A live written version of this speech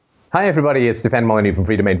Hi everybody, it's Stefan Molyneux from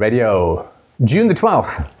Freedomain Radio. June the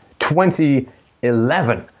 12th,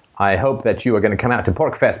 2011. I hope that you are going to come out to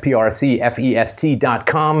PorcFest,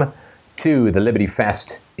 PRCFEST.com, to the Liberty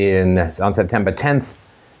Fest on September 10th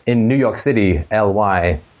in New York City,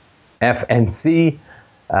 LYFNC.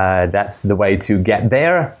 That's the way to get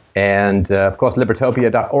there. And of course,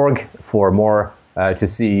 libertopia.org for more to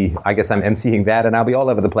see. I guess I'm emceeing that, and I'll be all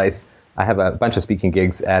over the place. I have a bunch of speaking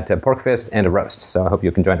gigs at PorcFest and a roast, so I hope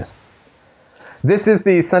you can join us. This is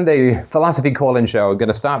the Sunday Philosophy Call-In Show. I'm going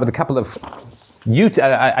to start with a couple of YouTube.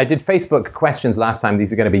 I did Facebook questions last time.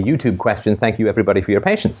 These are going to be YouTube questions. Thank you, everybody, for your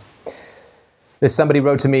patience. Somebody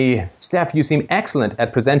wrote to me, Steph, you seem excellent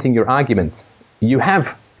at presenting your arguments. You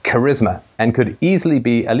have charisma and could easily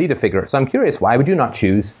be a leader figure. So I'm curious, why would you not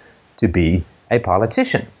choose to be a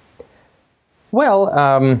politician?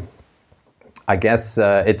 Well, I guess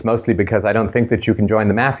it's mostly because I don't think that you can join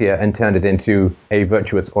the mafia and turn it into a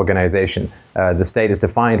virtuous organization. The state is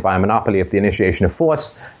defined by a monopoly of the initiation of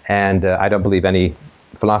force, and I don't believe any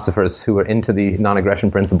philosophers who are into the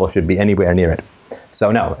non-aggression principle should be anywhere near it. So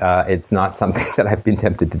no, it's not something that I've been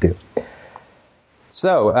tempted to do.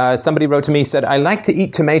 So somebody wrote to me, said, I like to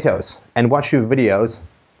eat tomatoes and watch your videos.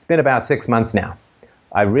 It's been about 6 months now.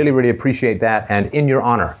 I really, really appreciate that, and in your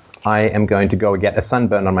honor, I am going to go get a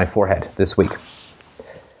sunburn on my forehead this week.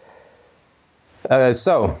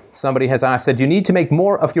 So, somebody has asked, said, you need to make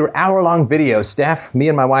more of your hour-long videos, Steph. Me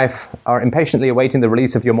and my wife are impatiently awaiting the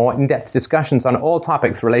release of your more in-depth discussions on all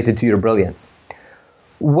topics related to your brilliance.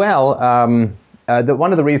 Well,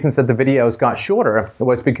 one of the reasons that the videos got shorter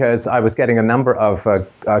was because I was getting a number of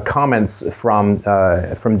comments from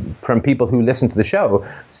people who listened to the show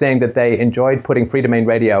saying that they enjoyed putting Freedomain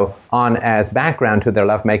Radio on as background to their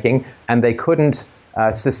lovemaking, and they couldn't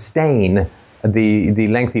sustain the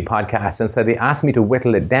lengthy podcast, and so they asked me to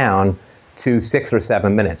whittle it down to 6 or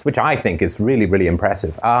 7 minutes, which I think is really, really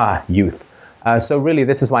impressive. Youth. So really,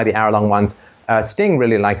 this is why the hour-long ones. Sting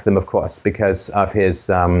really liked them, of course, because of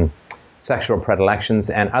his sexual predilections,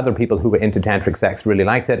 and other people who were into tantric sex really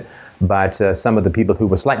liked it, but some of the people who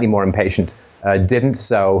were slightly more impatient didn't,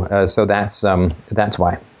 so that's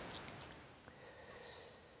why.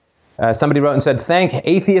 Somebody wrote and said, thank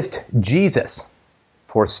atheist Jesus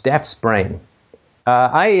for Steph's brain.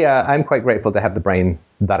 I'm quite grateful to have the brain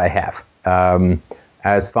that I have.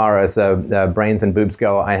 As far as brains and boobs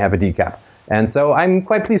go, I have a D cup. And so I'm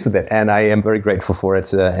quite pleased with it, and I am very grateful for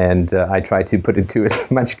it, and I try to put it to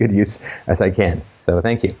as much good use as I can. So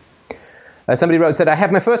thank you. Somebody wrote, said, I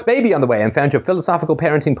have my first baby on the way and found your philosophical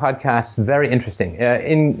parenting podcast very interesting.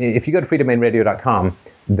 If you go to freedomainradio.com,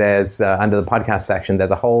 there's, under the podcast section,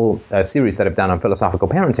 there's a whole series that I've done on philosophical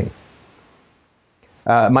parenting.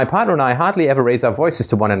 My partner and I hardly ever raise our voices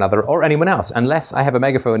to one another or anyone else unless I have a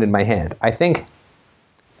megaphone in my hand. I think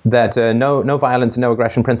that no violence, no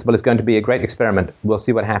aggression principle is going to be a great experiment. We'll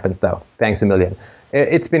see what happens, though. Thanks a million.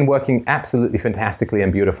 It's been working absolutely fantastically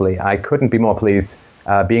and beautifully. I couldn't be more pleased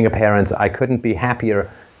being a parent. I couldn't be happier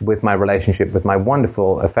with my relationship with my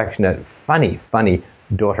wonderful, affectionate, funny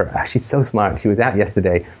daughter. She's so smart. She was out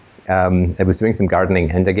yesterday. I was doing some gardening,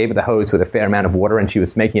 and I gave her the hose with a fair amount of water, and she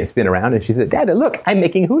was making it spin around, and she said, Dad, look, I'm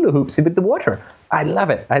making hula hoops with the water. I love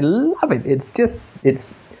it.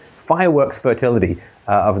 It's fireworks fertility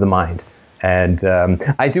of the mind. And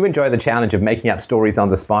I do enjoy the challenge of making up stories on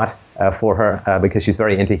the spot for her because she's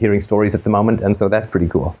very into hearing stories at the moment, and so that's pretty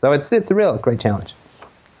cool. So it's a real great challenge.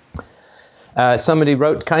 Somebody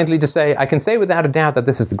wrote kindly to say, I can say without a doubt that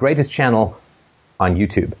this is the greatest channel on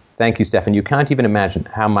YouTube. Thank you, Stefan. You can't even imagine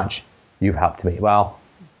how much you've helped me. Well,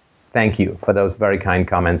 thank you for those very kind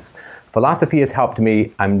comments. Philosophy has helped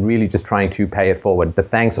me. I'm really just trying to pay it forward. The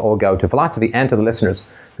thanks all go to Philosophy and to the listeners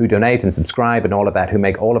who donate and subscribe and all of that, who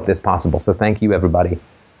make all of this possible. So thank you, everybody,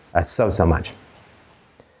 so much.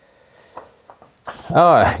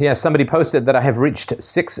 Oh, yeah, somebody posted that I have reached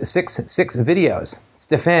 666 videos.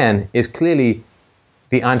 Stefan is clearly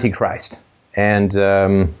the Antichrist. And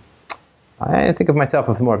I think of myself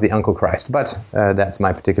as more of the Uncle Christ, but that's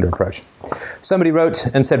my particular approach. Somebody wrote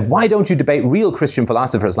and said, why don't you debate real Christian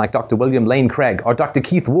philosophers like Dr. William Lane Craig or Dr.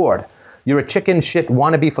 Keith Ward? You're a chicken shit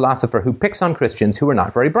wannabe philosopher who picks on Christians who are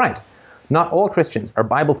not very bright. Not all Christians are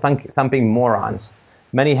Bible-thumping morons.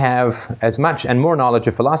 Many have as much and more knowledge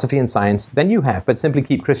of philosophy and science than you have, but simply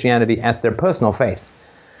keep Christianity as their personal faith.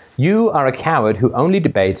 You are a coward who only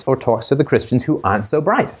debates or talks to the Christians who aren't so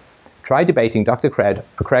bright. Try debating Dr.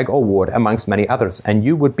 Craig or Ward amongst many others, and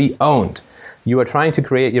you would be owned. You are trying to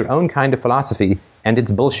create your own kind of philosophy, and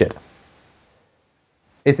it's bullshit.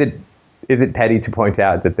 Is it petty to point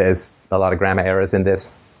out that there's a lot of grammar errors in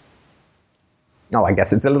this? Oh, I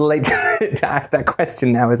guess it's a little late to ask that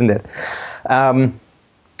question now, isn't it?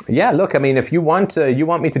 Yeah, look, I mean, if you want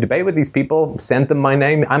me to debate with these people, send them my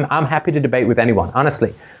name. I'm happy to debate with anyone,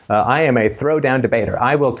 honestly. I am a throwdown debater.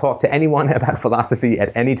 I will talk to anyone about philosophy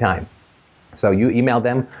at any time. So you email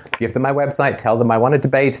them, give them my website, tell them I want to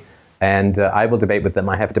debate, and I will debate with them.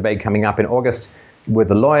 I have a debate coming up in August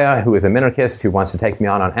with a lawyer who is a minarchist who wants to take me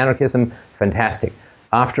on anarchism. Fantastic.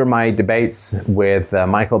 After my debates with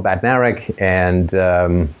Michael Badnarik and,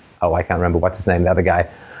 I can't remember what's his name, the other guy,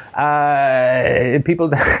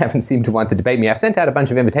 people haven't seemed to want to debate me. I've sent out a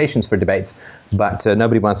bunch of invitations for debates, but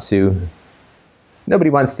nobody wants to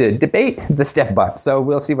debate the Steph Butt. So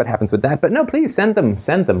we'll see what happens with that. But no, please send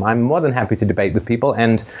them. I'm more than happy to debate with people.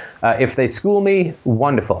 And if they school me,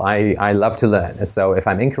 wonderful. I love to learn. So if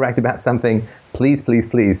I'm incorrect about something,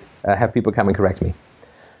 please have people come and correct me.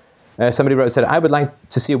 Somebody said, I would like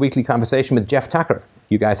to see a weekly conversation with Jeff Tucker.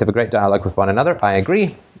 You guys have a great dialogue with one another. I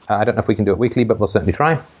agree. I don't know if we can do it weekly, but we'll certainly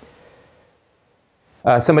try.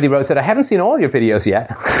 Somebody said, I haven't seen all your videos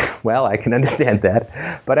yet. Well, I can understand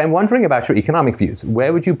that. But I'm wondering about your economic views.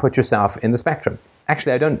 Where would you put yourself in the spectrum?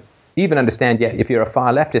 Actually, I don't even understand yet if you're a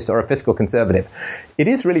far leftist or a fiscal conservative. It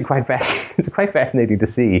is really quite fascinating to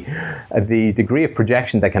see the degree of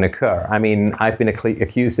projection that can occur. I mean, I've been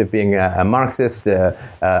accused of being a Marxist,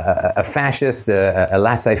 a fascist, a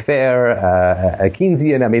laissez-faire, a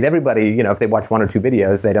Keynesian. I mean, everybody, if they watch one or two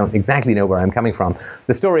videos, they don't exactly know where I'm coming from.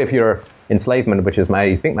 The story of your enslavement, which is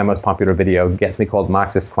I think my most popular video, gets me called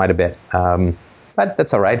Marxist quite a bit. But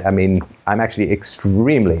that's all right. I mean, I'm actually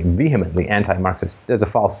extremely, vehemently anti-Marxist. There's a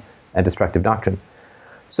false and destructive doctrine.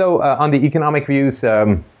 So on the economic views,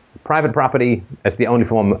 private property as the only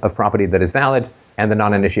form of property that is valid, and the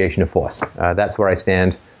non-initiation of force. That's where I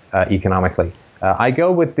stand economically. I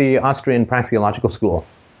go with the Austrian praxeological school,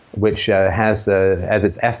 which has as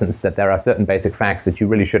its essence that there are certain basic facts that you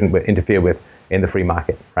really shouldn't interfere with in the free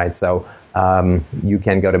market, right? So you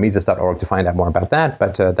can go to Mises.org to find out more about that,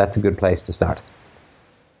 but that's a good place to start.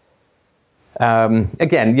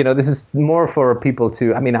 Again, this is more for people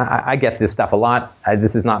to, I get this stuff a lot.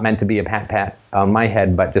 This is not meant to be a pat on my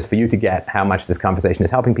head, but just for you to get how much this conversation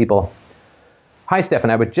is helping people. Hi,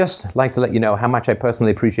 Stefan. I would just like to let you know how much I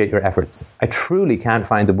personally appreciate your efforts. I truly can't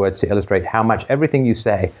find the words to illustrate how much everything you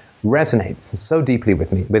say resonates so deeply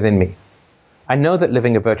within me. I know that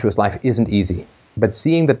living a virtuous life isn't easy, but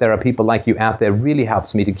seeing that there are people like you out there really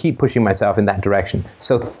helps me to keep pushing myself in that direction.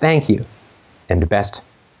 So thank you, and best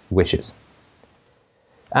wishes.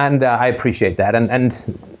 And I appreciate that.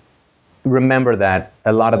 And remember that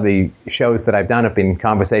a lot of the shows that I've done have been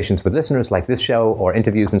conversations with listeners like this show or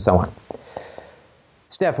interviews and so on.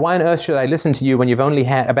 Steph, why on earth should I listen to you when you've only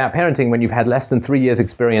had about parenting when you've had less than 3 years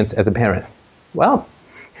experience as a parent? Well,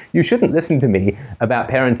 you shouldn't listen to me about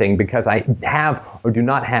parenting because I have or do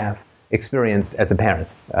not have experience as a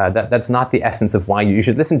parent. That's not the essence of why you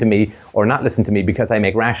should listen to me or not listen to me because I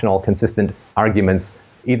make rational, consistent arguments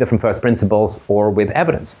either from first principles or with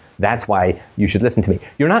evidence. That's why you should listen to me.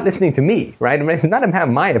 You're not listening to me, right? Not about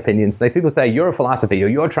my opinions. Like people say, you're a philosophy, or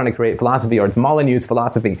you're trying to create philosophy, or it's Molyneux's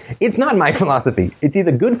philosophy. It's not my philosophy. It's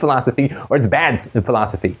either good philosophy or it's bad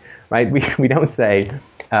philosophy, right? We don't say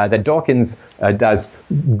that Dawkins does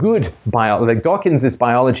good biology. Like Dawkins'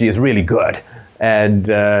 biology is really good, and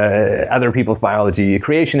other people's biology,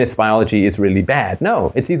 creationist biology, is really bad.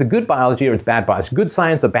 No, it's either good biology or it's bad biology. Good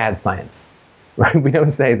science or bad science. Right? We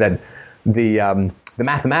don't say that the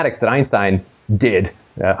mathematics that Einstein did,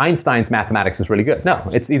 Einstein's mathematics is really good. No,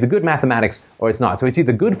 it's either good mathematics or it's not. So it's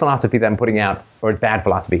either good philosophy that I'm putting out or it's bad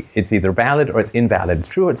philosophy. It's either valid or it's invalid. It's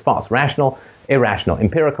true or it's false. Rational, irrational,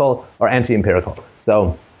 empirical or anti-empirical.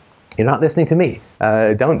 So you're not listening to me.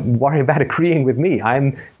 Don't worry about agreeing with me. I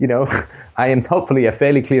am hopefully a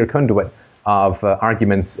fairly clear conduit of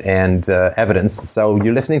arguments and evidence. So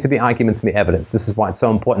you're listening to the arguments and the evidence. This is why it's so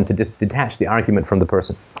important to detach the argument from the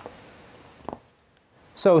person.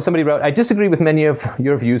 So somebody wrote, I disagree with many of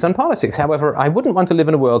your views on politics. However, I wouldn't want to live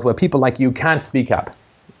in a world where people like you can't speak up.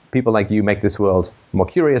 People like you make this world more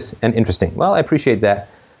curious and interesting. Well, I appreciate that.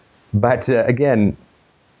 But again,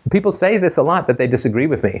 people say this a lot, that they disagree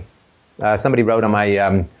with me. Somebody wrote on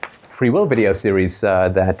my free will video series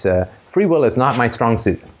that free will is not my strong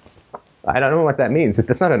suit. I don't know what that means.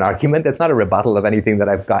 That's not an argument. That's not a rebuttal of anything that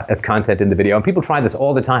I've got as content in the video. And people try this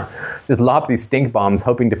all the time. Just lob these stink bombs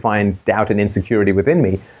hoping to find doubt and insecurity within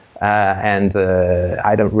me. And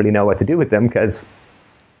I don't really know what to do with them because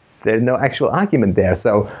there's no actual argument there.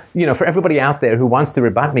 So, for everybody out there who wants to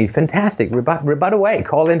rebut me, fantastic. Rebut away.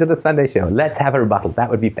 Call into the Sunday show. Let's have a rebuttal.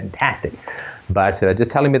 That would be fantastic. But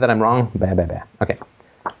just telling me that I'm wrong, bah. Okay.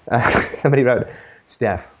 Somebody wrote,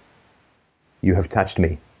 Steph, You have touched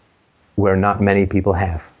me where not many people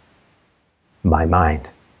have. My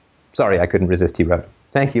mind. Sorry, I couldn't resist, he wrote.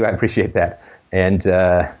 Thank you, I appreciate that. And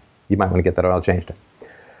you might want to get that oil changed.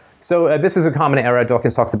 So this is a common error.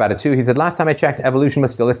 Dawkins talks about it too. He said, last time I checked, evolution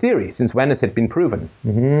was still a theory. Since when has it been proven?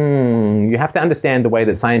 You have to understand the way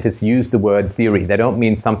that scientists use the word theory. They don't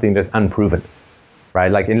mean something that's unproven,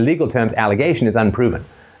 right? Like in legal terms, allegation is unproven.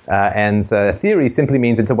 And theory simply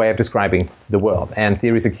means it's a way of describing the world. And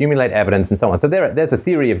theories accumulate evidence and so on. So there's a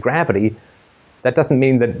theory of gravity. That doesn't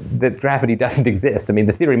mean that gravity doesn't exist. I mean,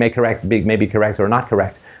 the theory may be correct or not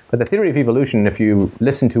correct. But the theory of evolution, if you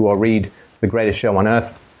listen to or read The Greatest Show on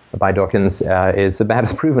Earth by Dawkins, is about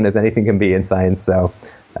as proven as anything can be in science. So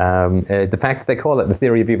the fact that they call it the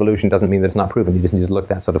theory of evolution doesn't mean that it's not proven. You just need to look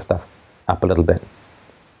that sort of stuff up a little bit.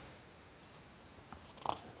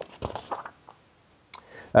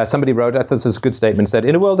 Somebody wrote, I thought this was a good statement, said,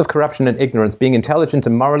 in a world of corruption and ignorance, being intelligent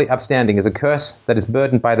and morally upstanding is a curse that is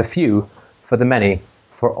burdened by the few for the many,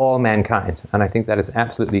 for all mankind. And I think that is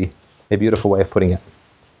absolutely a beautiful way of putting it.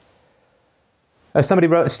 Somebody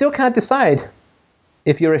wrote, still can't decide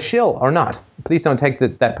if you're a shill or not. Please don't take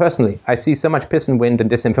that personally. I see so much piss and wind and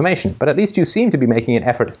disinformation, but at least you seem to be making an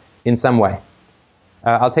effort in some way.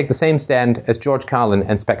 I'll take the same stand as George Carlin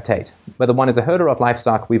and spectate. Whether one is a herder of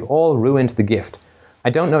livestock, we've all ruined the gift. I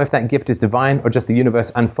don't know if that gift is divine or just the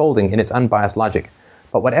universe unfolding in its unbiased logic.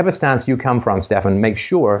 But whatever stance you come from, Stefan, make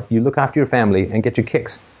sure you look after your family and get your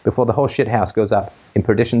kicks before the whole shithouse goes up in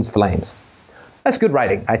perdition's flames. That's good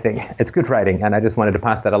writing, I think. It's good writing, and I just wanted to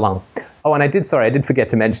pass that along. Oh, and I did forget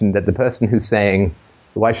to mention that the person who's saying,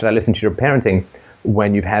 why should I listen to your parenting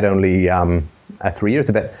when you've had only 3 years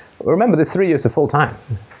of it? Remember, there's 3 years of full time.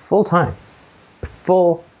 Full time,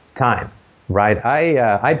 right?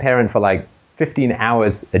 I parent for like 15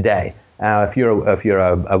 hours a day. If you're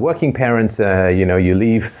a working parent, you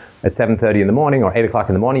leave at 7:30 in the morning or 8 o'clock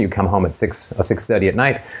in the morning, you come home at 6 or 6:30 at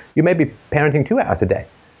night, you may be parenting 2 hours a day.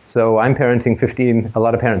 So I'm parenting 15. A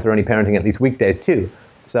lot of parents are only parenting at least weekdays too.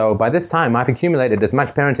 So by this time, I've accumulated as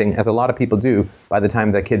much parenting as a lot of people do by the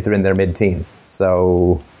time their kids are in their mid-teens.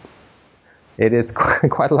 So it is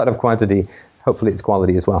quite a lot of quantity. Hopefully it's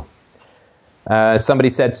quality as well. Somebody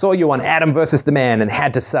said, saw you on Adam versus the Man and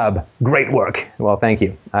had to sub. Great work. Well, thank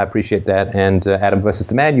you. I appreciate that. And Adam versus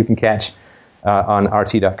the Man you can catch on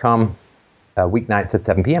RT.com weeknights at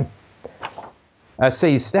 7 p.m.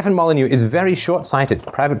 Says, Stefan Molyneux is very short-sighted.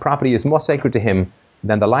 Private property is more sacred to him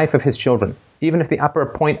than the life of his children. Even if the upper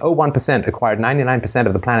 0.01% acquired 99%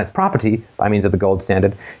 of the planet's property by means of the gold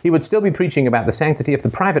standard, he would still be preaching about the sanctity of the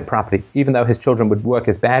private property, even though his children would work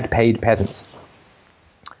as bad paid peasants.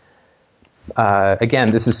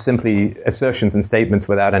 Again, this is simply assertions and statements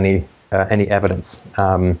without any evidence.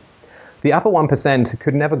 The upper 1%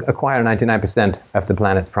 could never acquire 99% of the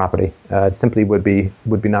planet's property. It simply would be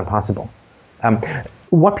not possible.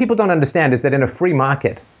 What people don't understand is that in a free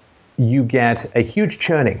market, you get a huge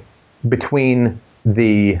churning between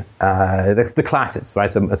the classes,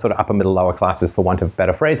 right? So sort of upper, middle, lower classes, for want of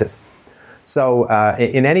better phrases. So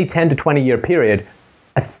in any 10 to 20 year period,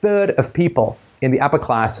 a third of people in the upper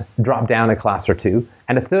class drop down a class or two,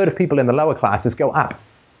 and a third of people in the lower classes go up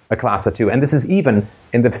a class or two. And this is even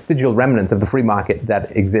in the vestigial remnants of the free market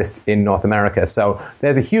that exist in North America. So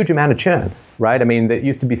there's a huge amount of churn, right? I mean, there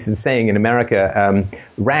used to be saying in America,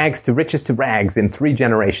 rags to riches to rags in 3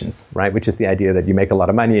 generations, right? Which is the idea that you make a lot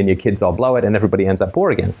of money and your kids all blow it and everybody ends up poor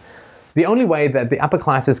again. The only way that the upper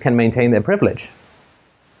classes can maintain their privilege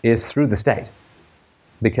is through the state,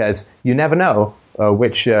 because you never know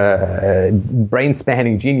which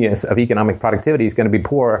brain-spanning genius of economic productivity is going to be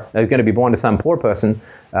poor, is going to be born to some poor person,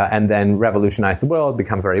 and then revolutionize the world,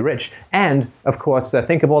 become very rich. And, of course,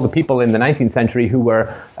 think of all the people in the 19th century who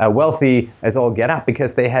were wealthy as all get up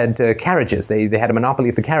because they had carriages. They had a monopoly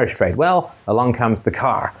of the carriage trade. Well, along comes the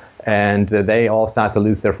car, and they all start to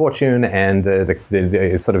lose their fortune, and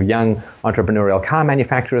the sort of young entrepreneurial car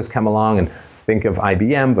manufacturers come along and think of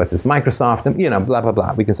IBM versus Microsoft, and, blah, blah,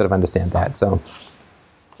 blah. We can sort of understand that. So,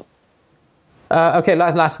 okay,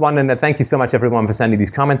 last one, and thank you so much, everyone, for sending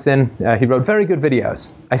these comments in. He wrote, very good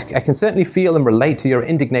videos. I can certainly feel and relate to your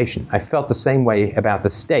indignation. I felt the same way about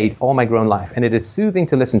the state all my grown life, and it is soothing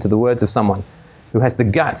to listen to the words of someone who has the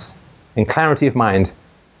guts and clarity of mind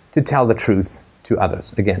to tell the truth to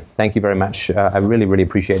others. Again, thank you very much. I really, really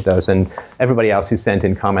appreciate those. And everybody else who sent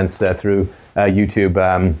in comments through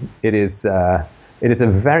YouTube, it is a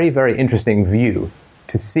very, very interesting view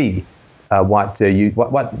to see what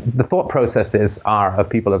the thought processes are of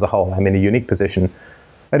people as a whole. I'm in a unique position,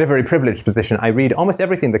 in a very privileged position. I read almost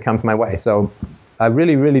everything that comes my way, so I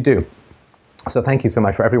really, really do. So thank you so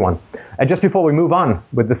much for everyone. And just before we move on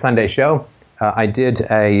with the Sunday show, I did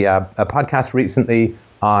a podcast recently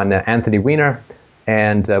on Anthony Weiner,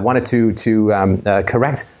 and wanted to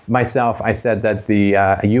correct myself. I said that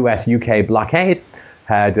the US-UK blockade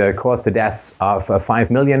had caused the deaths of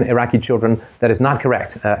 5 million Iraqi children. That is not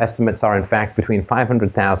correct. Estimates are, in fact, between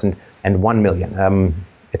 500,000 and 1 million.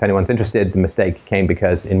 If anyone's interested, the mistake came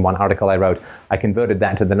because in one article I wrote, I converted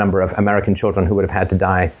that to the number of American children who would have had to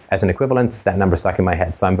die as an equivalence. That number stuck in my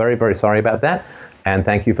head. So I'm very, very sorry about that. And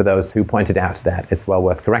thank you for those who pointed out that. It's well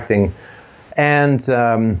worth correcting. And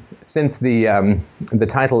since the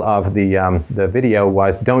title of the video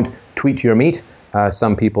was "Don't Tweet Your Meat,"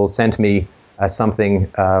 some people sent me something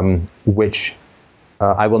which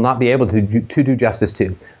I will not be able to do justice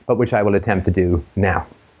to, but which I will attempt to do now.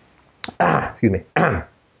 Excuse me.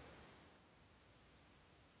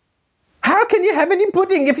 How can you have any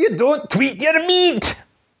pudding if you don't tweet your meat?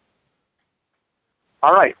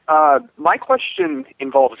 All right. My question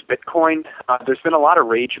involves Bitcoin. There's been a lot of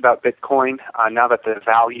rage about Bitcoin now that the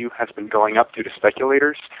value has been going up due to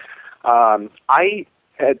speculators. I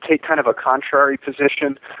take kind of a contrary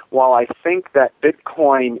position. While I think that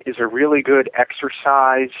Bitcoin is a really good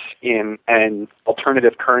exercise in an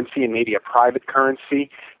alternative currency and maybe a private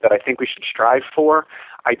currency that I think we should strive for,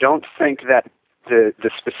 I don't think that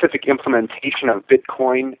the specific implementation of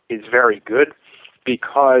Bitcoin is very good,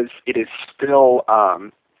 because it is still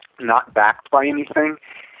not backed by anything.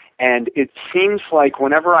 And it seems like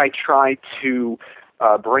whenever I try to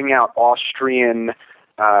bring out Austrian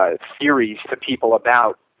theories to people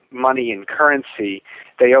about money and currency,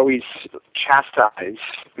 they always chastise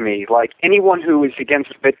me. Like, anyone who is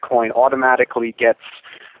against Bitcoin automatically gets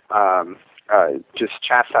just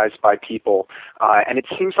chastised by people. And it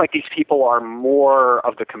seems like these people are more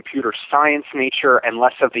of the computer science nature and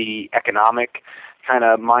less of the economic kind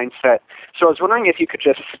of mindset. So I was wondering if you could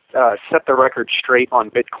just set the record straight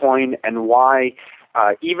on Bitcoin and why,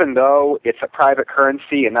 even though it's a private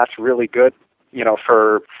currency and that's really good,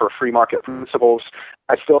 for free market principles,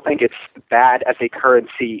 I still think it's bad as a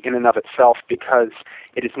currency in and of itself because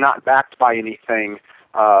it is not backed by anything,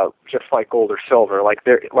 just like gold or silver. Like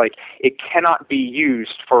it cannot be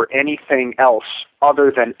used for anything else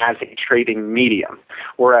other than as a trading medium,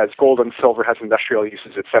 whereas gold and silver has industrial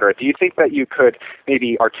uses, et cetera. Do you think that you could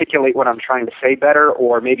maybe articulate what I'm trying to say better,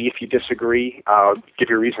 or maybe if you disagree, give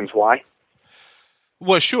your reasons why?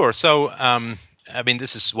 Well, sure. So,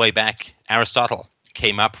 this is way back. Aristotle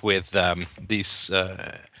came up with these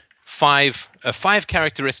five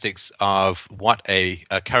characteristics of what a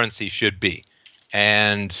currency should be.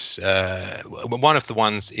 And one of the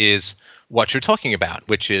ones is what you're talking about,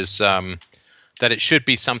 which is that it should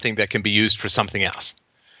be something that can be used for something else,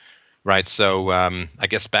 right? So I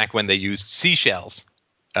guess back when they used seashells,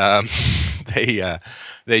 they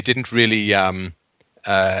didn't really,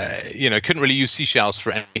 couldn't really use seashells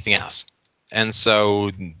for anything else. And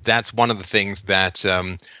so that's one of the things that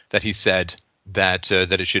that he said that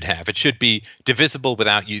it should have. It should be divisible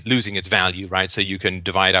without losing its value, right? So you can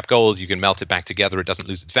divide up gold, you can melt it back together, it doesn't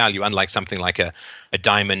lose its value, unlike something like a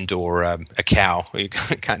diamond or a cow. You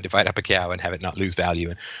can't divide up a cow and have it not lose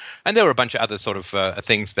value. And there were a bunch of other sort of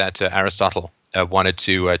things that Aristotle wanted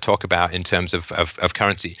to talk about in terms of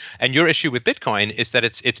currency. And your issue with Bitcoin is that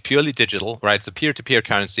it's purely digital, right? It's a peer-to-peer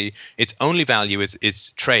currency. Its only value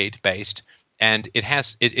is trade-based. And it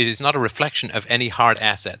is not a reflection of any hard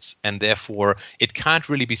assets, and therefore it can't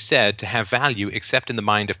really be said to have value except in the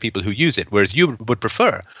mind of people who use it, whereas you would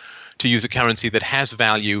prefer to use a currency that has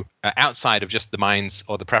value outside of just the minds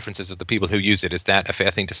or the preferences of the people who use it. Is that a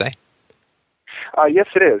fair thing to say? Yes,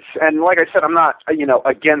 it is. And like I said, I'm not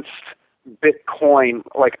against Bitcoin.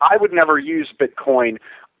 Like, I would never use Bitcoin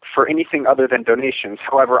for anything other than donations.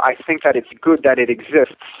 However, I think that it's good that it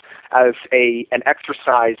exists as an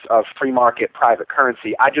exercise of free market private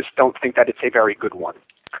currency. I just don't think that it's a very good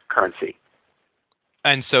currency.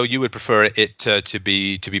 And so you would prefer it to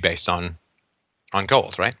be based on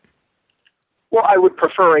gold, right? Well, I would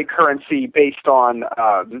prefer a currency based on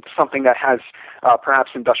something that has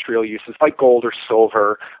perhaps industrial uses, like gold or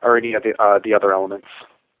silver or any of the other elements.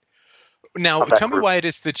 Now, tell me why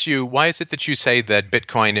is it that you say that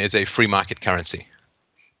Bitcoin is a free market currency?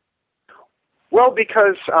 Well,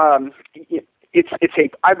 because I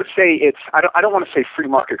would say I don't want to say free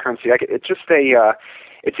market currency. It's just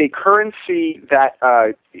it's a currency that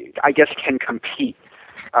I guess can compete,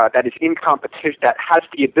 that is in competition, that has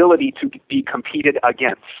the ability to be competed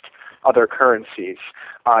against other currencies.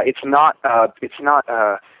 It's not how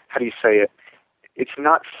do you say it? It's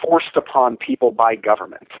not forced upon people by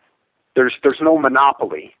government. There's no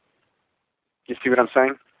monopoly. You see what I'm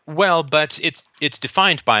saying? Well, but it's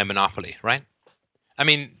defined by a monopoly, right? I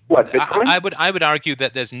mean, What, Bitcoin? I would argue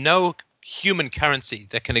that there's no human currency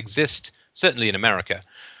that can exist, certainly in America,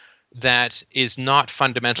 that is not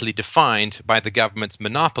fundamentally defined by the government's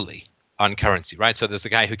monopoly on currency, right? So there's the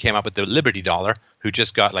guy who came up with the Liberty Dollar, who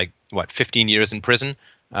just got 15 years in prison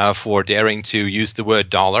for daring to use the word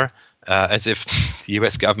dollar, as if the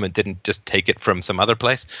U.S. government didn't just take it from some other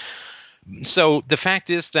place. So the fact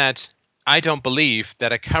is that I don't believe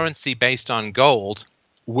that a currency based on gold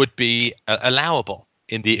would be allowable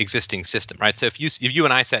in the existing system, right? So if you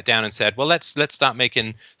and I sat down and said, well, let's start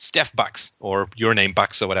making Steph bucks or your name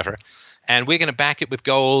bucks or whatever, and we're going to back it with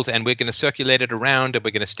gold, and we're going to circulate it around, and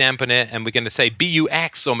we're going to stamp on it, and we're going to say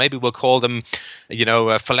BUX, or maybe we'll call them,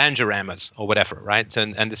 phalangoramas or whatever, right?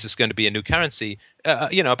 And this is going to be a new currency.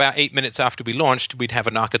 About 8 minutes after we launched, we'd have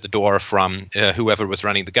a knock at the door from whoever was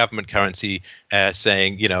running the government currency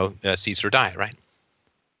saying, cease or die, right?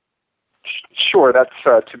 Sure,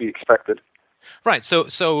 that's to be expected. Right. So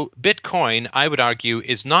Bitcoin, I would argue,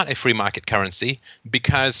 is not a free market currency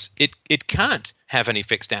because it can't have any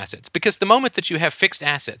fixed assets. Because the moment that you have fixed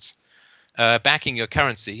assets backing your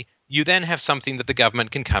currency, you then have something that the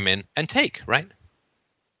government can come in and take, right?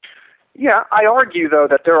 Yeah, I argue, though,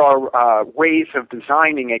 that there are ways of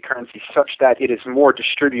designing a currency such that it is more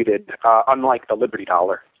distributed, unlike the Liberty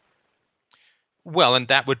Dollar. Well, and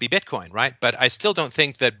that would be Bitcoin, right? But I still don't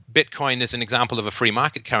think that Bitcoin is an example of a free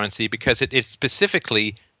market currency because it is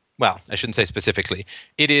specifically, well, I shouldn't say specifically,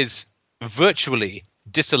 it is virtually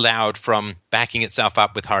disallowed from backing itself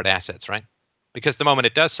up with hard assets, right? Because the moment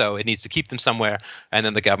it does so, it needs to keep them somewhere, and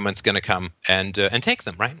then the government's going to come and take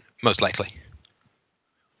them, right? Most likely.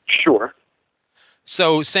 Sure.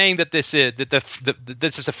 So saying that this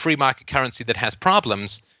is a free market currency that has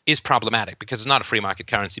problems is problematic because it's not a free market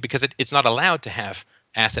currency because it's not allowed to have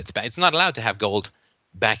assets back. It's not allowed to have gold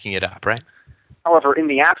backing it up, right? However, in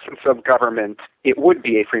the absence of government, it would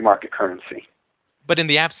be a free market currency. But in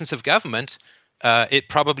the absence of government, it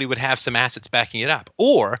probably would have some assets backing it up.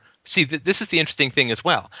 Or, see, this is the interesting thing as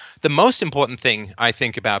well. The most important thing, I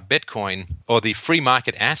think, about Bitcoin, or the free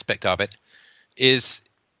market aspect of it, is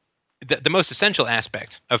the most essential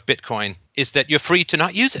aspect of Bitcoin is that you're free to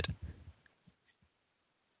not use it.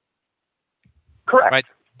 Correct. Right?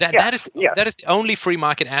 That is the only free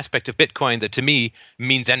market aspect of Bitcoin that to me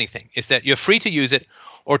means anything, is that you're free to use it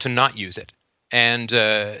or to not use it. And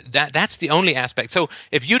that's the only aspect. So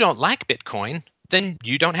if you don't like Bitcoin, then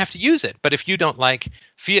you don't have to use it. But if you don't like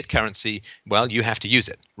fiat currency, well, you have to use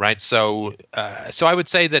it, right? So I would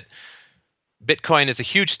say that Bitcoin is a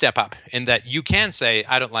huge step up in that you can say,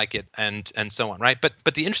 I don't like it, and so on, right?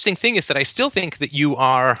 But the interesting thing is that I still think that you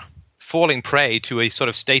are falling prey to a sort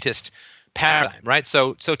of statist paradigm, right?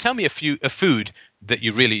 So tell me a food that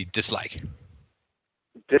you really dislike.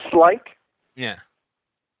 Dislike? Yeah.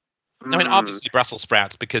 I mean, obviously Brussels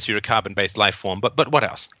sprouts because you're a carbon-based life form, but what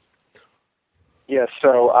else? Yeah,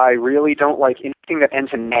 so I really don't like anything that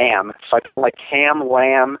ends in "am." So I don't like ham,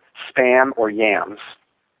 lamb, spam, or yams.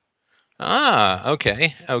 Ah,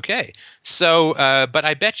 okay. So, but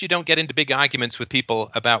I bet you don't get into big arguments with people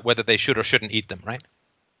about whether they should or shouldn't eat them, right?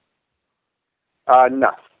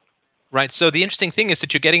 No. Right. So the interesting thing is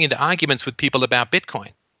that you're getting into arguments with people about Bitcoin,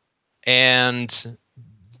 and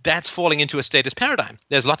that's falling into a status paradigm.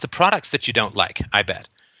 There's lots of products that you don't like, I bet,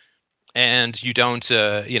 and you don't,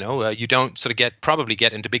 you don't sort of probably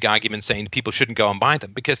get into big arguments saying people shouldn't go and buy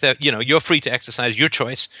them because you're free to exercise your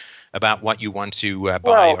choice about what you want to buy.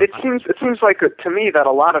 Well, it seems like to me that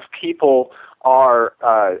a lot of people are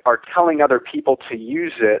telling other people to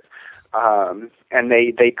use it, and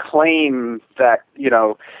they claim that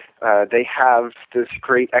they have this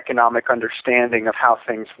great economic understanding of how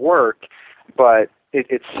things work, but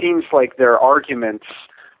it seems like their arguments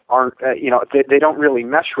aren't, they don't really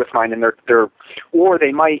mesh with mine, and they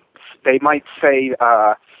might say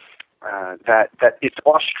that it's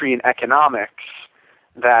Austrian economics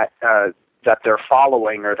that they're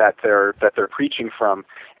following or that they're preaching from,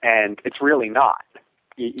 and it's really not.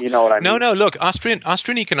 You know what I mean? No. Look,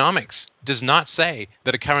 Austrian economics does not say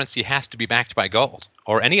that a currency has to be backed by gold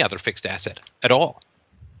or any other fixed asset at all.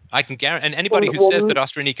 I can guarantee, and anybody who says that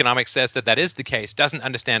Austrian economics says that is the case doesn't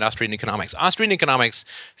understand Austrian economics. Austrian economics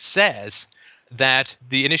says that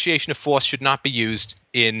the initiation of force should not be used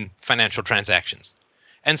in financial transactions.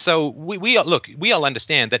 And so we all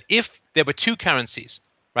understand that if there were two currencies,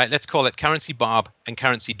 right, let's call it currency Bob and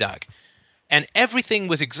currency Doug, and everything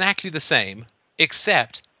was exactly the same,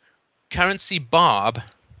 except currency Bob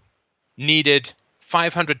needed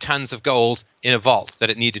 500 tons of gold in a vault that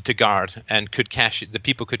it needed to guard and the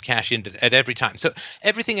people could cash in at every time. So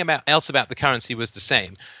everything else about the currency was the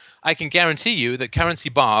same. I can guarantee you that currency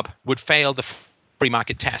Bob would fail the free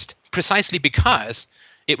market test, precisely because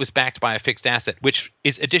it was backed by a fixed asset, which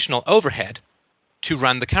is additional overhead to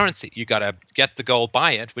run the currency. You got to get the gold,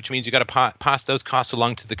 buy it, which means you got to pass those costs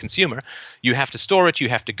along to the consumer. You have to store it, you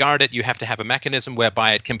have to guard it, you have to have a mechanism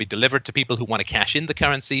whereby it can be delivered to people who want to cash in the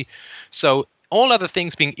currency. So all other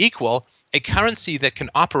things being equal, a currency that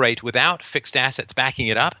can operate without fixed assets backing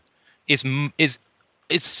it up is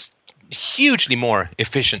hugely more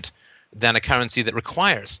efficient than a currency that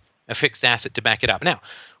requires a fixed asset to back it up. Now,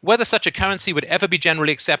 whether such a currency would ever be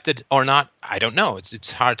generally accepted or not, I don't know.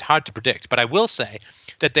 It's hard to predict. But I will say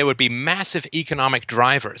that there would be massive economic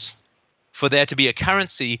drivers for there to be a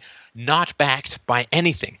currency not backed by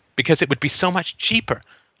anything, because it would be so much cheaper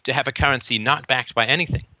to have a currency not backed by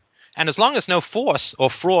anything. And as long as no force or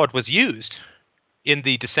fraud was used in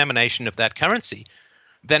the dissemination of that currency,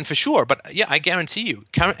 then for sure. But yeah, I guarantee you,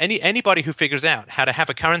 anybody who figures out how to have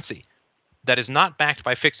a currency that is not backed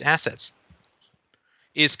by fixed assets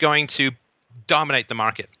is going to dominate the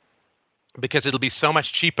market, because it'll be so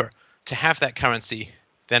much cheaper to have that currency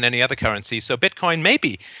than any other currency. So Bitcoin may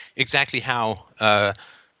be exactly how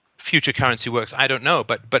future currency works. I don't know,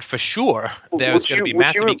 but for sure there's going to be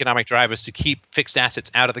massive economic drivers to keep fixed assets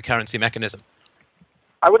out of the currency mechanism.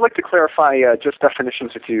 I would like to clarify just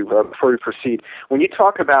definitions with you before we proceed. When you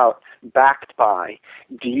talk about backed by,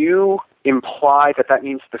 do you imply that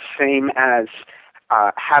means the same as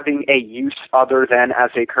having a use other than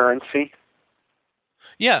as a currency?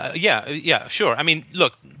 Yeah, sure. I mean,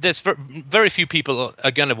 look, there's very few people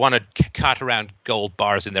are going to want to cart around gold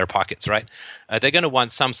bars in their pockets, right? They're going to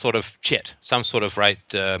want some sort of chit, some sort of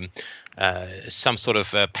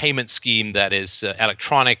payment scheme that is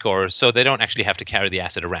electronic, or so they don't actually have to carry the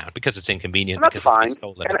asset around because it's inconvenient. And that's fine.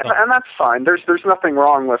 And that's fine. There's nothing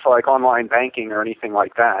wrong with like online banking or anything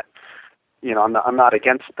like that. You know, I'm not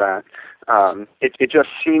against that. It just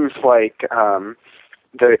seems like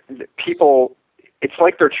the people. It's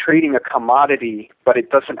like they're trading a commodity, but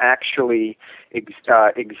it doesn't actually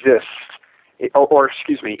exist.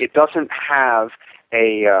 It doesn't have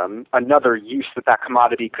another use that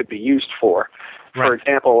commodity could be used for. Right. For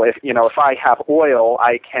example, if I have oil,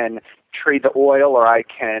 I can trade the oil, or I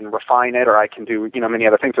can refine it, or I can do many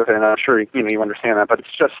other things with it. And I'm sure you understand that. But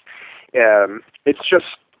it's just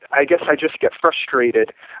I guess I just get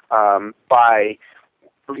frustrated by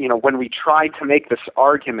when we try to make this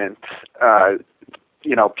argument.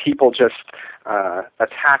 People just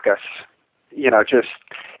attack us. You know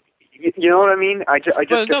what I mean? I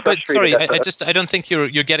don't think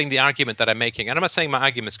you're getting the argument that I'm making. And I'm not saying my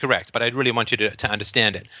argument is correct, but I really want you to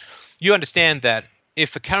understand it. You understand that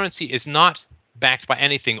if a currency is not backed by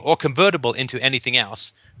anything or convertible into anything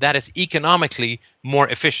else, that is economically more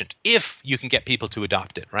efficient if you can get people to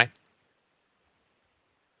adopt it, right?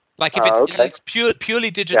 Like if it's purely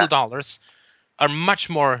digital dollars are much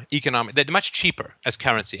more economic. They're much cheaper as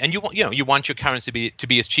currency, and you want your currency to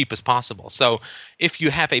be as cheap as possible. So if you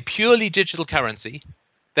have a purely digital currency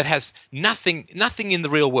that has nothing in the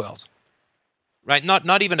real world, right?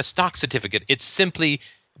 Not even a stock certificate. It's simply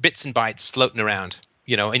bits and bytes floating around,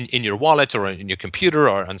 in your wallet or in your computer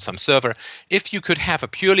or on some server. If you could have a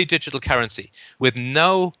purely digital currency with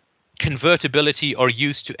no convertibility or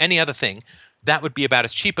use to any other thing, that would be about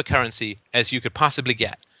as cheap a currency as you could possibly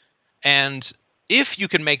get. And if you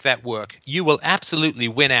can make that work, you will absolutely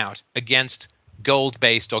win out against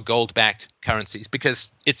gold-based or gold-backed currencies,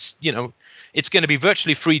 because it's going to be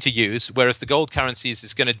virtually free to use, whereas the gold currencies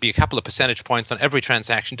is going to be a couple of percentage points on every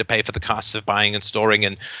transaction to pay for the costs of buying and storing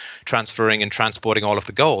and transferring and transporting all of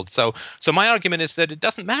the gold. So my argument is that it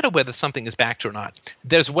doesn't matter whether something is backed or not.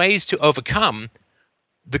 There's ways to overcome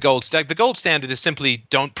the gold standard. The gold standard is simply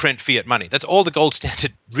don't print fiat money. That's all the gold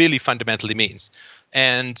standard really fundamentally means.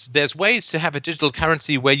 And there's ways to have a digital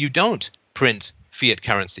currency where you don't print fiat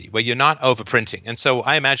currency, where you're not overprinting. And so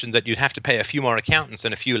I imagine that you'd have to pay a few more accountants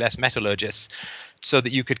and a few less metallurgists so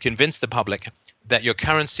that you could convince the public that your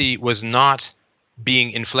currency was not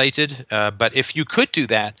being inflated. But if you could do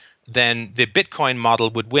that, then the Bitcoin model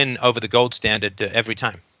would win over the gold standard every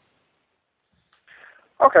time.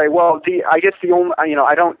 Okay, well, I guess the only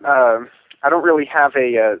I don't really have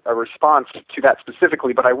a response to that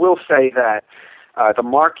specifically, but I will say that the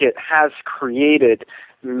market has created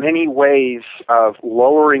many ways of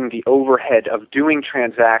lowering the overhead of doing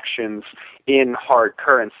transactions in hard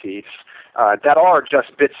currencies that are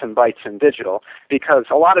just bits and bytes in digital, because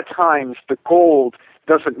a lot of times the gold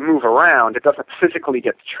doesn't move around. It doesn't physically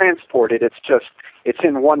get transported. It's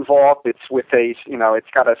in one vault. It's with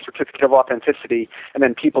it's got a certificate of authenticity, and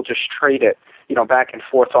then people just trade it, back and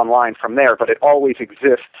forth online from there. But it always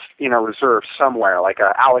exists in a reserve somewhere, like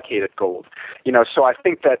allocated gold. So I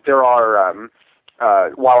think that there are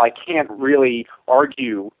while I can't really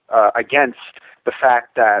argue against the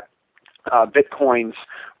fact that Bitcoins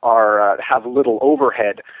have little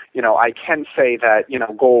overhead, I can say that,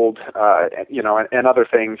 gold, and other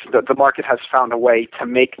things, the market has found a way to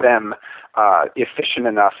make them efficient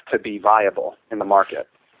enough to be viable in the market.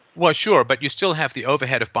 Well, sure, but you still have the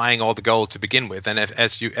overhead of buying all the gold to begin with, and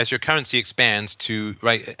as your currency expands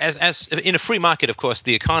as in a free market, of course,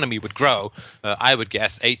 the economy would grow. I would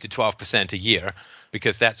guess 8 to 12% a year,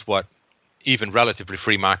 because that's what even relatively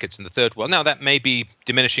free markets in the third world. Now, that may be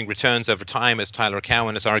diminishing returns over time, as Tyler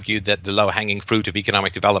Cowen has argued that the low-hanging fruit of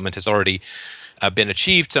economic development has already been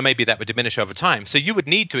achieved, so maybe that would diminish over time. So you would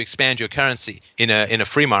need to expand your currency in a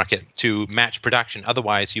free market to match production.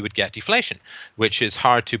 Otherwise, you would get deflation, which is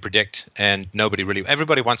hard to predict, and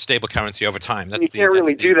everybody wants stable currency over time. You can't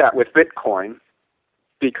really do that with Bitcoin,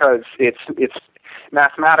 because it's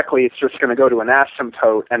mathematically it's just going to go to an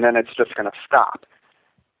asymptote, and then it's just going to stop.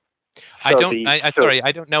 I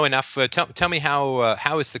don't know enough. Tell me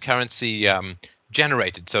how is the currency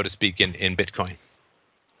generated, so to speak, in Bitcoin?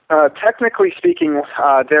 Technically speaking,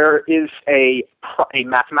 there is a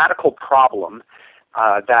mathematical problem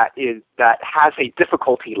that has a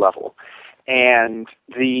difficulty level, and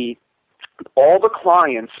all the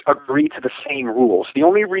clients agree to the same rules.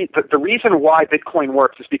 The reason why Bitcoin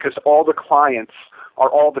works is because all the clients are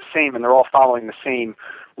all the same and they're all following the same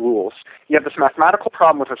rules. You have this mathematical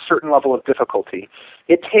problem with a certain level of difficulty.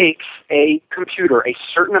 It takes a computer a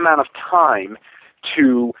certain amount of time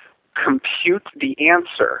to compute the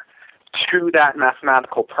answer to that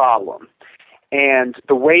mathematical problem. And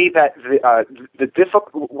the way that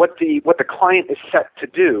what the client is set to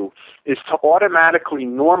do is to automatically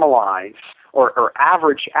normalize or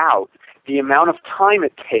average out the amount of time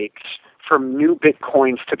it takes for new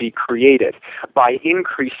Bitcoins to be created by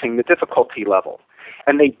increasing the difficulty level.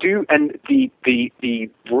 And they do, and the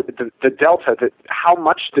delta, how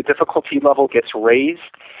much the difficulty level gets raised,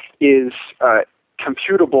 is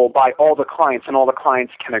computable by all the clients, and all the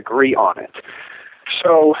clients can agree on it.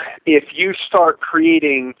 So if you start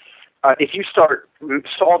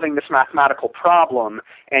solving this mathematical problem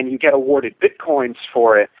and you get awarded Bitcoins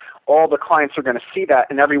for it, all the clients are going to see that,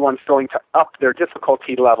 and everyone's going to up their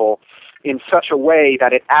difficulty level in such a way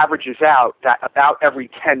that it averages out that about every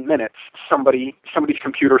 10 minutes somebody's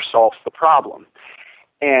computer solves the problem.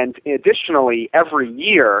 And additionally, every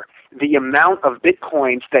year, the amount of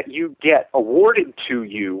Bitcoins that you get awarded to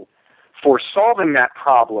you for solving that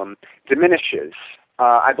problem diminishes.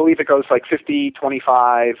 I believe it goes like 50,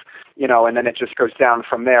 25, and then it just goes down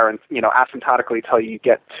from there, and asymptotically till you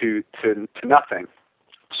get to nothing.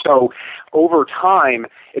 So over time,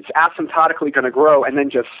 it's asymptotically going to grow and then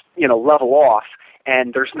just level off,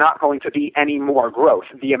 and there's not going to be any more growth.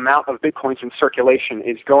 The amount of Bitcoins in circulation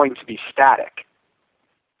is going to be static.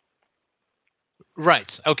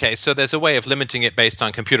 Right. Okay. So there's a way of limiting it based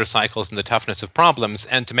on computer cycles and the toughness of problems,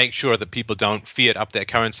 and to make sure that people don't fiat up their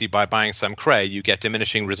currency by buying some cray, you get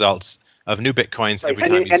diminishing results of new Bitcoins every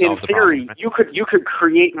time you solve the problem. And in theory, you could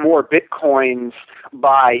create more Bitcoins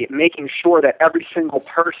by making sure that every single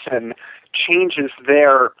person changes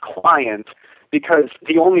their client, because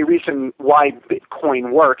the only reason why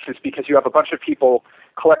Bitcoin works is because you have a bunch of people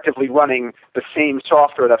collectively running the same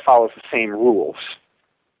software that follows the same rules.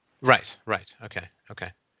 Right. Okay.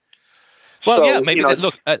 Well, so, yeah, maybe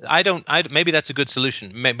maybe that's a good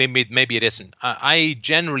solution. Maybe it isn't. I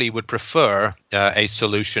generally would prefer a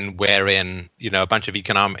solution wherein a bunch of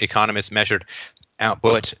economists measured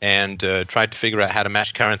output and tried to figure out how to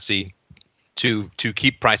match currency to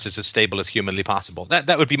keep prices as stable as humanly possible.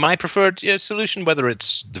 That would be my preferred solution. Whether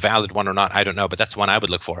it's the valid one or not, I don't know, but that's the one I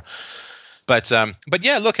would look for. But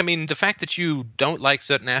yeah, look, I mean, the fact that you don't like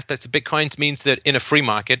certain aspects of Bitcoin means that in a free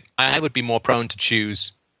market, I would be more prone to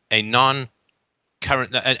choose a non-hard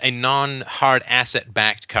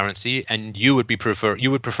asset-backed currency, and you would prefer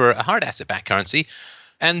a hard asset-backed currency,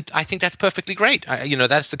 and I think that's perfectly great.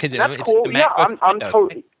 That's the That's cool.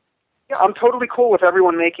 I'm totally cool with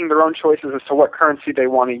everyone making their own choices as to what currency they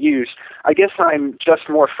want to use. I guess I'm just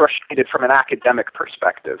more frustrated from an academic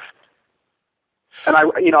perspective. And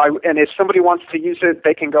and if somebody wants to use it,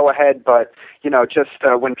 they can go ahead. But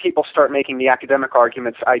when people start making the academic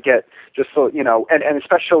arguments, I get and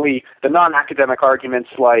especially the non-academic arguments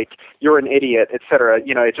like "you're an idiot," etc.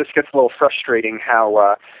 It just gets a little frustrating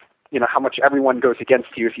how much everyone goes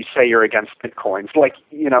against you if you say you're against Bitcoins, like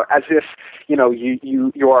as if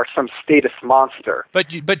you are some status monster.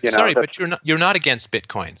 But you're not against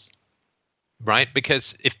Bitcoins. Right,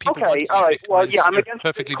 because if people I'm against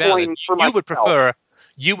perfectly Bitcoin valid,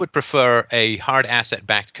 you would prefer a hard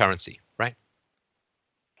asset-backed currency, right?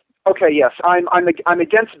 Okay, yes, I'm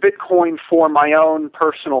against Bitcoin for my own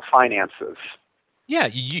personal finances. Yeah,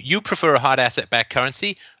 you prefer a hard asset-backed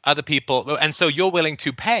currency. Other people, and so you're willing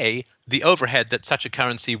to pay the overhead that such a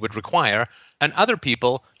currency would require, and other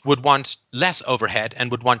people would want less overhead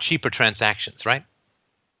and would want cheaper transactions, right?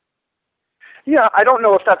 Yeah, I don't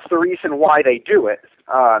know if that's the reason why they do it.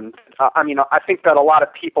 I mean, I think that a lot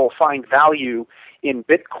of people find value in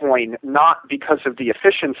Bitcoin not because of the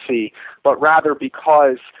efficiency, but rather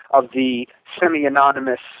because of the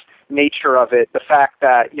semi-anonymous nature of it, the fact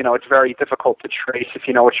that, it's very difficult to trace if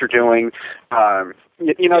you know what you're doing. I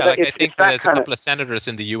think there's a couple of senators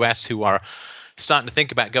in the U.S. who are starting to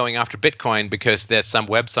think about going after Bitcoin because there's some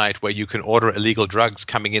website where you can order illegal drugs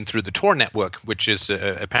coming in through the Tor network, which is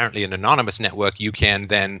apparently an anonymous network. You can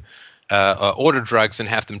then order drugs and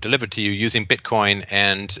have them delivered to you using Bitcoin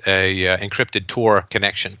and a encrypted Tor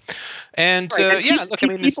connection. And right.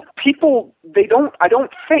 People I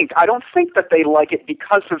don't think that they like it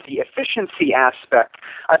because of the efficiency aspect.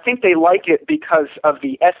 I think they like it because of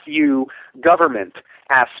the SU government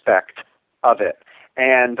aspect of it.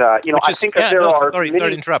 And I think that sorry to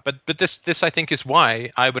interrupt, but this I think is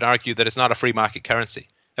why I would argue that it's not a free market currency.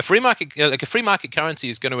 A free market currency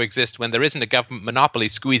is going to exist when there isn't a government monopoly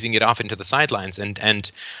squeezing it off into the sidelines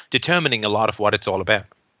and determining a lot of what it's all about.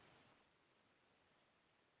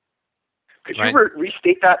 Could you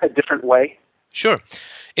restate that a different way? Sure.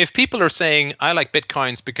 If people are saying, I like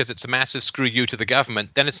Bitcoins because it's a massive screw you to the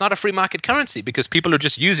government, then it's not a free market currency because people are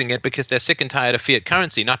just using it because they're sick and tired of fiat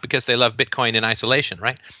currency, not because they love Bitcoin in isolation,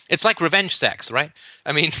 right? It's like revenge sex, right?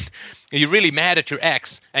 I mean, you're really mad at your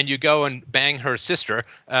ex and you go and bang her sister.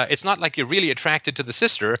 It's not like you're really attracted to the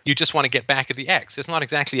sister. You just want to get back at the ex. It's not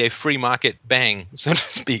exactly a free market bang, so to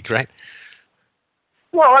speak, right?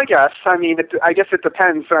 Well, I guess. I mean, I guess it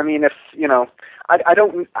depends. I mean, if,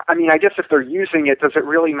 I guess if they're using it, does it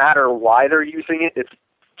really matter why they're using it? It's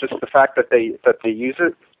just the fact that they use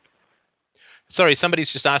it. Sorry,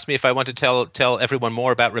 somebody's just asked me if I want to tell everyone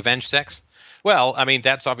more about revenge sex. Well, I mean,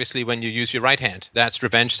 that's obviously when you use your right hand. That's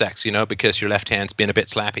revenge sex, because your left hand's been a bit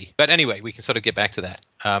slappy. But anyway, we can sort of get back to that.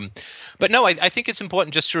 But no, I think it's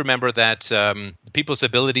important just to remember that people's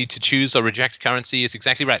ability to choose or reject currency is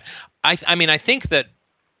exactly right. I think that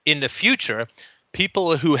in the future,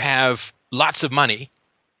 people who have lots of money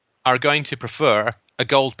are going to prefer a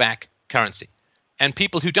gold-backed currency. And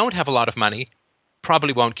people who don't have a lot of money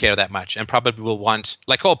probably won't care that much and probably will want,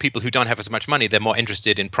 like all people who don't have as much money, they're more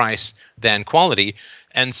interested in price than quality.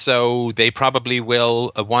 And so they probably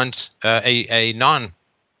will want a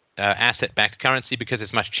non-asset-backed currency because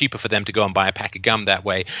it's much cheaper for them to go and buy a pack of gum that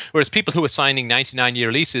way. Whereas people who are signing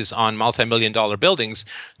 99-year leases on multi-million-dollar buildings,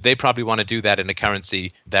 they probably want to do that in a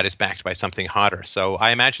currency that is backed by something harder. So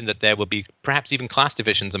I imagine that there will be perhaps even class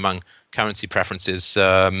divisions among currency preferences.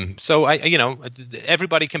 So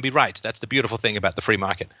everybody can be right. That's the beautiful thing about the free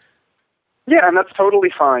market. Yeah, and that's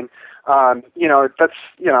totally fine. I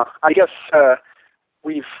guess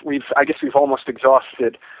we've almost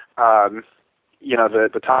exhausted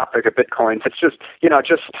the topic of Bitcoins. It's just,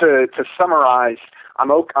 just to summarize,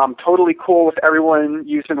 I'm totally cool with everyone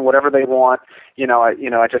using whatever they want.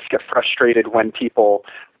 I just get frustrated when people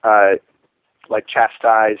like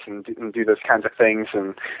chastise and do those kinds of things,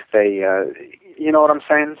 and they, you know what I'm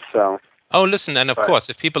saying? So. Oh, listen, and of course,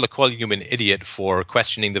 if people are calling you an idiot for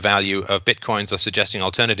questioning the value of Bitcoins or suggesting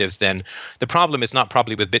alternatives, then the problem is not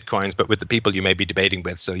probably with Bitcoins, but with the people you may be debating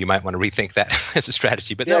with. So you might want to rethink that as a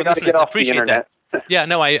strategy. But yeah, no, listen, I appreciate that. Yeah,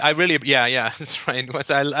 no, I really, that's right.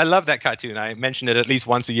 I love that cartoon. I mention it at least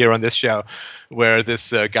once a year on this show, where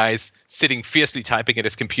this guy's sitting fiercely typing at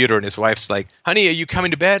his computer, and his wife's like, "Honey, are you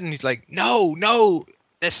coming to bed?" And he's like, "No,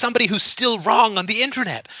 there's somebody who's still wrong on the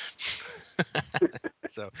internet."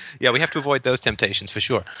 So, yeah, we have to avoid those temptations for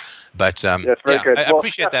sure. But good. I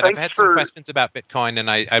appreciate that. I've had some questions about Bitcoin,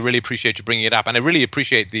 and I really appreciate you bringing it up. And I really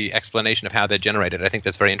appreciate the explanation of how they're generated. I think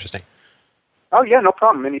that's very interesting. Oh, yeah, no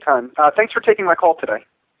problem. Anytime. Thanks for taking my call today.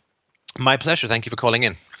 My pleasure. Thank you for calling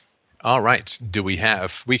in. All right.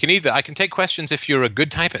 I can take questions if you're a good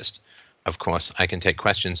typist. Of course, I can take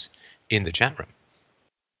questions in the chat room.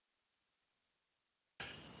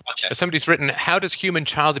 Okay. Somebody's written, how does human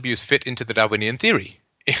child abuse fit into the Darwinian theory?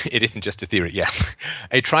 It isn't just a theory, yeah.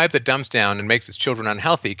 A tribe that dumbs down and makes its children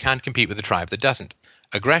unhealthy can't compete with a tribe that doesn't.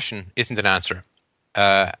 Aggression isn't an answer.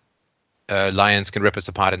 Lions can rip us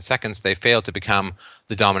apart in seconds. They fail to become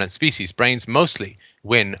the dominant species. Brains mostly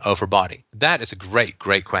win over body. That is a great,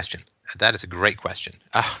 great question. That is a great question.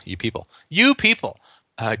 You people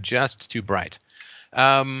are just too bright.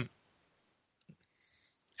 I'm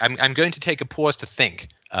going to take a pause to think.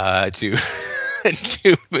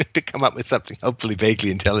 to come up with something hopefully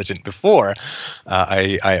vaguely intelligent before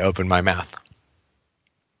I open my mouth.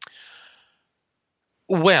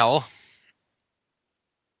 Well,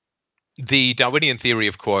 the Darwinian theory,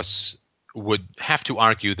 of course, would have to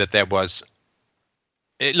argue that there was...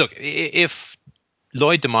 Look, if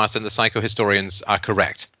Lloyd Demas and the psychohistorians are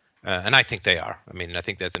correct, and I think they are. I mean, I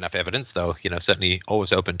think there's enough evidence, though, certainly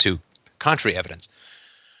always open to contrary evidence.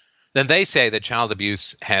 Then they say that child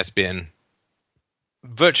abuse has been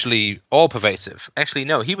virtually all-pervasive. Actually,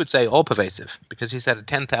 no, he would say all-pervasive, because he's had a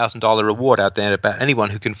 $10,000 reward out there about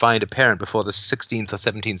anyone who can find a parent before the 16th or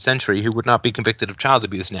 17th century who would not be convicted of child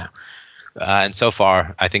abuse now. And so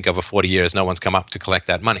far, I think over 40 years, no one's come up to collect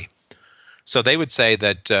that money. So they would say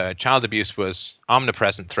that child abuse was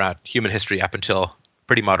omnipresent throughout human history up until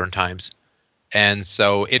pretty modern times. And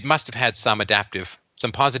so it must have had some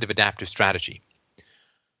positive adaptive strategy.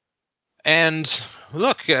 And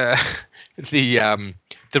look, the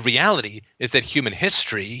reality is that human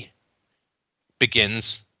history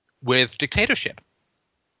begins with dictatorship,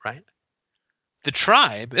 right? The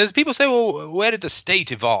tribe, as people say, well, where did the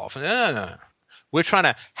state evolve? No. We're trying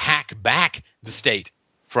to hack back the state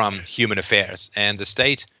from human affairs. And the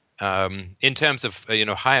state, in terms of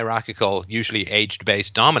hierarchical, usually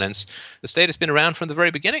age-based dominance, the state has been around from the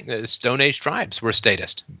very beginning. The Stone Age tribes were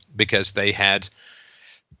statist because they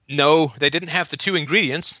didn't have the two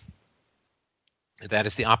ingredients. That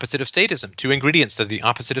is the opposite of statism. Two ingredients that are the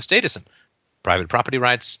opposite of statism: private property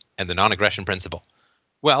rights and the non-aggression principle.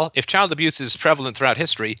 Well, if child abuse is prevalent throughout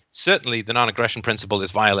history, certainly the non-aggression principle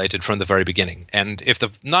is violated from the very beginning. And if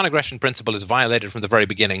the non-aggression principle is violated from the very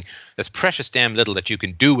beginning, there's precious damn little that you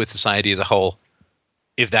can do with society as a whole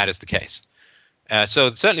if that is the case. So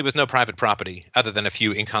there certainly was no private property other than a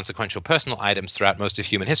few inconsequential personal items throughout most of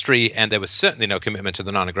human history, and there was certainly no commitment to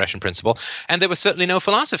the non-aggression principle, and there was certainly no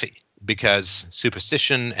philosophy, because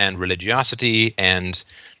superstition and religiosity and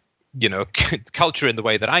culture in the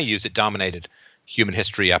way that I use it dominated human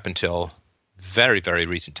history up until very, very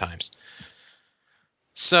recent times.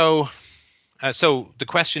 So the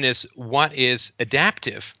question is, what is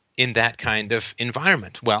adaptive in that kind of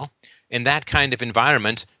environment? Well, in that kind of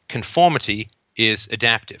environment, conformity is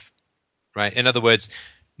adaptive, right? In other words,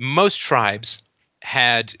 most tribes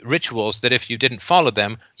had rituals that if you didn't follow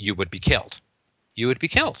them, you would be killed. You would be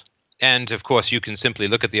killed. And of course, you can simply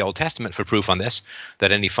look at the Old Testament for proof on this,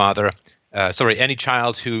 that any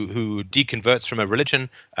child who deconverts from a religion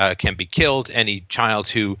can be killed. Any child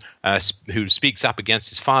who speaks up against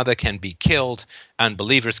his father can be killed.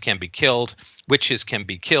 Unbelievers can be killed. Witches can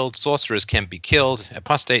be killed. Sorcerers can be killed.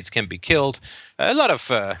 Apostates can be killed. A lot of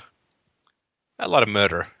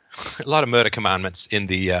murder, a lot of murder commandments in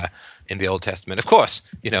the Old Testament. Of course,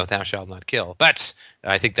 thou shalt not kill. But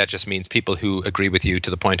I think that just means people who agree with you to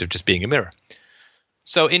the point of just being a mirror.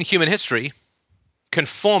 So in human history,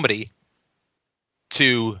 conformity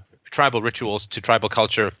to tribal rituals, to tribal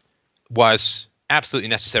culture, was absolutely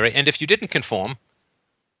necessary. And if you didn't conform,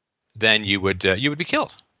 then you would be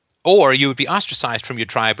killed, or you would be ostracized from your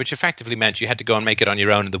tribe, which effectively meant you had to go and make it on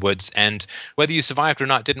your own in the woods. And whether you survived or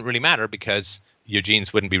not didn't really matter, because your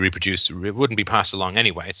genes wouldn't be reproduced, wouldn't be passed along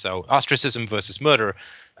anyway. So ostracism versus murder,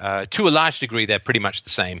 to a large degree, they're pretty much the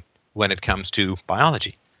same when it comes to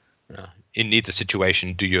biology. In neither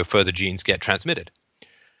situation do your further genes get transmitted.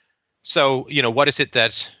 So, what is it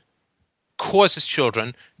that causes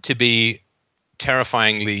children to be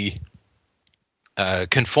terrifyingly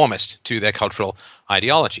conformist to their cultural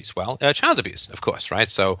ideologies? Well, child abuse, of course, right?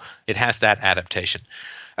 So it has that adaptation.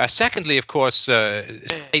 Secondly, of course,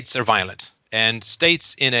 states are violent. And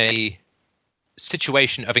states in a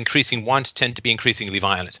situation of increasing want tend to be increasingly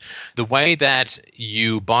violent. The way that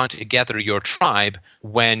you bond together your tribe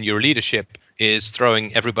when your leadership is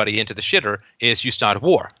throwing everybody into the shitter is you start a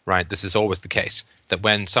war, right? This is always the case, that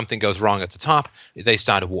when something goes wrong at the top, they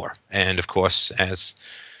start a war. And of course, as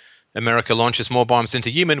America launches more bombs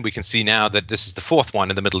into Yemen, we can see now that this is the fourth one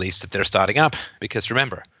in the Middle East that they're starting up, because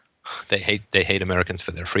remember, they hate Americans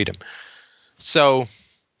for their freedom. So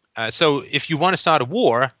if you want to start a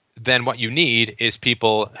war, then what you need is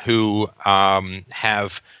people who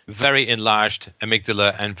have very enlarged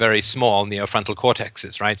amygdala and very small neofrontal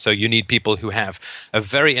cortexes, right? So you need people who have a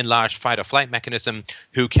very enlarged fight-or-flight mechanism,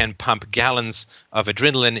 who can pump gallons of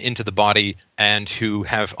adrenaline into the body, and who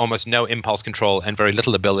have almost no impulse control and very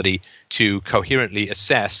little ability to coherently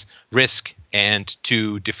assess risk and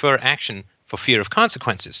to defer action for fear of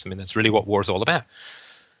consequences. I mean, that's really what war is all about.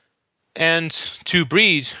 And to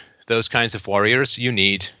breed those kinds of warriors, you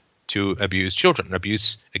need to abuse children.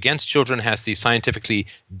 Abuse against children has the scientifically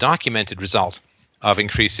documented result of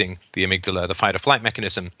increasing the amygdala, the fight-or-flight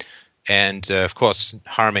mechanism, and of course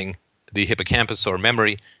harming the hippocampus or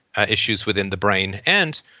memory issues within the brain,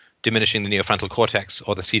 and diminishing the neofrontal cortex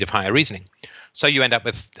or the seat of higher reasoning. So you end up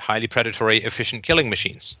with highly predatory, efficient killing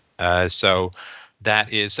machines. So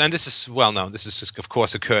that is, and this is well known. This is, of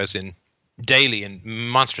course, occurs in daily and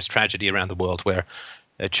monstrous tragedy around the world, where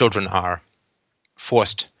children are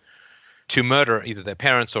forced to murder either their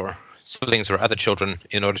parents or siblings or other children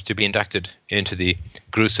in order to be inducted into the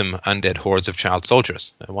gruesome undead hordes of child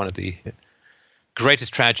soldiers. One of the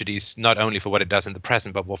greatest tragedies, not only for what it does in the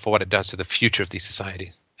present, but for what it does to the future of these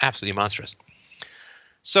societies. Absolutely monstrous.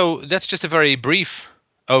 So that's just a very brief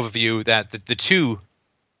overview that the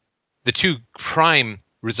two prime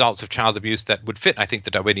results of child abuse that would fit, I think,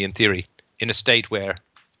 the Darwinian theory in a state where,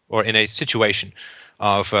 or in a situation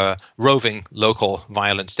of roving local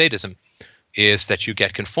violent statism, is that you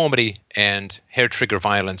get conformity and hair trigger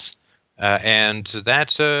violence, and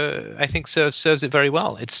that I think serves it very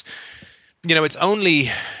well. It's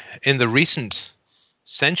only in the recent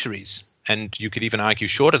centuries, and you could even argue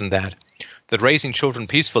shorter than that raising children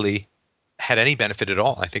peacefully had any benefit at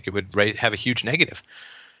all. I think it would have a huge negative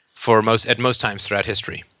at most times throughout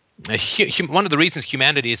history. One of the reasons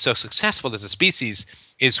humanity is so successful as a species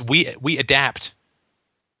is we adapt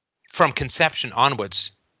from conception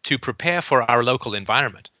onwards to prepare for our local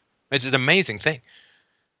environment. It's an amazing thing.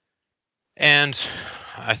 And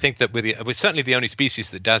I think that we're certainly the only species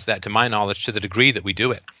that does that, to my knowledge, to the degree that we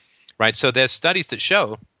do it. Right? So there's studies that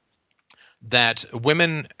show that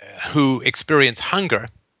women who experience hunger,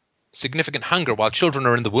 significant hunger, while children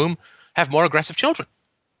are in the womb, have more aggressive children.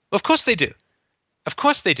 Of course they do. Of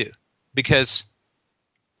course they do. Because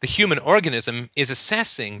the human organism is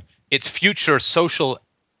assessing its future social,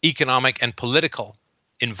 economic, and political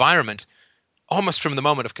environment almost from the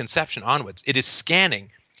moment of conception onwards. It is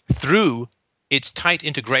scanning through its tight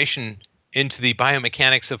integration into the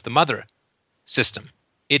biomechanics of the mother system.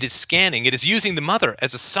 It is scanning. It is using the mother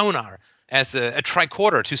as a sonar, as a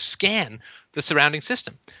tricorder to scan the surrounding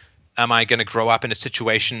system. Am I going to grow up in a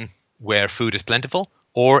situation where food is plentiful,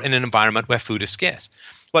 or in an environment where food is scarce?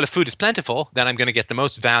 Well, if food is plentiful, then I'm going to get the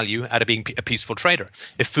most value out of being a peaceful trader.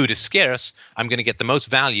 If food is scarce, I'm going to get the most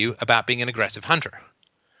value about being an aggressive hunter.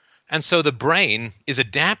 And so the brain is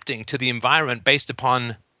adapting to the environment based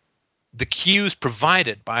upon the cues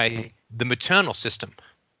provided by the maternal system.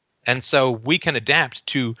 And so we can adapt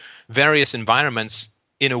to various environments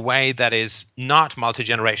in a way that is not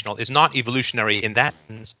multi-generational, is not evolutionary in that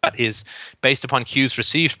sense, but is based upon cues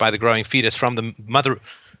received by the growing fetus from the mother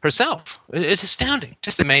herself. It's astounding,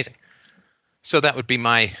 just amazing. So that would be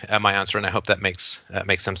my answer, and I hope that makes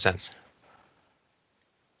some sense.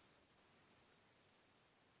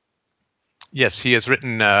 Yes, he has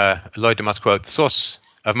written, Lloyd Demas quote, the source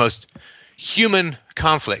of most human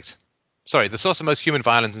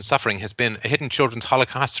violence and suffering has been a hidden children's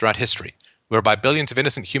holocaust throughout history, whereby billions of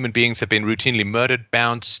innocent human beings have been routinely murdered,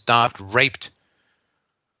 bound, starved, raped,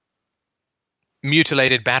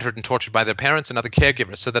 mutilated, battered, and tortured by their parents and other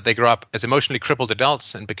caregivers, so that they grow up as emotionally crippled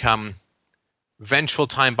adults and become vengeful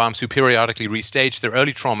time bombs who periodically restage their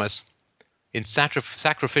early traumas in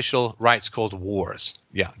sacrificial rites called wars.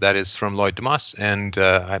 Yeah, that is from Lloyd Demas, and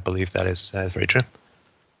I believe that is very true.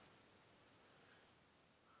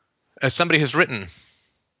 As somebody has written,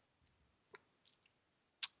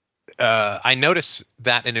 I notice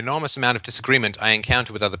that an enormous amount of disagreement I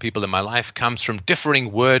encounter with other people in my life comes from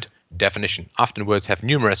differing word definition. Often words have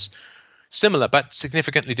numerous, similar but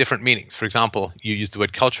significantly different meanings. For example, you use the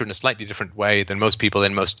word culture in a slightly different way than most people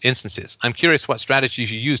in most instances. I'm curious what strategies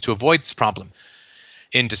you use to avoid this problem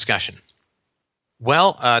in discussion.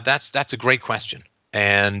 Well, that's a great question.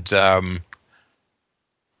 And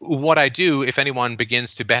what I do, if anyone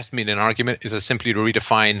begins to best me in an argument, is simply to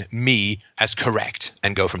redefine me as correct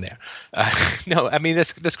and go from there. No, I mean,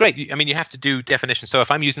 that's great. I mean, you have to do definitions. So if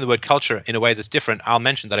I'm using the word culture in a way that's different, I'll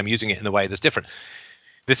mention that I'm using it in a way that's different.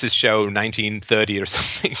 This is show 1930 or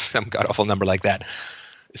something, some god-awful number like that.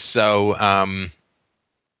 So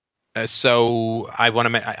I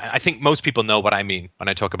want to. I think most people know what I mean when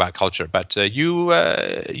I talk about culture, but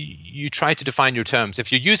you try to define your terms.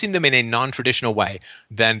 If you're using them in a non-traditional way,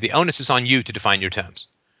 then the onus is on you to define your terms,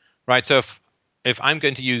 right? So if I'm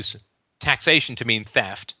going to use taxation to mean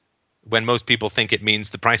theft, when most people think it means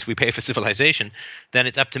the price we pay for civilization, then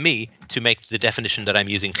it's up to me to make the definition that I'm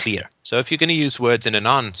using clear. So if you're going to use words in a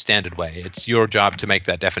non-standard way, it's your job to make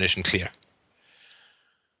that definition clear.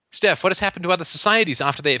 Steph, what has happened to other societies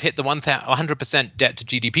after they have hit the 100% debt to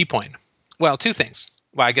GDP point? Well, two things.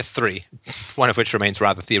 Well, I guess three, one of which remains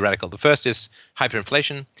rather theoretical. The first is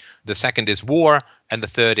hyperinflation, the second is war, and the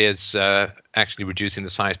third is actually reducing the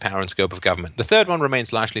size, power, and scope of government. The third one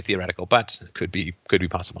remains largely theoretical, but could be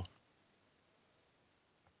possible.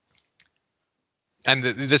 And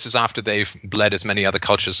this is after they've bled as many other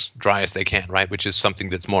cultures dry as they can, right? Which is something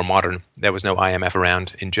that's more modern. There was no IMF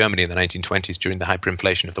around in Germany in the 1920s during the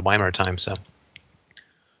hyperinflation of the Weimar time. So,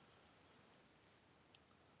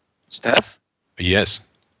 Steph? Yes.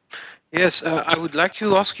 Yes, I would like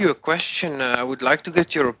to ask you a question. I would like to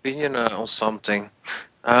get your opinion on something.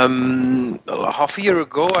 Half a year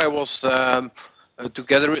ago, I was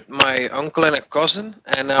together with my uncle and a cousin,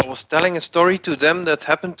 and I was telling a story to them that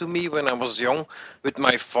happened to me when I was young with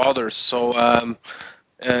my father. So,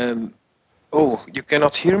 oh, you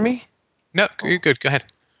cannot hear me? No, you're good. Go ahead.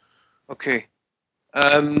 Okay.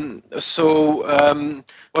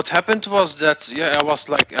 What happened was that, I was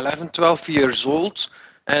like 11, 12 years old,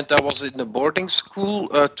 and I was in a boarding school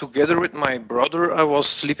together with my brother. I was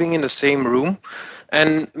sleeping in the same room,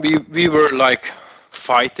 and we were like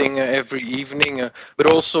fighting every evening, but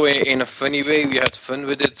also in a funny way. We had fun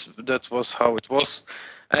with it. That was how it was.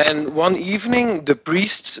 And one evening, the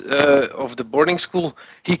priest of the boarding school,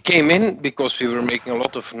 he came in because we were making a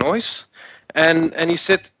lot of noise, and he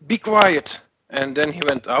said, "Be quiet." And then he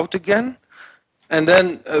went out again. And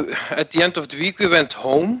then at the end of the week, we went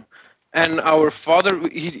home. And our father,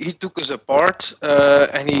 he took us apart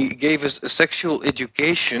and he gave us a sexual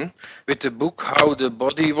education with the book, how the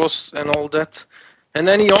body was and all that. And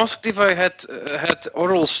then he asked if I had had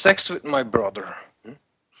oral sex with my brother.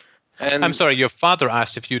 And I'm sorry, your father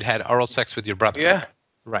asked if you'd had oral sex with your brother. Yeah.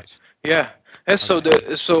 Right. Yeah. And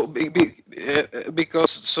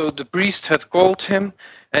because the priest had called him,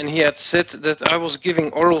 and he had said that I was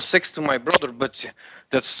giving oral sex to my brother, but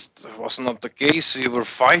that was not the case. We were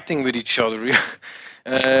fighting with each other,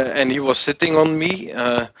 and he was sitting on me,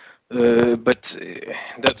 but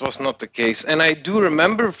that was not the case. And I do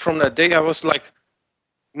remember from that day, I was like,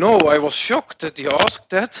 no, I was shocked that he asked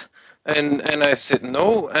that, and I said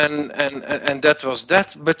no, and that was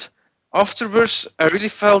that. But afterwards, I really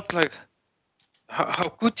felt like, how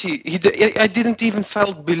could he? I didn't even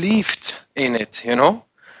felt believed in it, you know.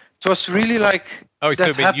 It was really like. Oh,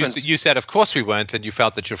 so you said, of course we weren't, and you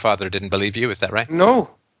felt that your father didn't believe you. Is that right? No,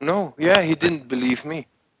 yeah, he didn't believe me,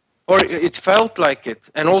 or it felt like it.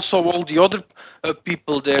 And also all the other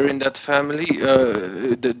people there in that family,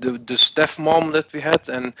 the Steph mom that we had,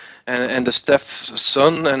 and the Steph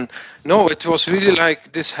son, and no, it was really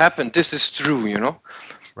like this happened. This is true, you know.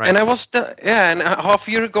 Right. And I was, and half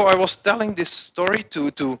a year ago I was telling this story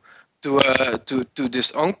to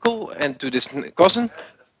this uncle and to this cousin,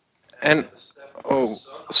 and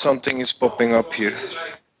something is popping up here.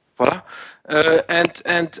 Voila.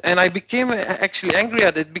 And I became actually angry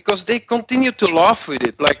at it because they continued to laugh with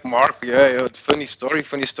it, like Mark, funny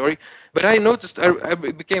story. But I noticed I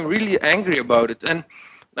became really angry about it, and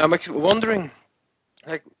I'm actually wondering,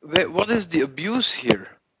 like, what is the abuse here?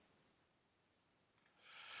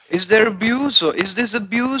 Is there abuse, or is this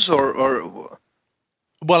abuse, or?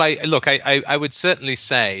 Well, I would certainly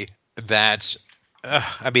say that.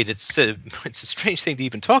 I mean, it's a strange thing to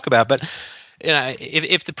even talk about, but you know,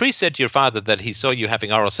 if the priest said to your father that he saw you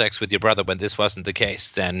having oral sex with your brother when this wasn't the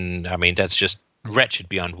case, then I mean that's just wretched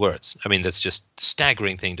beyond words. I mean, that's just a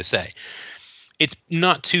staggering thing to say. It's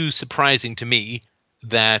not too surprising to me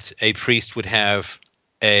that a priest would have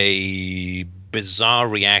a bizarre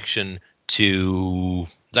reaction to,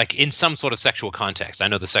 like, in some sort of sexual context. I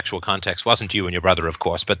know the sexual context wasn't you and your brother, of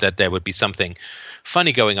course, but that there would be something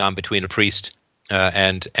funny going on between a priest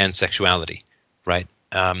and sexuality, right?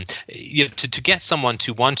 To get someone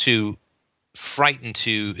to want to frighten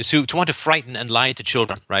and lie to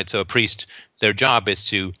children, right? So a priest, their job is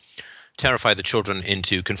to terrify the children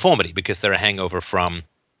into conformity because they're a hangover from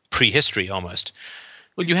prehistory almost.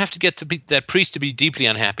 Well, you have to get that priest to be deeply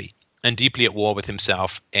unhappy and deeply at war with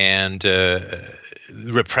himself and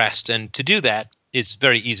repressed. And to do that is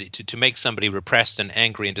very easy. To make somebody repressed and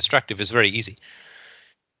angry and destructive is very easy.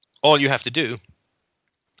 All you have to do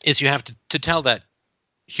is you have to tell that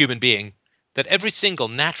human being that every single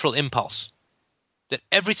natural impulse that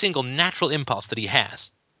he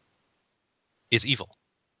has is evil.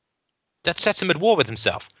 That sets him at war with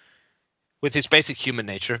himself, with his basic human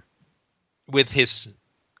nature, with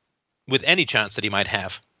any chance that he might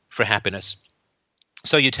have for happiness.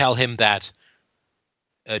 So you tell him that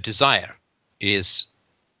desire is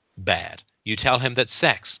bad. You tell him that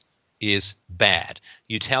sex is bad.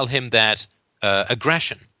 You tell him that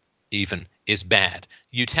aggression even is bad.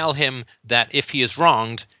 You tell him that if he is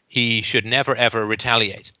wronged, he should never, ever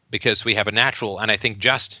retaliate, because we have a natural, and I think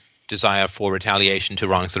just, desire for retaliation to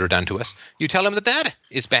wrongs that are done to us. You tell him that that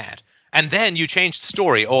is bad. And then you change the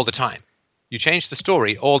story all the time. You change the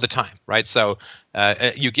story all the time, right? So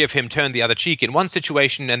you give him turn the other cheek in one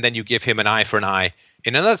situation, and then you give him an eye for an eye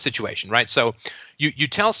in another situation, right? So you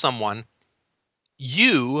tell someone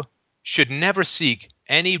you should never seek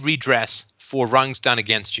any redress for wrongs done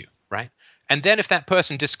against you, right? And then if that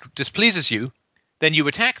person displeases you, then you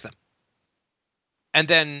attack them. And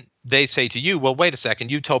then they say to you, well, wait a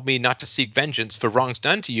second, you told me not to seek vengeance for wrongs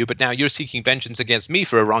done to you, but now you're seeking vengeance against me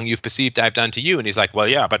for a wrong you've perceived I've done to you. And he's like, well,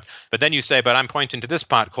 yeah, but then you say, but I'm pointing to this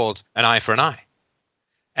part called an eye for an eye.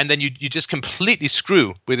 And then you just completely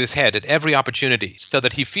screw with his head at every opportunity so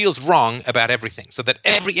that he feels wrong about everything, so that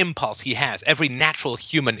every impulse he has, every natural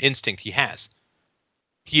human instinct he has,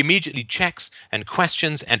 he immediately checks and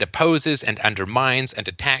questions and opposes and undermines and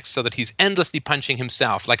attacks, so that he's endlessly punching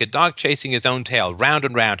himself like a dog chasing his own tail, round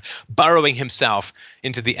and round, burrowing himself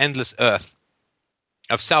into the endless earth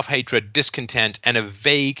of self-hatred, discontent, and a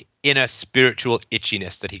vague inner spiritual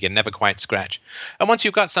itchiness that he can never quite scratch. And once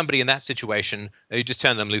you've got somebody in that situation, you just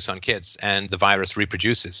turn them loose on kids, and the virus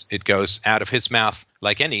reproduces. It goes out of his mouth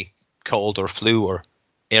like any cold or flu or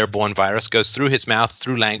airborne virus, goes through his mouth,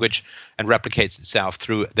 through language, and replicates itself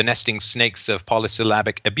through the nesting snakes of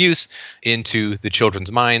polysyllabic abuse into the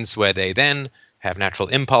children's minds, where they then have natural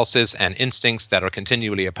impulses and instincts that are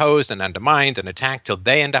continually opposed and undermined and attacked till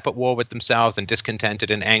they end up at war with themselves and discontented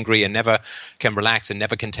and angry and never can relax and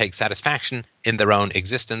never can take satisfaction in their own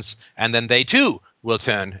existence. And then they too will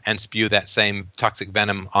turn and spew that same toxic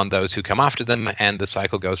venom on those who come after them, and the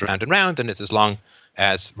cycle goes round and round, and it's as long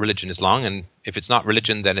as religion is long. And if it's not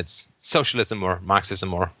religion, then it's socialism or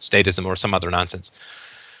Marxism or statism or some other nonsense.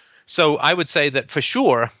 So I would say that for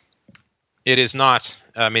sure it is not,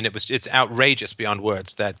 it's outrageous beyond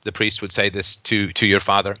words that the priest would say this to your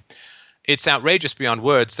father. It's outrageous beyond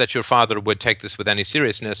words that your father would take this with any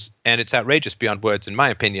seriousness, and it's outrageous beyond words, in my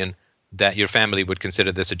opinion, that your family would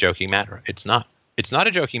consider this a joking matter. It's not. It's not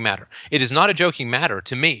a joking matter. It is not a joking matter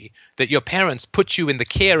to me that your parents put you in the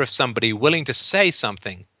care of somebody willing to say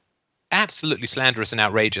something absolutely slanderous and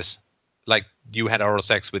outrageous, like you had oral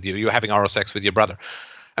sex with you were having oral sex with your brother.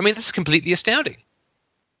 I mean, this is completely astounding.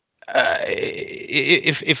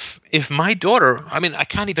 If my daughter, I mean, I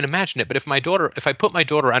can't even imagine it, but if I put my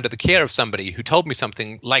daughter under the care of somebody who told me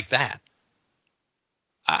something like that,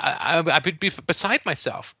 I would be beside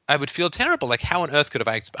myself. I would feel terrible. Like, how on earth could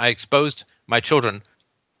I exposed my children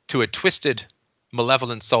to a twisted,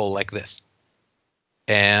 malevolent soul like this?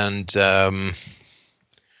 And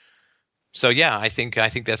so, yeah, I think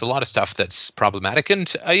there's a lot of stuff that's problematic.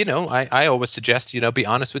 And I always suggest be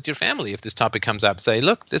honest with your family if this topic comes up. Say,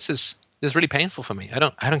 look, this is really painful for me. I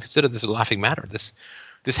don't consider this a laughing matter. This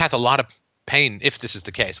has a lot of pain, if this is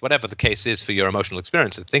the case, whatever the case is for your emotional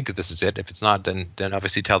experience. I think that this is it. If it's not, then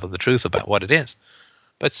obviously tell them the truth about what it is.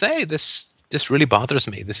 But say, this really bothers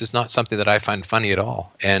me. This is not something that I find funny at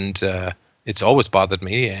all. And it's always bothered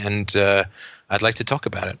me, and I'd like to talk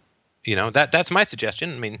about it. That's my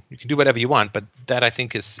suggestion. I mean, you can do whatever you want, but that, I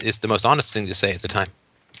think, is the most honest thing to say at the time.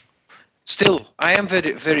 Still, I am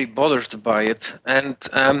very, very bothered by it. And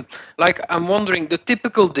I'm wondering, the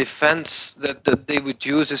typical defense that they would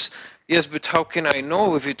use is, yes, but how can I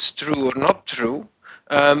know if it's true or not true?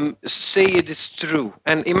 Say it is true.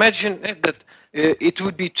 And imagine that it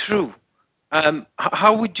would be true.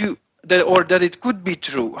 How would you, that it could be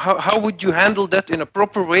true? How would you handle that in a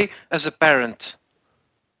proper way as a parent?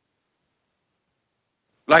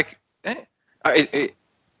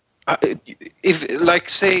 If,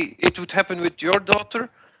 say, it would happen with your daughter,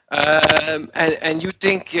 and you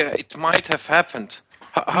think it might have happened.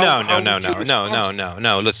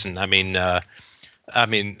 No. Listen,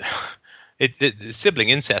 sibling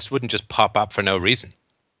incest wouldn't just pop up for no reason.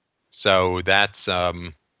 So that's,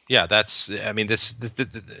 I'm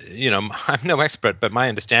no expert, but my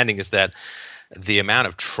understanding is that the amount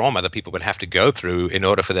of trauma that people would have to go through in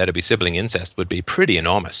order for there to be sibling incest would be pretty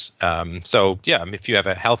enormous. If you have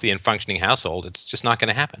a healthy and functioning household, it's just not going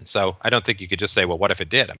to happen. So I don't think you could just say, well, what if it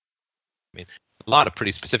did? I mean, a lot of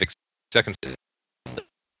pretty specific circumstances.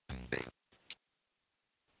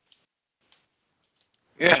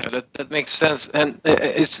 Yeah, that makes sense. And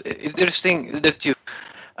it's interesting that you...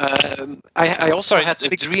 I also had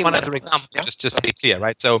a dream. One other example, just to be clear,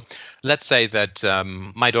 right? So let's say that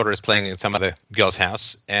my daughter is playing in some other girl's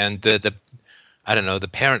house, and the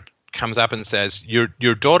parent comes up and says,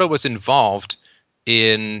 your daughter was involved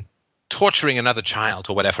in torturing another child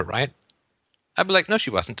or whatever, right? I'd be like, no, she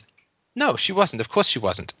wasn't. No, she wasn't. Of course she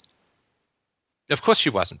wasn't. Of course she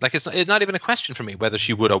wasn't. Like, it's not even a question for me whether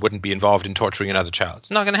she would or wouldn't be involved in torturing another child.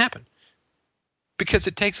 It's not going to happen. Because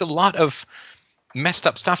it takes a lot of messed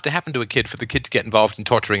up stuff to happen to a kid for the kid to get involved in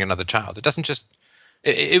torturing another child. It doesn't just...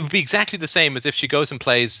 It would be exactly the same as if she goes and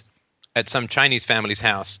plays at some Chinese family's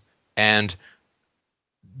house, and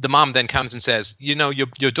the mom then comes and says,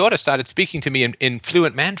 your daughter started speaking to me in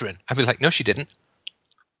fluent Mandarin. I'd be like, no, she didn't.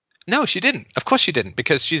 No, she didn't. Of course she didn't,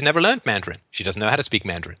 because she's never learned Mandarin. She doesn't know how to speak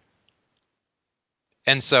Mandarin.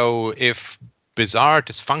 And so if bizarre,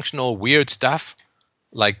 dysfunctional, weird stuff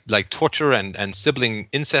like torture and sibling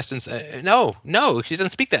incest and no, she doesn't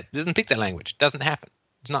speak that. Doesn't speak that language. Doesn't happen.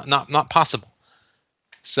 It's not possible.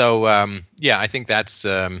 So I think that's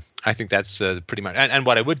pretty much. And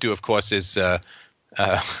what I would do, of course, is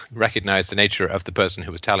recognize the nature of the person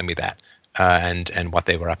who was telling me that and what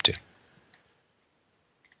they were up to.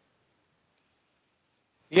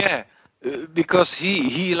 Yeah, because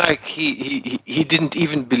he didn't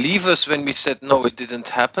even believe us when we said no, it didn't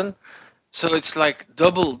happen. So it's like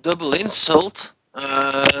double insult.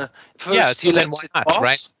 First so then why ask,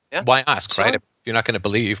 right? Yeah? Why ask, Sorry? right? If you're not going to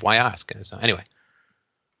believe, why ask? So anyway.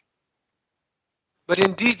 But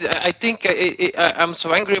indeed, I think I'm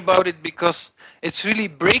so angry about it because it's really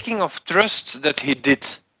breaking of trust that he did.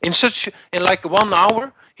 In like 1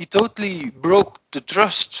 hour, he totally broke the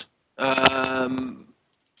trust.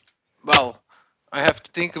 Well, I have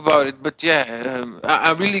to think about it, but yeah,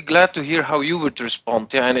 I'm really glad to hear how you would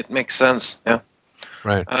respond. Yeah, and it makes sense. Yeah,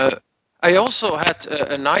 right. I also had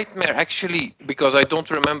a nightmare actually because I don't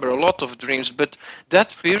remember a lot of dreams, but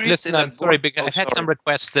that period. Listen, I'm sorry, because I've had some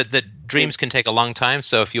requests that dreams can take a long time.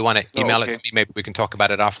 So if you want to email it to me, maybe we can talk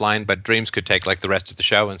about it offline. But dreams could take like the rest of the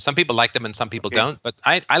show, and some people like them and some people don't. But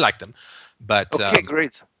I like them. But okay,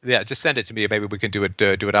 great. Yeah, just send it to me. Maybe we can do it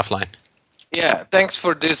offline. Yeah, thanks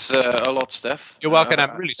for this a lot, Steph. You're welcome.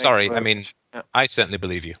 I'm really sorry. I mean, I certainly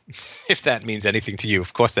believe you. If that means anything to you,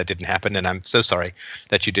 of course that didn't happen, and I'm so sorry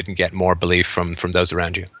that you didn't get more belief from those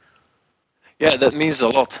around you. Yeah, that means a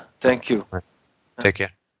lot. Thank you. Right. Take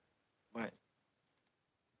care. Bye.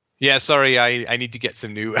 Yeah, sorry. I need to get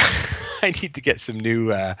some new. I need to get some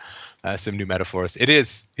new metaphors. It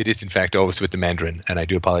is in fact always with the Mandarin, and I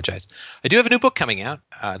do apologize. I do have a new book coming out.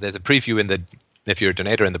 There's a preview if you're a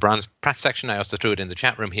donator in the Bronze Press section. I also threw it in the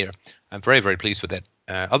chat room here. I'm very, very pleased with it.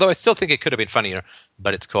 Although I still think it could have been funnier,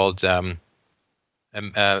 but it's called The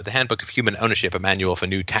Handbook of Human Ownership, a Manual for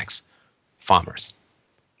New Tax Farmers.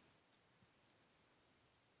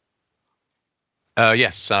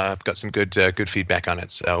 Yes, I've got some good feedback on it.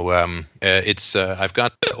 So it's I've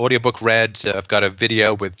got the audiobook read. I've got a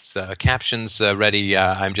video with captions ready.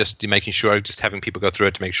 I'm just making sure, just having people go through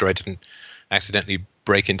it to make sure I didn't accidentally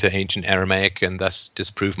break into ancient Aramaic and thus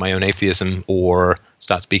disprove my own atheism or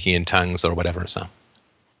start speaking in tongues or whatever. So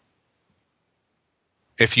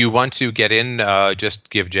if you want to get in, just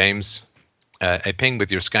give James a ping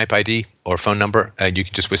with your Skype ID or phone number, and you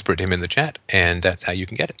can just whisper it to him in the chat, and that's how you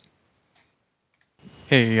can get it.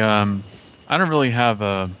 Hey, I don't really have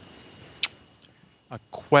a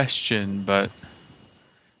question, but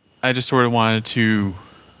I just sort of wanted to,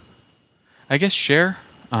 I guess, share.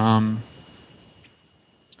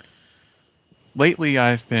 Lately,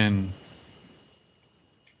 I've been...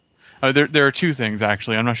 there are two things,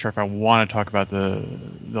 actually. I'm not sure if I want to talk about the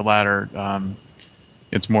latter.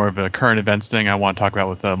 It's more of a current events thing I want to talk about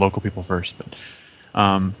with local people first. But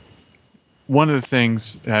one of the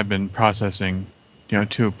things that I've been processing,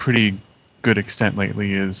 to a pretty good extent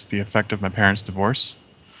lately is the effect of my parents' divorce.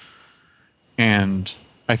 And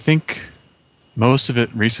I think most of it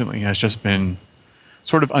recently has just been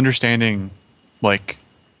sort of understanding, like,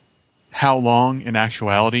 how long in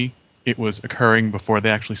actuality it was occurring before they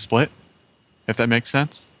actually split, if that makes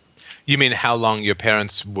sense. You mean how long your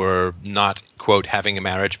parents were not, quote, having a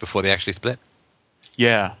marriage before they actually split?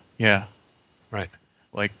 Yeah. Right.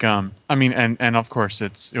 Like, I mean, and of course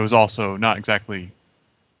it was also not exactly,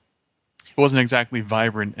 it wasn't exactly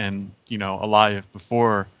vibrant and, alive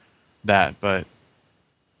before that, but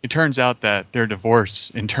it turns out that their divorce,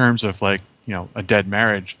 in terms of like, a dead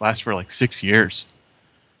marriage, lasts for like 6 years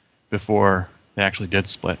before they actually did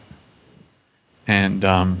split. And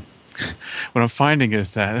what I'm finding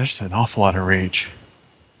is that there's an awful lot of rage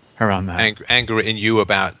around that. Anger in you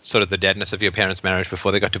about sort of the deadness of your parents' marriage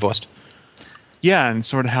before they got divorced? Yeah, and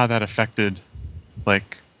sort of how that affected,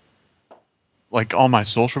 like all my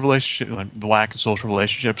social relationships, like the lack of social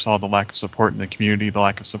relationships, all the lack of support in the community, the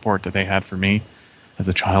lack of support that they had for me as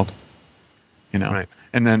a child, Right.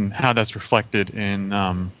 And then how that's reflected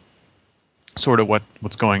in sort of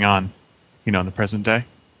what's going on, in the present day.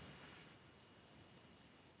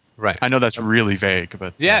 Right. I know that's really vague,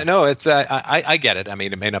 but Yeah, no, it's I get it. I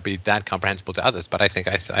mean, it may not be that comprehensible to others, but I think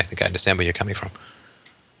I understand where you're coming from.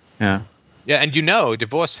 yeah. Yeah, and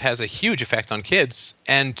divorce has a huge effect on kids,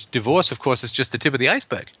 and divorce, of course, is just the tip of the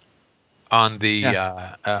iceberg on the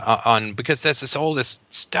on because there's all this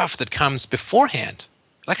stuff that comes beforehand.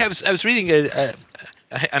 Like I was reading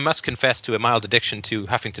I must confess to a mild addiction to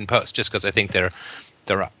Huffington Post, just because I think their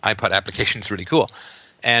iPod application is really cool,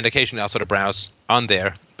 and occasionally I'll sort of browse on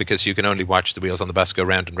there because you can only watch the wheels on the bus go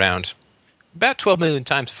round and round about 12 million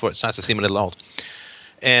times before it starts to seem a little old,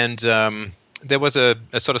 and there was a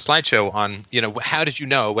sort of slideshow on, how did you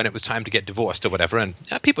know when it was time to get divorced or whatever, and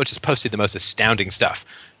people just posted the most astounding stuff,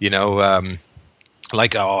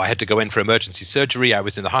 like, I had to go in for emergency surgery. I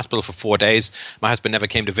was in the hospital for 4 days. My husband never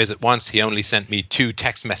came to visit once. He only sent me 2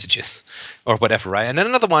 text messages or whatever, right? And then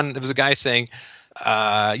another one, there was a guy saying,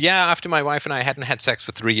 after my wife and I hadn't had sex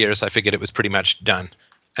for 3 years, I figured it was pretty much done.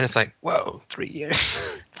 And it's like, whoa, 3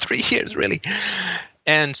 years? 3 years, really?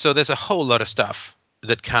 And so there's a whole lot of stuff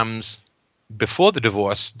that comes before the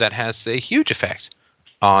divorce that has a huge effect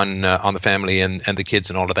on the family and the kids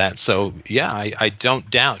and all of that. So, yeah, I don't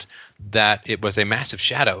doubt that it was a massive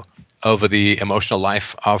shadow over the emotional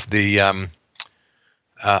life of the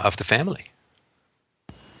family.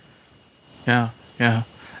 Yeah.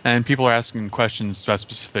 And people are asking questions about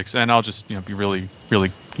specifics, and I'll just be really,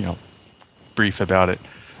 really brief about it.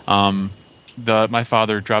 My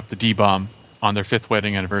father dropped the D-bomb on their 5th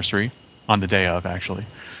wedding anniversary, on the day of, actually.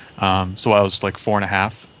 So I was like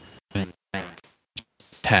 4.5,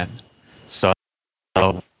 10. So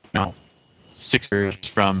 6 years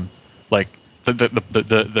from like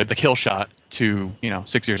the kill shot to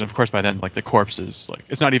 6 years. And of course, by then, like, the corpse is like,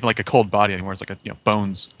 it's not even like a cold body anymore. It's like a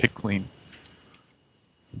bones picked clean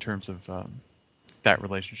in terms of that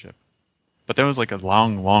relationship. But there was like a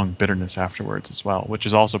long bitterness afterwards as well, which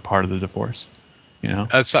is also part of the divorce.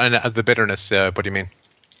 The bitterness. What do you mean?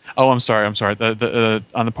 Oh, I'm sorry. The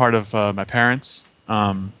on the part of my parents,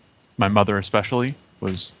 my mother especially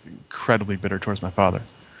was incredibly bitter towards my father,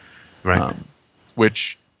 right?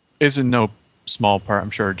 Which is in no small part,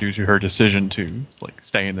 I'm sure, due to her decision to like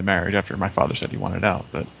stay in the marriage after my father said he wanted out.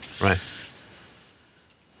 But right,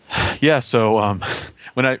 yeah. So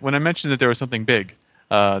when I mentioned that there was something big,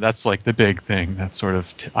 that's like the big thing that's sort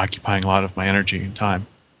of occupying a lot of my energy and time.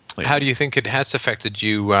 Lately. How do you think it has affected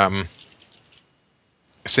you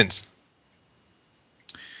since?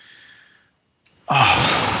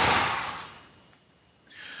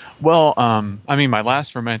 Well, I mean, my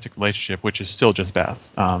last romantic relationship, which is still just Beth,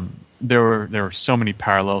 there were so many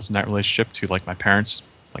parallels in that relationship to like my parents'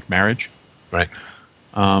 like marriage. Right.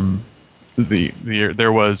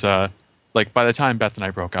 There was like by the time Beth and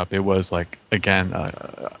I broke up, it was like again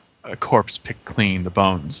a corpse picked clean, the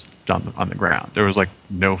bones on the ground. There was like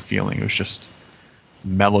no feeling. It was just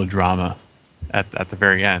melodrama at the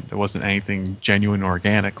very end. There wasn't anything genuine or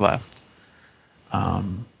organic left.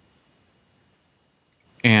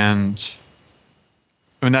 And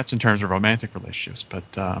I mean, that's in terms of romantic relationships,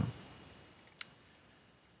 but I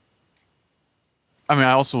mean,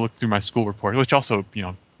 I also looked through my school report, which also,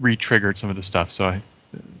 re-triggered some of the stuff. So I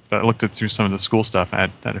looked through some of the school stuff. I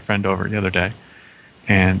had a friend over the other day,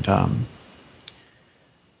 and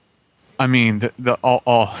I mean, there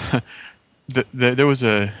was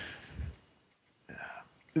a.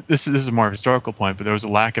 This is a more historical point, but there was a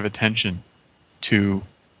lack of attention to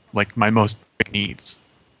like my most basic needs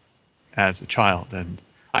as a child, and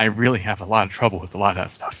I really have a lot of trouble with a lot of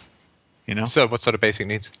that stuff. So, what sort of basic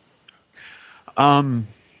needs? Paying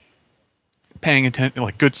attention,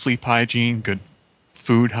 like good sleep hygiene, good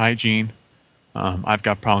food hygiene. I've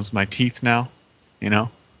got problems with my teeth now.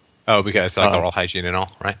 Oh, because like oral hygiene and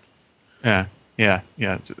all, right? Yeah.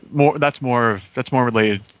 It's that's more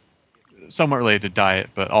related, somewhat related to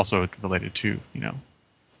diet, but also related to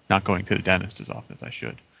not going to the dentist as often as I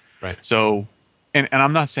should. Right. So, and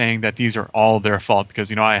I'm not saying that these are all their fault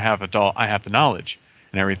because I have the knowledge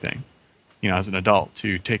and everything, as an adult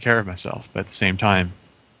to take care of myself. But at the same time,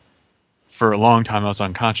 for a long time, I was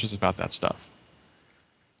unconscious about that stuff.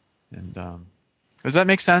 And does that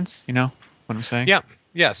make sense? What I'm saying?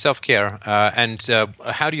 Yeah, self-care. And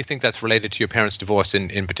how do you think that's related to your parents' divorce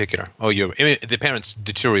in particular, or the parents'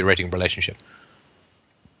 deteriorating relationship?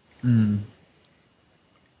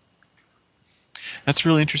 That's a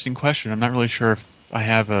really interesting question. I'm not really sure if I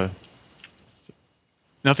have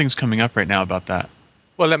nothing's coming up right now about that.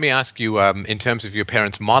 Well, let me ask you, in terms of your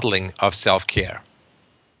parents' modeling of self-care.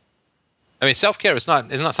 I mean, self-care is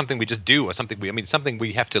not something we just do or something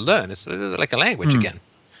we have to learn. It's like a language again.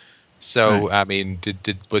 So, right. I mean,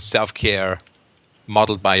 was self-care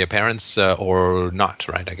modeled by your parents or not,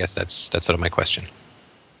 right? I guess that's sort of my question.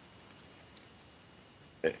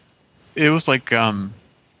 It was like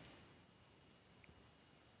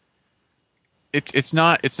it's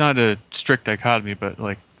not a strict dichotomy, but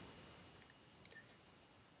like,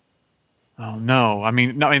 oh no, I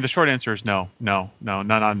mean the short answer is no, not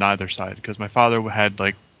on neither side, because my father had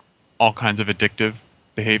like all kinds of addictive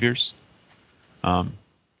behaviors,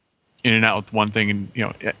 in and out with one thing, and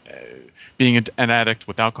being an addict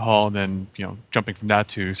with alcohol, and then jumping from that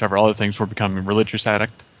to several other things, for becoming a religious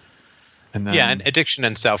addict. And then, and addiction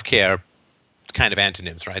and self-care, kind of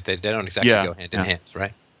antonyms, right? They don't exactly go hand in hand,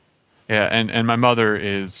 right? Yeah, and my mother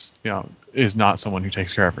is not someone who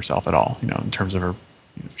takes care of herself at all. In terms of her,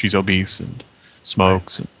 she's obese and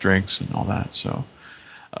smokes and drinks and all that. So,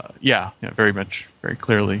 very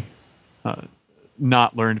clearly,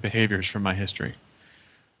 not learned behaviors from my history.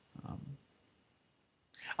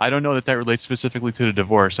 I don't know that relates specifically to the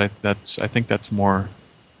divorce. I think that's more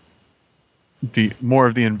of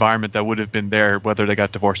the environment that would have been there whether they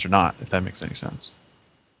got divorced or not, if that makes any sense.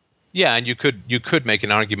 Yeah, and you could make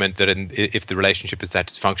an argument that if the relationship is that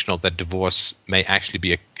dysfunctional, that divorce may actually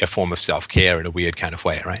be a form of self-care in a weird kind of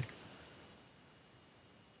way, right?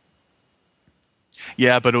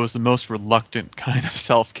 Yeah, but it was the most reluctant kind of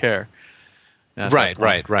self-care.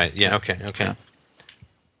 Right. Yeah, okay.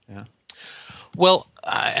 Yeah. Well,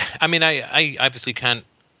 I mean, I obviously can't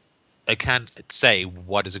say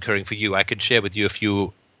what is occurring for you. I can share with you a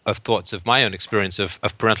few of thoughts of my own experience of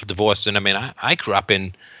parental divorce. And I mean, I grew up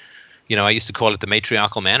in, I used to call it the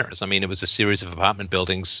matriarchal manors. I mean, it was a series of apartment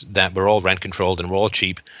buildings that were all rent controlled and were all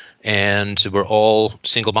cheap, and were all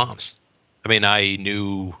single moms. I mean, I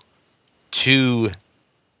knew two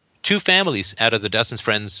families out of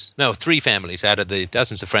the three families out of the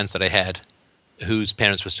dozens of friends that I had whose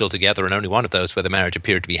parents were still together, and only one of those where the marriage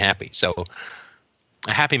appeared to be happy. So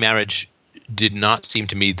a happy marriage did not seem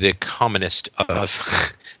to me the commonest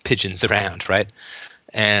of pigeons around, right?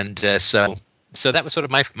 And so that was sort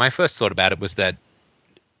of my first thought about it, was that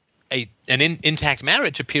an intact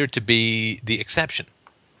marriage appeared to be the exception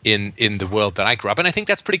in the world that I grew up. And I think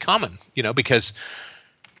that's pretty common, because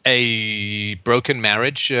a broken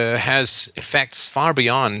marriage has effects far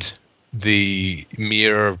beyond the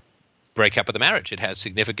mere breakup of the marriage. It has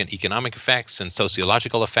significant economic effects and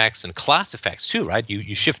sociological effects and class effects too, right?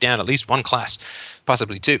 You shift down at least one class,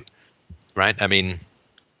 possibly two, right? I mean,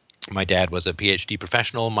 my dad was a PhD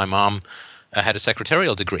professional. My mom had a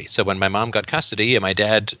secretarial degree. So when my mom got custody and my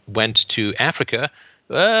dad went to Africa,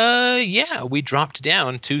 we dropped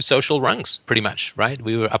down 2 social rungs pretty much, right?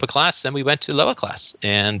 We were upper class and we went to lower class.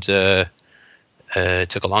 And it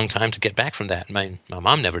took a long time to get back from that. My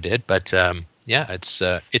mom never did, but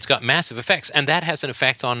it's got massive effects, and that has an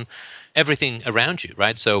effect on everything around you,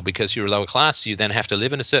 right? So because you're lower class, you then have to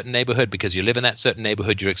live in a certain neighborhood. Because you live in that certain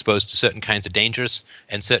neighborhood, you're exposed to certain kinds of dangers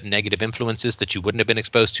and certain negative influences that you wouldn't have been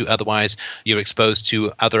exposed to otherwise. You're exposed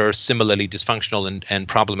to other similarly dysfunctional and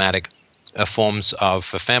problematic forms of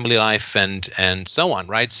family life and so on,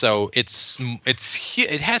 right? So it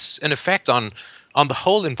has an effect on the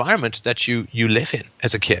whole environment that you live in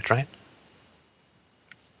as a kid, right?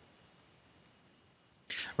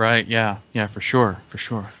 Right. Yeah. For sure.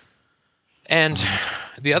 And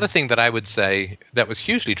the other thing that I would say that was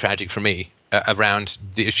hugely tragic for me around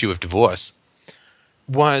the issue of divorce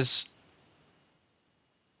was,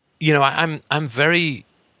 I'm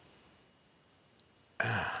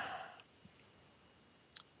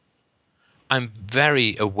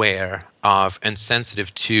very aware of and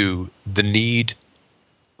sensitive to the need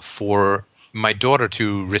for my daughter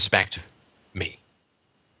to respect me.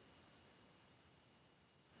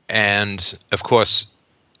 And of course,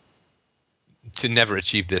 to never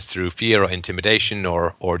achieve this through fear or intimidation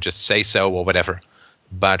or just say so or whatever,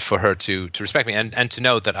 but for her to respect me and to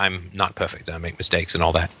know that I'm not perfect, I make mistakes and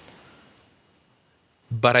all that.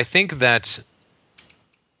 But I think that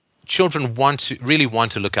children really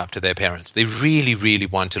want to look up to their parents. They really, really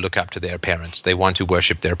want to look up to their parents. They want to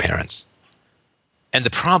worship their parents. And the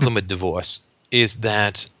problem with divorce is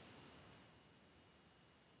that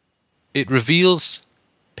it reveals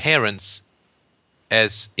parents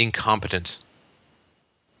as incompetent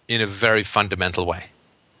in a very fundamental way.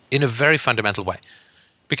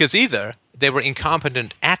 Because either they were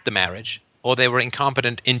incompetent at the marriage or they were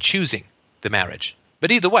incompetent in choosing the marriage.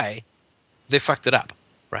 But either way, they fucked it up,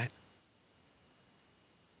 right?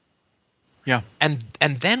 Yeah. And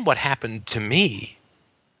then what happened to me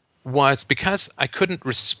was, because I couldn't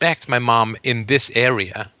respect my mom in this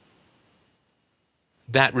area,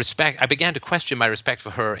 I began to question my respect for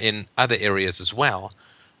her in other areas as well.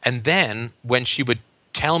 And then when she would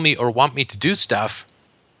tell me or want me to do stuff,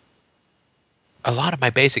 a lot of my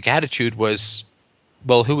basic attitude was,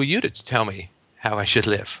 well, who are you to tell me how I should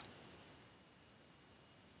live?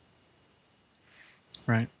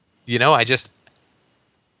 Right. You know, I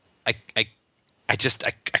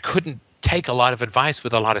couldn't take a lot of advice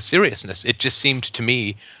with a lot of seriousness. It just seemed to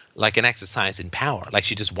me like an exercise in power. Like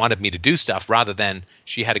she just wanted me to do stuff rather than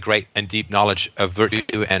she had a great and deep knowledge of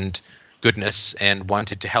virtue and goodness and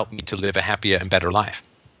wanted to help me to live a happier and better life.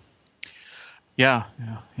 Yeah.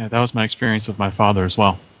 That was my experience with my father as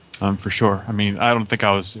well, for sure. I mean, I don't think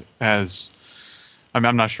I was as. I mean,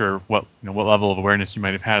 I'm not sure what level of awareness you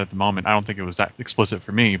might have had at the moment. I don't think it was that explicit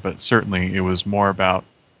for me, but certainly it was more about,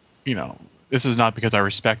 this is not because I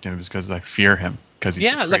respect him, it's because I fear him. Because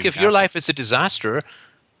he's like if your life is a disaster,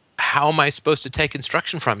 how am I supposed to take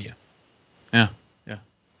instruction from you? Yeah.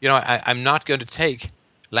 I'm not going to take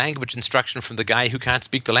language instruction from the guy who can't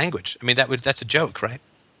speak the language. I mean, that's a joke, right?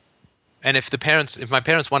 And if my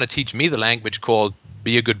parents want to teach me the language called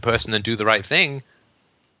be a good person and do the right thing,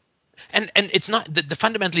 and it's not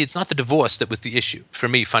fundamentally it's not the divorce that was the issue for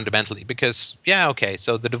me fundamentally, because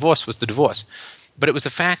so the divorce was the divorce, but it was the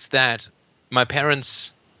fact that my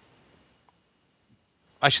parents,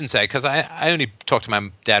 I shouldn't say, because I only talked to my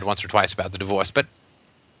dad once or twice about the divorce, but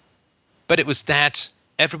it was that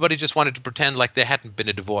everybody just wanted to pretend like there hadn't been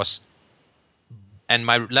a divorce, and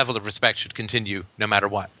my level of respect should continue no matter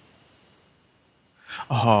what.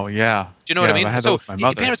 Oh, yeah. Do you know what I mean? So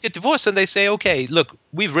your parents get divorced and they say, okay, look,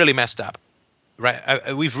 we've really messed up,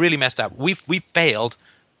 right? We've really messed up. We've failed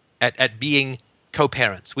at being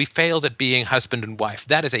co-parents. We failed at being husband and wife.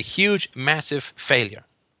 That is a huge, massive failure.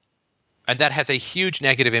 And that has a huge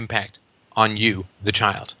negative impact on you, the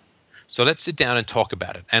child. So let's sit down and talk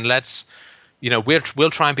about it. And let's, we'll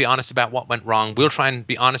try and be honest about what went wrong. We'll try and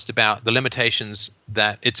be honest about the limitations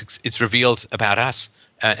that it's revealed about us.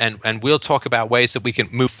 And we'll talk about ways that we can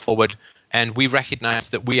move forward. And we recognize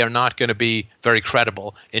that we are not going to be very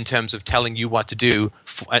credible in terms of telling you what to do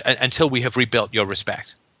until we have rebuilt your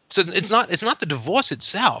respect. So it's not the divorce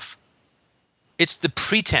itself. It's the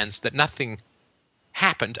pretense that nothing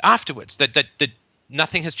happened afterwards, that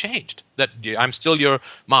nothing has changed, that I'm still your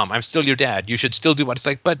mom, I'm still your dad, you should still do what it's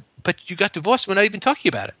like, but you got divorced, we're not even talking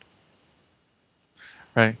about it.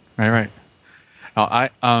 Right. Now,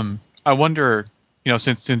 I wonder,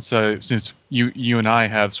 since you and I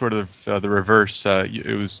have sort of the reverse,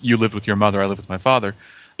 it was you lived with your mother, I lived with my father,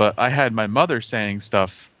 but I had my mother saying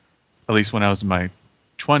stuff, at least when I was in my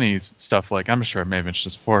 20s, stuff like, I'm sure I may have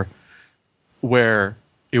mentioned this before, where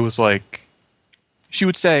it was like, she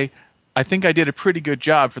would say, I think I did a pretty good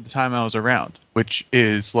job for the time I was around, which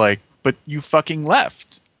is like, but you fucking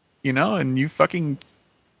left, and you fucking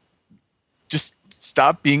just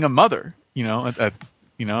stopped being a mother,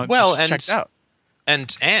 well, and checked out.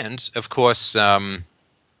 And of course, as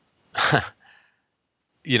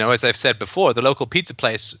I've said before, the local pizza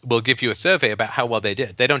place will give you a survey about how well they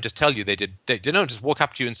did. They don't just tell you they did. They don't just walk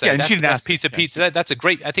up to you and say, that's the best piece of pizza.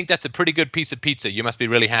 I think that's a pretty good piece of pizza. You must be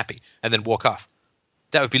really happy. And then walk off.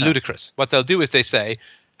 That would be ludicrous. What they'll do is they say,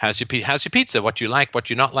 how's your pizza? What you like, what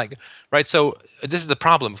you not like. Right? So this is the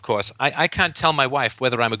problem, of course. I can't tell my wife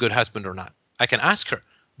whether I'm a good husband or not. I can ask her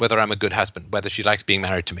whether I'm a good husband, whether she likes being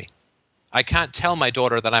married to me. I can't tell my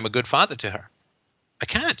daughter that I'm a good father to her. I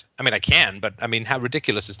can't. I mean, I can, but I mean, how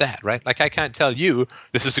ridiculous is that, right? Like, I can't tell you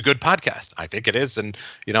this is a good podcast. I think it is, and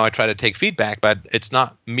I try to take feedback, but it's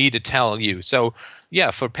not me to tell you. So,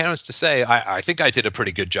 yeah, for parents to say, I think I did a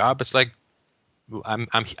pretty good job, it's like, I'm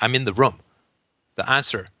in the room. The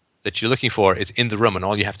answer that you're looking for is in the room, and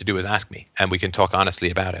all you have to do is ask me, and we can talk honestly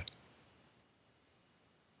about it.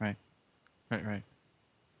 Right.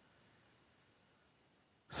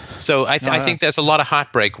 So I think there's a lot of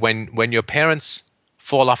heartbreak when your parents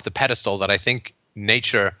fall off the pedestal that I think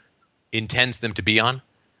nature intends them to be on.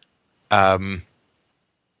 I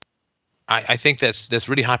think that's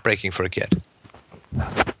really heartbreaking for a kid,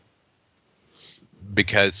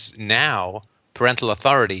 because now parental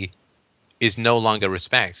authority is no longer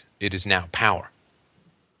respect; it is now power.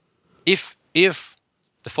 If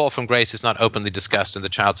the fall from grace is not openly discussed and the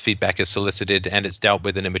child's feedback is solicited and it's dealt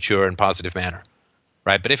with in a mature and positive manner,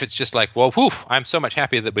 right? But if it's just like, well, I'm so much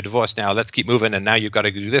happier that we're divorced now, let's keep moving, and now you've got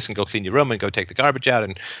to do this and go clean your room and go take the garbage out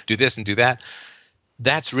and do this and do that,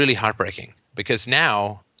 that's really heartbreaking, because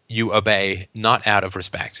now you obey not out of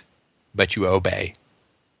respect, but you obey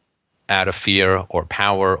out of fear or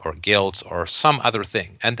power or guilt or some other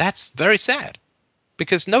thing. And that's very sad,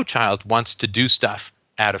 because no child wants to do stuff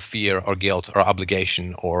out of fear or guilt or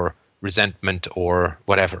obligation or resentment or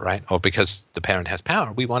whatever, right? Or because the parent has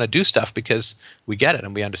power. We want to do stuff because we get it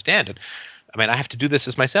and we understand it. I mean, I have to do this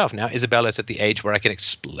as myself. Now Isabella is at the age where I can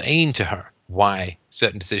explain to her why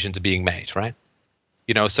certain decisions are being made, right?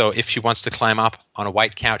 So if she wants to climb up on a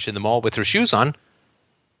white couch in the mall with her shoes on,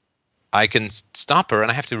 I can stop her,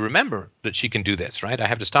 and I have to remember that she can do this, right? I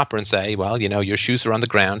have to stop her and say, well, your shoes are on the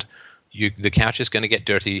ground. The couch is going to get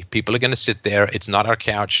dirty. People are going to sit there. It's not our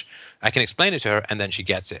couch. I can explain it to her, and then she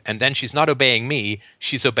gets it. And then she's not obeying me.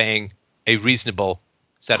 She's obeying a reasonable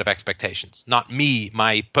set of expectations. Not me,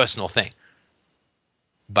 my personal thing,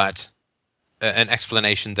 but an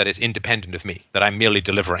explanation that is independent of me, that I'm merely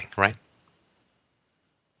delivering, right?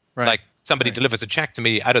 Right. Like somebody delivers a check to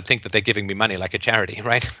me, I don't think that they're giving me money like a charity,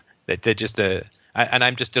 right? They're just and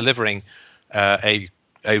I'm just delivering a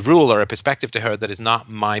rule or a perspective to her that is not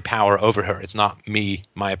my power over her. It's not me,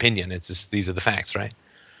 my opinion. It's just, these are the facts, right?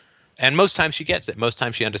 And most times she gets it. Most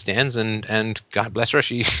times she understands, and God bless her,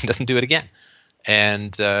 she doesn't do it again.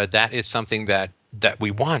 And that is something that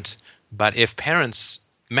we want. But if parents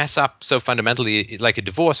mess up so fundamentally, like a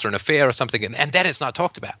divorce or an affair or something, and then it's not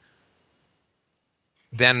talked about,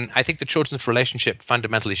 then I think the children's relationship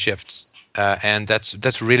fundamentally shifts, and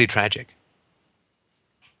that's really tragic.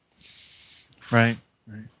 Right.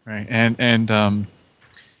 And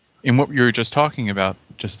in what you were just talking about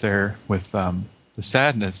just there with the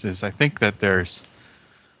sadness is, I think that there's,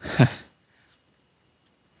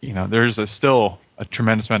 there's still a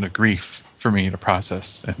tremendous amount of grief for me to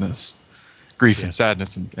process in this grief and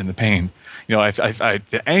sadness and the pain.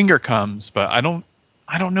 The anger comes, but I don't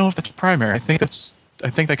know if that's primary. I think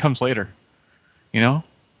that comes later.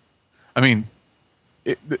 I mean,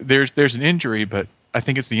 there's an injury, but I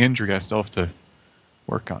think it's the injury I still have to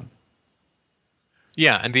work on.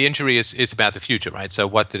 Yeah, and the injury is about the future, right? So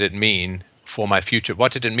what did it mean for my future?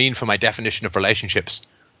 What did it mean for my definition of relationships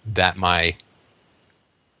that my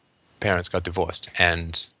parents got divorced?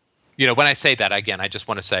 And, when I say that, again, I just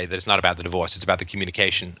want to say that it's not about the divorce. It's about the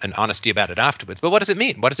communication and honesty about it afterwards. But what does it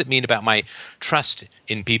mean? What does it mean about my trust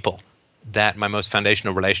in people, that my most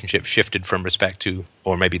foundational relationship shifted from respect to,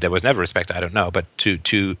 or maybe there was never respect, I don't know, but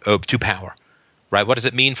to power? Right? What does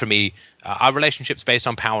it mean for me? Are relationships based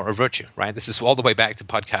on power or virtue? Right? This is all the way back to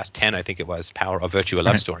podcast 10, I think it was, Power or Virtue, a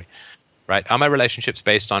Love Story. Right? Are my relationships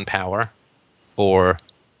based on power or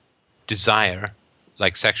desire,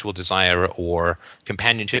 like sexual desire or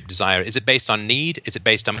companionship desire? Is it based on need? Is it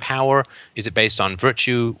based on power? Is it based on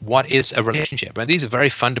virtue? What is a relationship? And these are very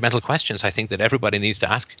fundamental questions, I think, that everybody needs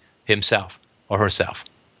to ask himself or herself.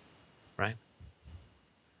 Right?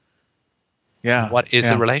 Yeah. What is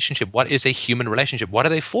a relationship? What is a human relationship? What are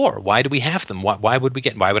they for? Why do we have them? Why would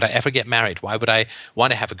I ever get married? Why would I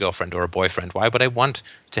want to have a girlfriend or a boyfriend? Why would I want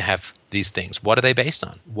to have these things? What are they based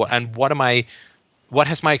on? What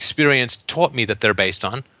has my experience taught me that they're based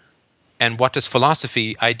on? And what does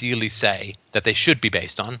philosophy ideally say that they should be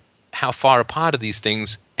based on? How far apart are these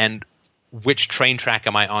things, and which train track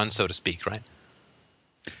am I on, so to speak, right?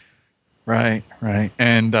 Right.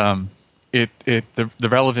 And the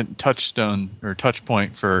relevant touchstone or touch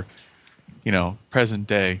point for, present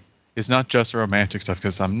day is not just the romantic stuff,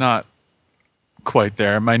 because I'm not quite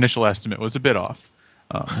there. My initial estimate was a bit off.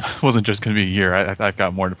 It wasn't just going to be a year. I've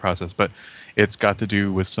got more to process, but it's got to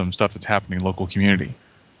do with some stuff that's happening in local community.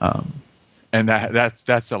 And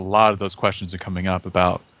that's a lot of those questions are coming up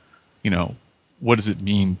about, what does it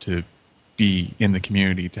mean to be in the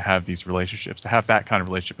community, to have these relationships, to have that kind of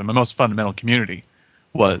relationship. And my most fundamental community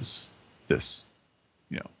was this,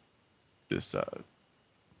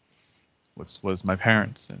 was my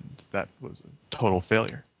parents, and that was a total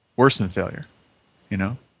failure, worse than failure,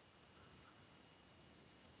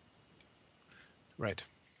 Right.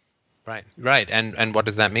 And what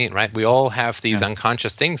does that mean, right? We all have these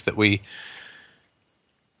unconscious things that we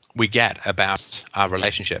get about our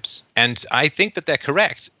relationships. And I think that they're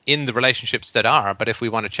correct in the relationships that are, but if we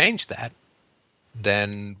want to change that,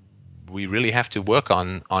 then we really have to work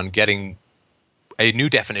on getting a new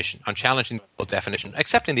definition, on challenging the old definition.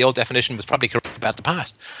 Accepting the old definition was probably correct about the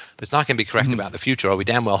past, but it's not going to be correct about the future, or we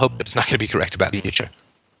damn well hope that it's not going to be correct about the future.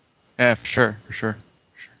 Yeah, for sure.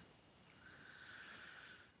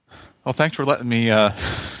 Well, thanks for letting me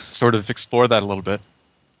sort of explore that a little bit.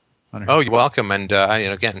 Oh, you're welcome. And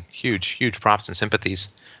again, huge props and sympathies.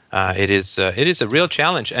 It is a real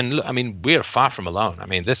challenge, and I mean, we are far from alone. I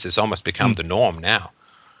mean, this has almost become the norm now.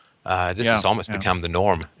 This has almost become the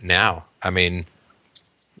norm now. I mean,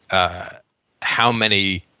 how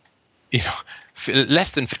many,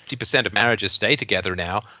 less than 50% of marriages stay together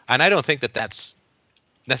now, and I don't think that that's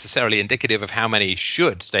necessarily indicative of how many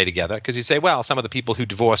should stay together, because you say, well, some of the people who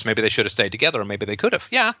divorced, maybe they should have stayed together, or maybe they could have.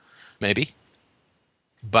 Yeah, maybe.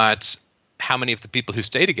 But how many of the people who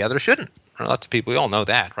stay together shouldn't? Lots of people, we all know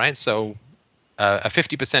that, right? So a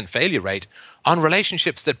 50% failure rate on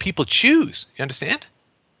relationships that people choose. You understand?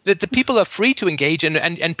 That the people are free to engage in,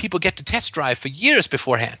 and people get to test drive for years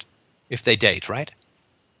beforehand if they date, right?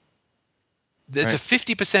 There's a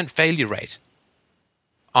 50% failure rate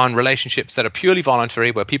on relationships that are purely voluntary,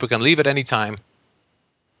 where people can leave at any time,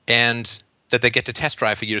 and that they get to test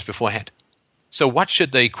drive for years beforehand. So what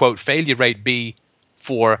should the, quote, failure rate be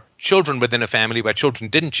for children within a family where children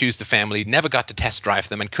didn't choose the family, never got to test drive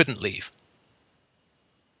them, and couldn't leave?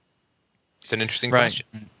 It's an interesting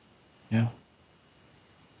question. Yeah.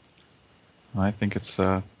 I think it's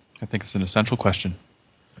an essential question.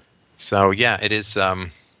 So yeah, it is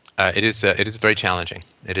very challenging.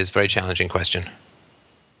 It is a very challenging question.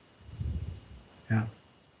 Yeah.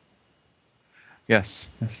 Yes,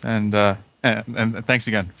 and thanks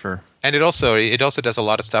again for. And it also does a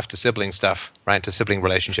lot of stuff to sibling stuff, right? To sibling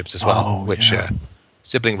relationships as well,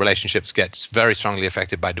 sibling relationships get very strongly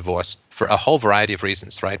affected by divorce for a whole variety of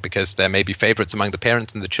reasons, right? Because there may be favorites among the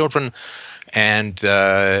parents and the children, and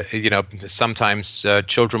sometimes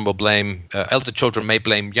children will blame elder children may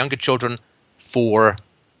blame younger children for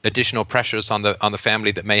additional pressures on the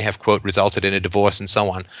family that may have, quote, resulted in a divorce, and so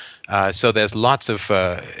on. So there's lots of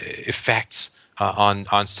effects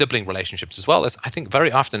on sibling relationships, as well as, I think,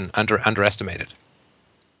 very often underestimated.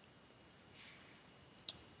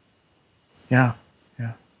 Yeah.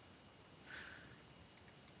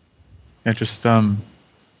 I just I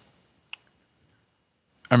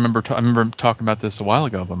remember talking about this a while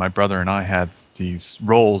ago, but my brother and I had these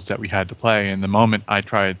roles that we had to play, and the moment I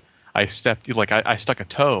stuck a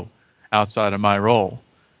toe outside of my role,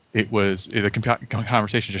 the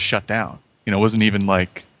conversation just shut down. It wasn't even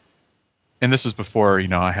like, and this was before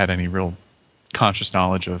I had any real conscious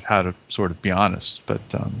knowledge of how to sort of be honest. But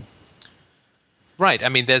right. I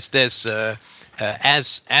mean, there's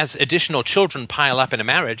as additional children pile up in a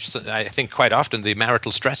marriage, I think quite often the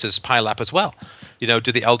marital stresses pile up as well. Do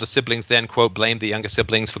the elder siblings then, quote, blame the younger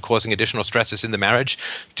siblings for causing additional stresses in the marriage?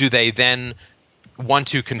 Do they then want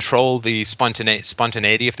to control the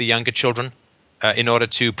spontaneity of the younger children in order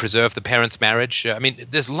to preserve the parents' marriage? I mean,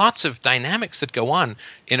 there's lots of dynamics that go on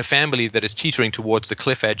in a family that is teetering towards the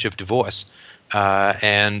cliff edge of divorce.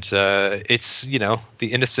 And it's, the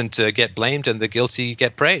innocent get blamed and the guilty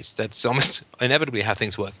get praised. That's almost inevitably how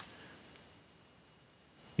things work.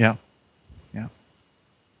 Yeah.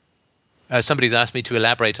 Somebody's asked me to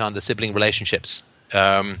elaborate on the sibling relationships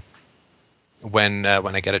when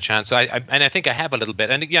I get a chance. So I think I have a little bit.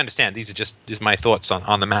 And you understand, these are just my thoughts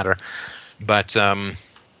on the matter. But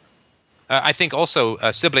I think also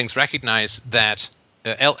siblings recognize that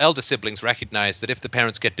elder siblings recognize that if the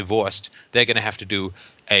parents get divorced, they're going to have to do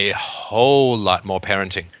a whole lot more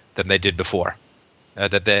parenting than they did before.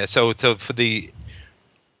 So for the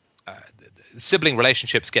sibling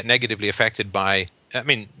relationships get negatively affected by. I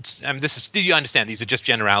mean, this is. Do you understand? These are just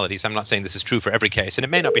generalities. I'm not saying this is true for every case, and it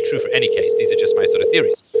may not be true for any case. These are just my sort of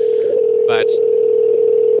theories. But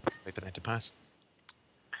wait for that to pass.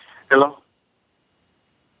 Hello.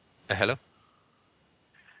 Hello.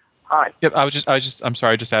 Hi. Yep. I'm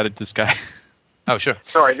sorry. I just added this guy. Oh, sure.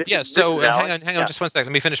 Sorry. This is hang on just one second.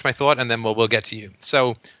 Let me finish my thought, and then we'll get to you.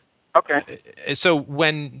 So. Okay. So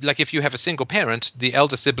when, if you have a single parent, the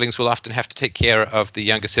elder siblings will often have to take care of the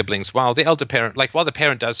younger siblings while the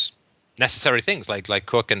parent does necessary things like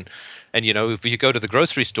cook and if you go to the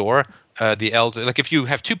grocery store, the elder, if you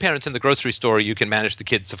have two parents in the grocery store, you can manage the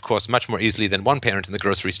kids, of course, much more easily than one parent in the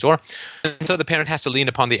grocery store. And so the parent has to lean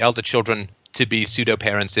upon the elder children to be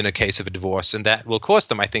pseudo-parents in a case of a divorce, and that will cause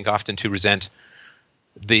them, I think, often to resent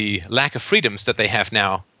the lack of freedoms that they have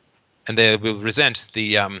now, and they will resent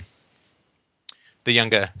the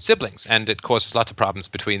younger siblings, and it causes lots of problems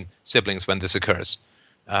between siblings when this occurs.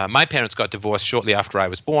 My parents got divorced shortly after I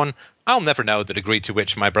was born. I'll never know the degree to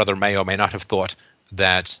which my brother may or may not have thought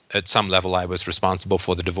that at some level I was responsible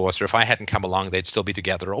for the divorce, or if I hadn't come along, they'd still be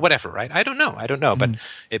together, or whatever, right? I don't know, but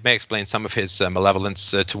it may explain some of his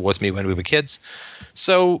malevolence towards me when we were kids.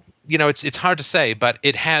 So, it's hard to say, but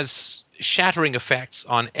it has shattering effects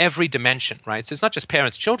on every dimension, right? So it's not just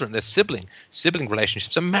parents, children, there's sibling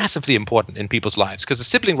relationships are massively important in people's lives, because the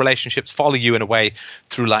sibling relationships follow you in a way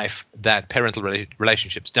through life that parental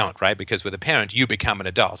relationships don't, right? Because with a parent, you become an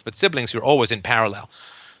adult, but siblings, you're always in parallel.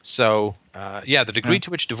 So, the degree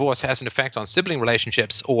to which divorce has an effect on sibling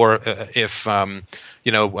relationships, or if,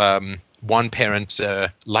 one parent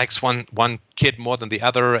likes one kid more than the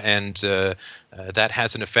other, and that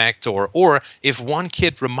has an effect, or if one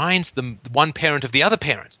kid reminds the one parent of the other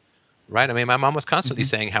parent, right? I mean, my mom was constantly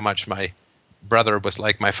saying how much my brother was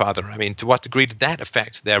like my father. I mean, to what degree did that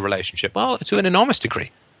affect their relationship? Well, to an enormous degree.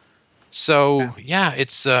 So yeah,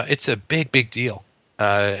 it's a big deal,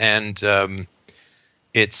 and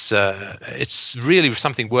it's really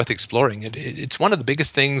something worth exploring. It's one of the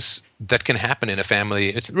biggest things that can happen in a family.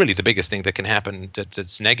 It's really the biggest thing that can happen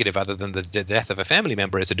that's negative, other than the death of a family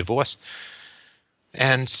member, is a divorce.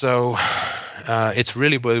 And so it's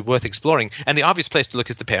really worth exploring. And the obvious place to look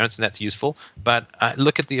is the parents, and that's useful. But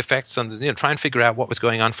look at the effects on try and figure out what was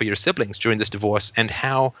going on for your siblings during this divorce and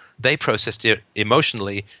how they processed it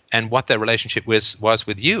emotionally and what their relationship was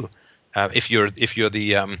with you. If you're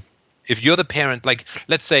the parent, like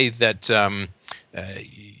let's say that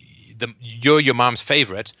you're your mom's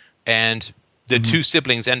favorite, and the two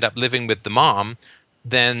siblings end up living with the mom,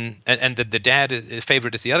 then and the dad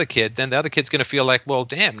favorite is the other kid, then the other kid's going to feel like, well,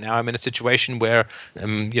 damn, now I'm in a situation where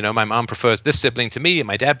my mom prefers this sibling to me and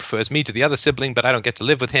my dad prefers me to the other sibling, but I don't get to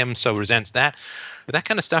live with him, so resents that. But that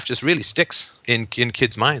kind of stuff just really sticks in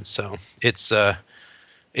kids' minds. So it's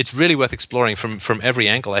really worth exploring from every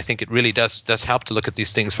angle. I think it really does help to look at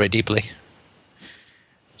these things very deeply.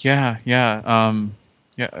 Yeah.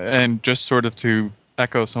 And just sort of to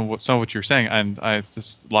echo some of what you're saying, and it's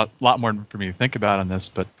just a lot more for me to think about on this,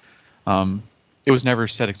 but it was never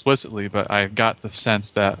said explicitly, but I got the sense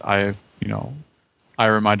that I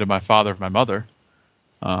reminded my father of my mother.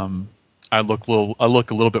 I look a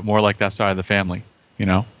little bit more like that side of the family,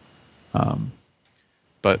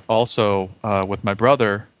 but also with my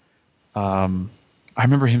brother, I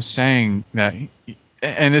remember him saying that,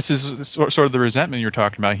 and this is sort of the resentment you're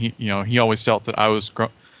talking about. He always felt that I was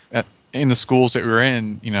in the schools that we were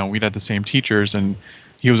in, we'd had the same teachers, and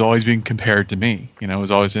he was always being compared to me. It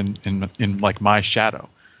was always in like my shadow,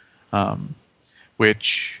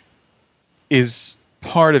 which is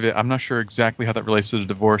part of it. I'm not sure exactly how that relates to the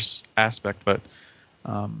divorce aspect, but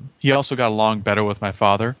he also got along better with my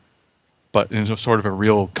father, but in a sort of a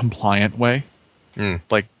real compliant way.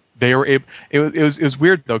 Like they were able. It was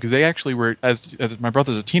weird though, because they actually were, as my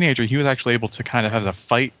brother's a teenager, he was actually able to kind of have a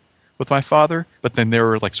fight with my father, but then they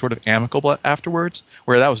were like sort of amicable afterwards,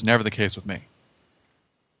 where that was never the case with me.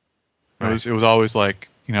 Right. It was always like,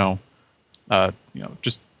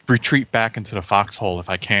 just retreat back into the foxhole if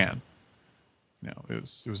I can. It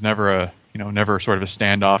was never never sort of a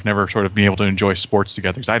standoff, never sort of being able to enjoy sports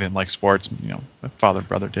together, because I didn't like sports, my father and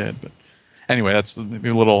brother did. But anyway, that's maybe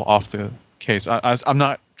a little off the case. I'm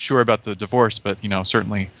not sure about the divorce, but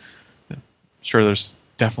certainly sure there's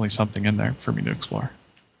definitely something in there for me to explore.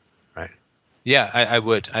 Yeah, I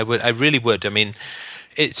really would. I mean,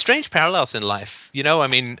 it's strange parallels in life.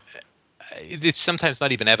 It's sometimes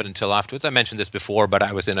not even evident until afterwards. I mentioned this before, but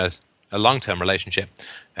I was in a long-term relationship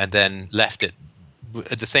and then left it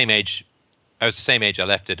at the same age. I was the same age I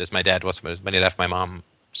left it as my dad was when he left my mom.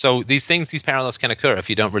 So these parallels can occur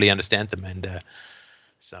if you don't really understand them. And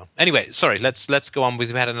so anyway, sorry, let's go on.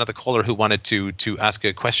 We've had another caller who wanted to ask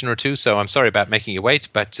a question or two, so I'm sorry about making you wait,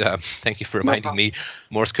 but thank you for reminding me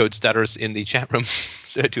Morse code stutters in the chat room,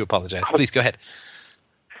 so I do apologize. Please go ahead.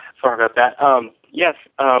 Sorry about that. Yes,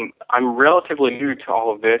 I'm relatively new to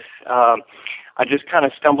all of this. I just kind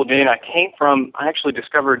of stumbled in. I actually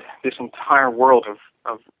discovered this entire world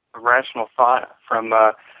of rational thought from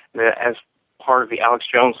as part of the Alex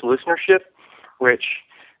Jones listenership, which...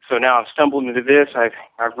 So now I've stumbled into this.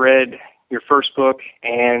 I've read your first book,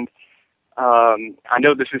 and I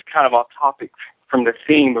know this is kind of off topic from the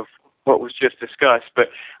theme of what was just discussed, but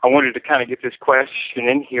I wanted to kind of get this question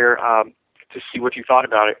in here to see what you thought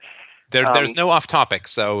about it. There's no off topic,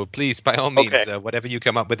 so please, by all means, okay. Whatever you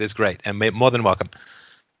come up with is great, and more than welcome.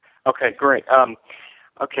 Okay, great.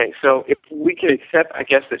 Okay, so if we can accept, I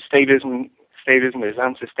guess, that statism is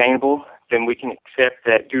unsustainable, then we can accept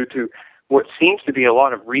that due to what seems to be a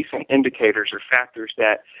lot of recent indicators or factors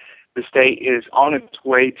that the state is on its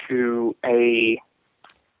way to a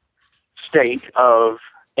state of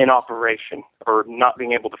inoperation or not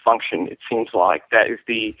being able to function. It seems like that is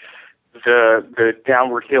the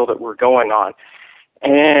downward hill that we're going on.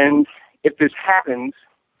 And if this happens,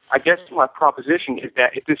 I guess my proposition is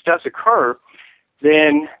that if this does occur,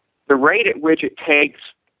 then the rate at which it takes,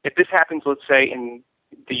 if this happens, let's say in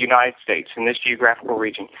the United States, in this geographical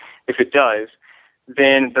region, if it does,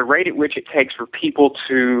 then the rate at which it takes for people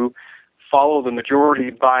to follow the majority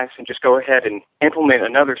bias and just go ahead and implement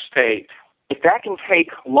another state, if that can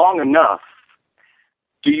take long enough,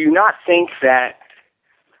 do you not think that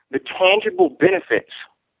the tangible benefits,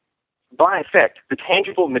 by effect, the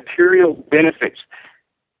tangible material benefits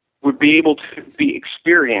would be able to be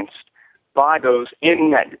experienced by those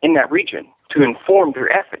in that region to inform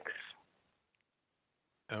their ethics?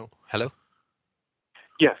 Oh, hello?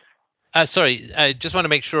 Yes. Sorry, I just want to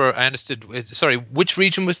make sure I understood. Sorry, which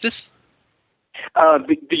region was this?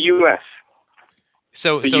 The U.S.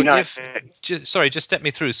 So United if States. just step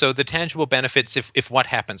me through. So the tangible benefits, if what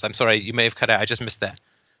happens? I'm sorry, you may have cut out. I just missed that.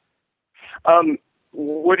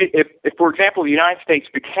 Would it, if, for example, the United States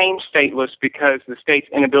became stateless because the state's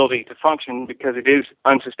inability to function because it is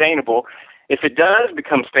unsustainable, if it does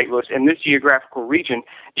become stateless in this geographical region,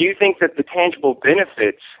 do you think that the tangible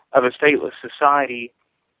benefits of a stateless society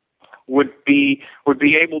would be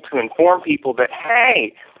able to inform people that,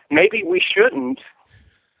 hey, maybe we shouldn't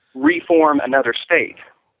reform another state?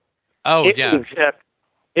 Oh,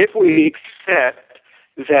 If we accept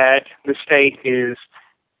that the state is,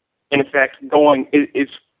 in effect, is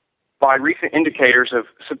by recent indicators of,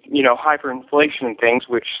 hyperinflation and things,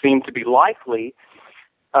 which seem to be likely,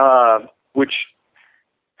 which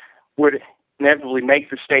would inevitably make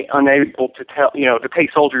the state unable to to pay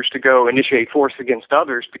soldiers to go initiate force against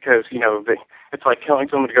others because, it's like telling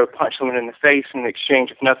someone to go punch someone in the face in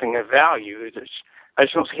exchange of nothing of value. I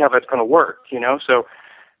just don't see how that's going to work, So,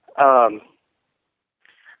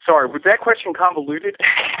 sorry, was that question convoluted?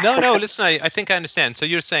 No, listen, I think I understand. So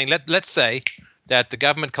you're saying, let's say that the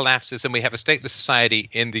government collapses and we have a stateless society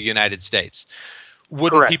in the United States.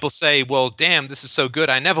 Wouldn't Correct. people say, well, damn, this is so good,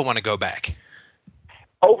 I never want to go back?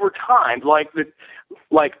 Over time,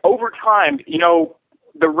 over time,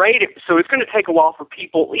 the rate. So it's going to take a while for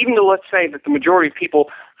people, even though let's say that the majority of people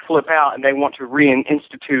flip out and they want to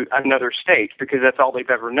reinstitute another state because that's all they've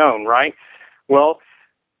ever known, right? Well,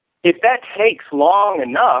 if that takes long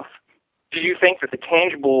enough, do you think that the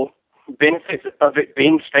tangible benefits of it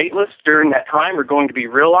being stateless during that time are going to be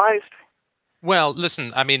realized? Well,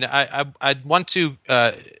 listen, I mean, I'd want to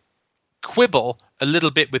quibble a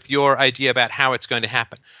little bit with your idea about how it's going to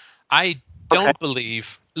happen. I don't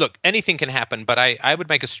believe, look, anything can happen, but I would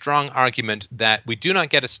make a strong argument that we do not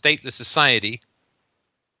get a stateless society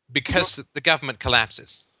because the government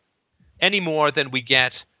collapses, any more than we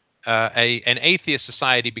get an atheist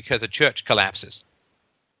society because a church collapses,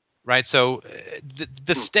 right? So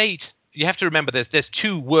the state, you have to remember there's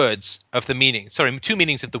two words of the meaning. Sorry, two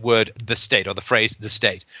meanings of the word the state or the phrase the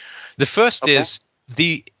state. The first is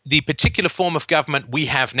the particular form of government we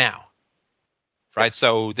have now, right?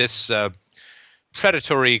 So this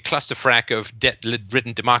predatory clusterfrack of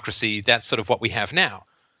debt-ridden democracy, that's sort of what we have now.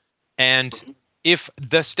 And if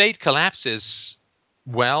the state collapses,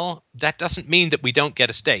 well, that doesn't mean that we don't get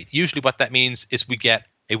a state. Usually what that means is we get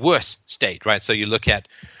a worse state, right? So you look at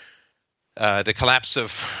the collapse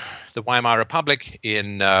of the Weimar Republic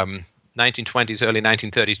in 1920s, early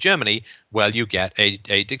 1930s Germany, well, you get a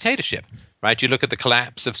dictatorship, right? You look at the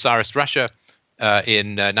collapse of Tsarist Russia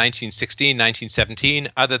in 1916, 1917,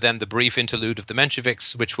 other than the brief interlude of the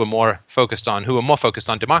Mensheviks, which were more focused on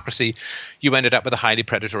democracy, you ended up with a highly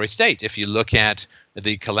predatory state. If you look at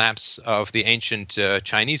the collapse of the ancient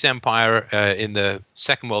Chinese Empire in the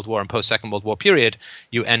Second World War and post-Second World War period,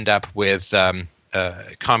 you end up with the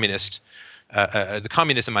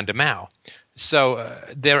communism under Mao. So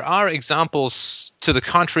there are examples to the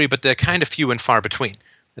contrary, but they're kind of few and far between.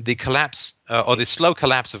 The collapse or the slow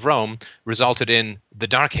collapse of Rome resulted in the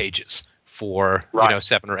Dark Ages for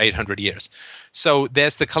 700 or 800 years. So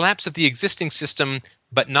there's the collapse of the existing system,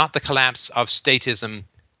 but not the collapse of statism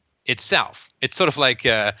itself. It's sort of like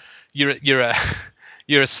you're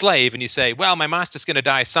a slave and you say, well, my master's going to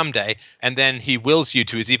die someday, and then he wills you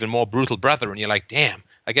to his even more brutal brother, and you're like, damn,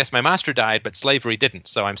 I guess my master died, but slavery didn't,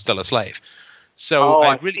 so I'm still a slave.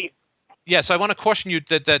 So so I want to caution you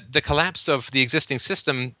that the collapse of the existing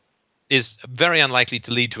system is very unlikely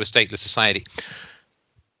to lead to a stateless society.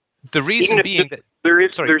 The reason being that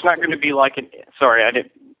there's not going to be like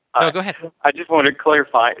no, go ahead. I just want to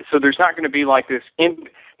clarify. So there's not going to be like this,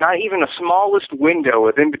 not even a smallest window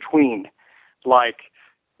of in between, like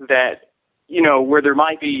that, where there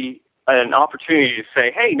might be an opportunity to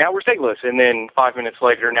say, hey, now we're stateless, and then 5 minutes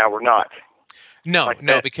later, now we're not. No,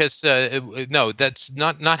 because that's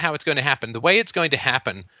not how it's going to happen. The way it's going to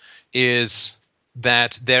happen is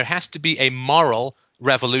that there has to be a moral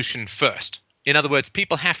revolution first. In other words,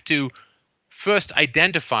 people have to first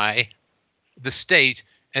identify the state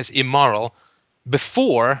as immoral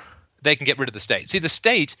before they can get rid of the state. See, the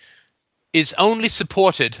state is only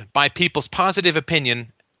supported by people's positive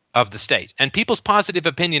opinion of the state. And people's positive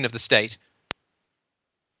opinion of the state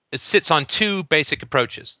sits on two basic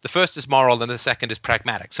approaches. The first is moral and the second is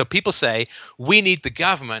pragmatic. So people say, we need the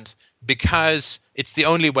government because it's the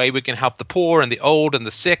only way we can help the poor and the old and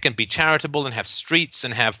the sick and be charitable and have streets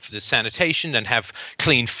and have sanitation and have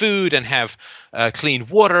clean food and have clean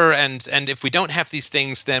water. And if we don't have these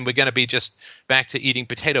things, then we're going to be just back to eating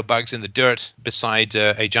potato bugs in the dirt beside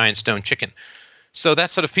a giant stone chicken. So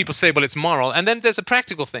that's sort of people say, well, it's moral. And then there's a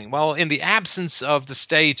practical thing. Well, in the absence of the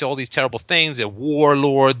state, all these terrible things, there are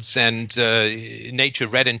warlords and nature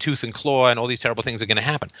red in tooth and claw, and all these terrible things are going to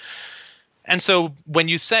happen. And so when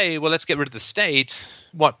you say, well, let's get rid of the state,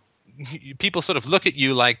 what people sort of look at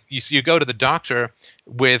you like you go to the doctor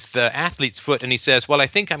with athlete's foot and he says, well, I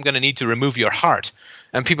think I'm going to need to remove your heart.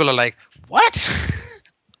 And people are like, what?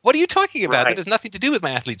 What are you talking about? That has nothing to do with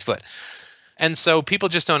my athlete's foot. And so people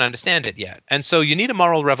just don't understand it yet. And so you need a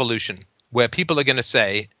moral revolution where people are going to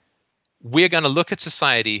say, we're going to look at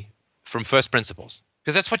society from first principles.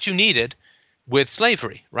 Because that's what you needed with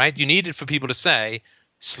slavery, right? You needed for people to say,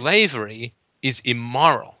 slavery is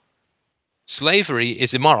immoral. Slavery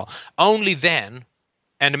is immoral. Only then,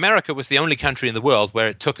 and America was the only country in the world where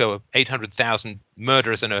it took 800,000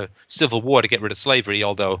 murders and a civil war to get rid of slavery,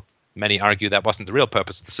 although many argue that wasn't the real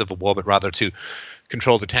purpose of the Civil War, but rather to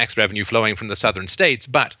control the tax revenue flowing from the southern states.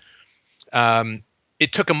 But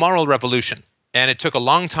it took a moral revolution, and it took a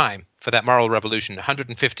long time for that moral revolution,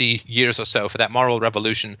 150 years or so, for that moral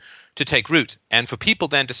revolution to take root. And for people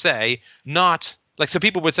then to say, so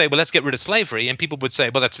people would say, well, let's get rid of slavery, and people would say,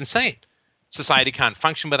 well, that's insane. Society can't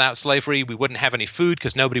function without slavery. We wouldn't have any food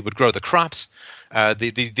because nobody would grow the crops.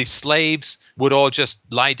 The slaves would all just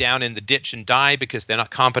lie down in the ditch and die because they're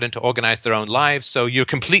not competent to organize their own lives. So you're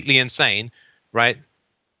completely insane, right,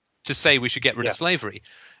 to say we should get rid of slavery.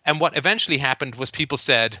 And what eventually happened was people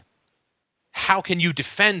said, how can you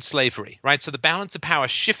defend slavery, right? So the balance of power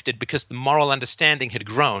shifted because the moral understanding had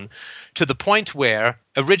grown to the point where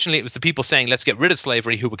originally it was the people saying, let's get rid of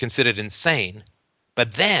slavery who were considered insane.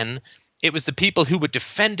 But then it was the people who were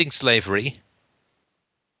defending slavery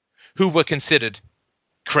who were considered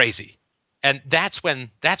crazy. And that's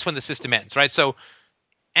when the system ends, right? So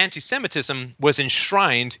anti-Semitism was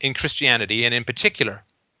enshrined in Christianity, and in particular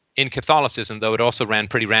in Catholicism, though it also ran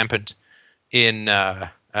pretty rampant in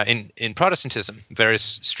Protestantism,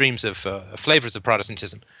 various streams of flavors of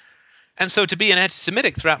Protestantism. And so to be an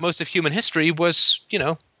anti-Semitic throughout most of human history was,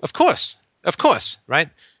 of course, right?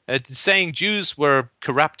 Saying Jews were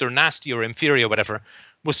corrupt or nasty or inferior or whatever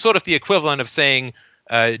was sort of the equivalent of saying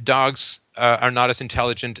dogs are not as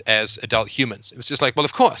intelligent as adult humans. It was just like, well,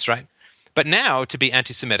 of course, right? But now to be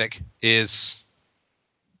anti-Semitic is,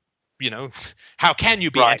 how can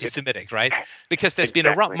you be anti-Semitic, right? Because there's been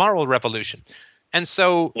a moral revolution. And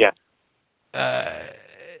so, I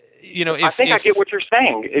think I get what you're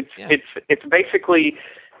saying. It's basically,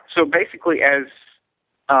 as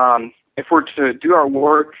if we're to do our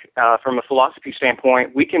work from a philosophy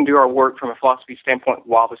standpoint, we can do our work from a philosophy standpoint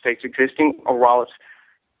while the state's existing or while it's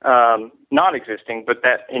not existing. But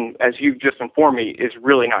that, as you've just informed me, is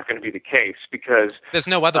really not going to be the case because there's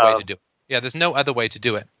no other way to do it. Yeah, there's no other way to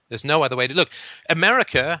do it. There's no other way to look.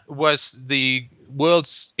 America was the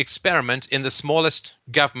world's experiment in the smallest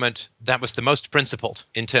government that was the most principled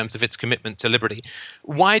in terms of its commitment to liberty.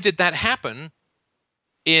 Why did that happen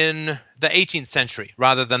in the 18th century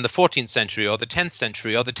rather than the 14th century or the 10th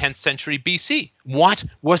century or the 10th century BC? What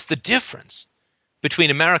was the difference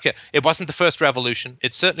between America? It wasn't the first revolution.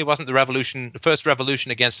 It certainly wasn't the first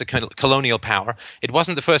revolution against the colonial power. It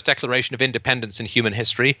wasn't the first declaration of independence in human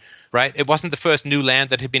history, right? It wasn't the first new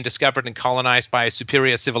land that had been discovered and colonized by a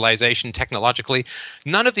superior civilization technologically.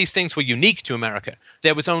 None of these things were unique to America.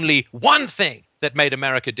 There was only one thing that made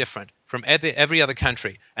America different from every other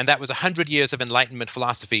country, and that was 100 years of Enlightenment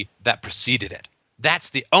philosophy that preceded it.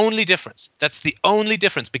 That's the only difference. That's the only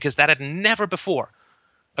difference, because that had never before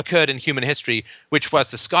occurred in human history, which was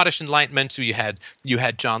the Scottish Enlightenment. So you had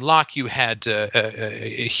John Locke, you had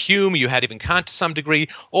Hume, you had even Kant to some degree,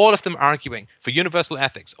 all of them arguing for universal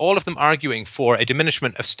ethics, all of them arguing for a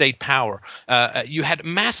diminishment of state power. You had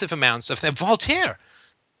massive amounts of Voltaire,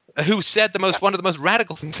 who said one of the most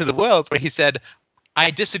radical things in the world, where he said, I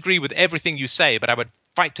disagree with everything you say, but I would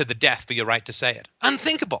fight to the death for your right to say it.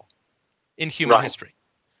 Unthinkable in human history.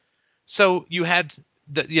 So you had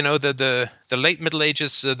the late Middle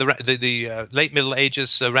Ages, the late Middle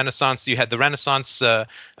Ages Renaissance. You had the Renaissance,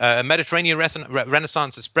 Mediterranean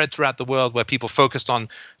Renaissance that spread throughout the world, where people focused on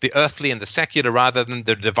the earthly and the secular rather than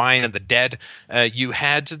the divine and the dead. You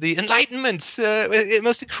had the Enlightenment,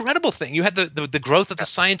 most incredible thing. You had the growth of the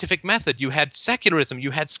scientific method. You had secularism.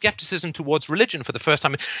 You had skepticism towards religion for the first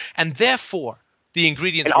time, and therefore the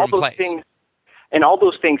ingredients were in place. And all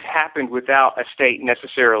those things happened without a state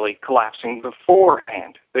necessarily collapsing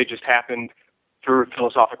beforehand. They just happened through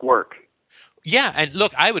philosophic work. Yeah, and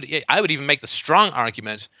look, I would even make the strong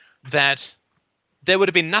argument that there would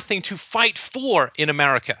have been nothing to fight for in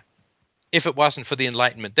America if it wasn't for the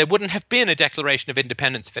Enlightenment. There wouldn't have been a Declaration of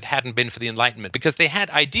Independence if it hadn't been for the Enlightenment, because they had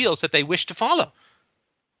ideals that they wished to follow.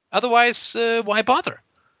 Otherwise, why bother?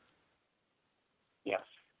 Yes.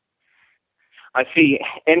 I see.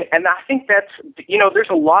 And I think that's, there's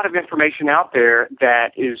a lot of information out there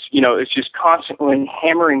that is, is just constantly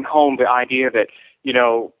hammering home the idea that,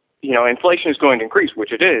 inflation is going to increase,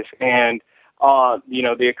 which it is. And,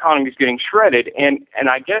 the economy is getting shredded. And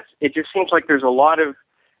I guess it just seems like there's a lot of,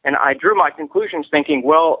 and I drew my conclusions thinking,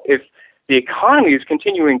 well, if the economy is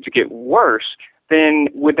continuing to get worse, then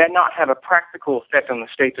would that not have a practical effect on the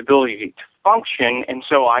state's ability to function? And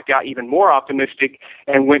so I got even more optimistic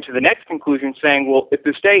and went to the next conclusion saying, well, if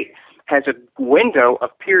the state has a window, a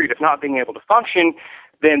period of not being able to function,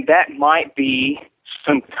 then that might be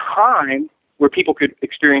some time where people could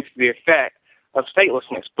experience the effect of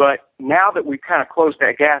statelessness. But now that we've kind of closed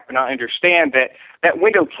that gap, and I understand that that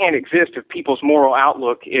window can't exist if people's moral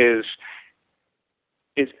outlook it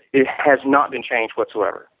has not been changed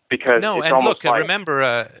whatsoever. Because no, it's and look, like, remember,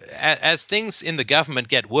 as things in the government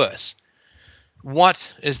get worse,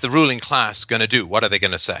 what is the ruling class going to do? What are they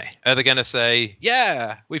going to say? Are they going to say,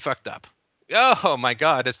 yeah, we fucked up? Oh, my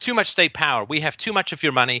God, there's too much state power. We have too much of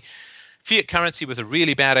your money. Fiat currency was a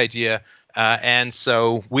really bad idea. And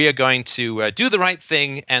so we are going to do the right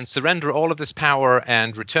thing and surrender all of this power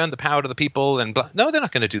and return the power to the people. And no, they're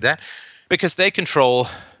not going to do that because they control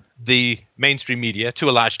the mainstream media to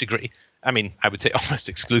a large degree. I mean, I would say almost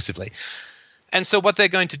exclusively. And so what they're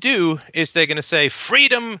going to do is they're going to say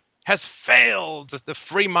freedom has failed. The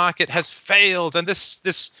free market has failed. And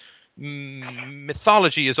this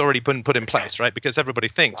mythology has already been put in place, right? Because everybody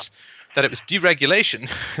thinks that it was deregulation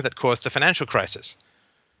that caused the financial crisis,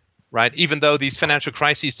 right? Even though these financial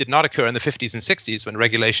crises did not occur in the 50s and 60s when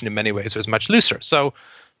regulation in many ways was much looser. So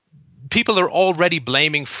people are already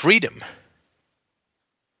blaming freedom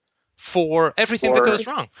for everything that goes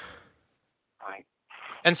wrong.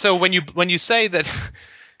 And so when you say that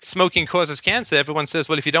smoking causes cancer, everyone says,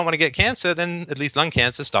 well, if you don't want to get cancer, then at least lung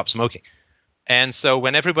cancer, stop smoking. And so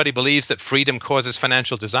when everybody believes that freedom causes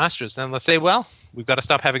financial disasters, then let's say, well, we've got to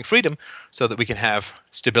stop having freedom so that we can have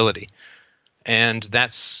stability. And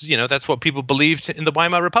that's what people believed in the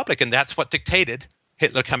Weimar Republic, and that's what dictated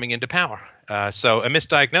Hitler coming into power. So a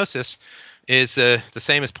misdiagnosis is the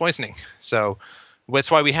same as poisoning. So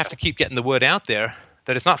that's why we have to keep getting the word out there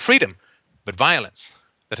that it's not freedom, but violence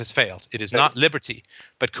that has failed. It is not liberty,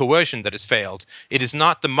 but coercion that has failed. It is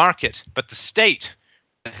not the market, but the state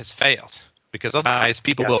that has failed. Because otherwise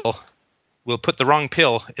people will put the wrong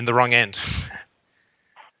pill in the wrong end.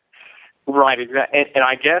 Right, exactly. And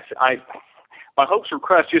I guess my hopes were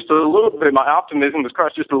crushed just a little bit. My optimism was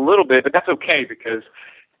crushed just a little bit, but that's okay because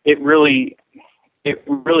it really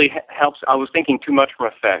helps. I was thinking too much from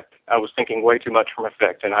effect. I was thinking way too much from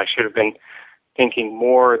effect, and I should have been thinking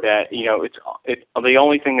more that it's the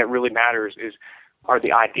only thing that really matters are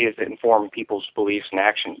the ideas that inform people's beliefs and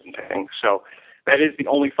actions and things. So that is the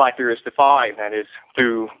only fight there is to fight, and that is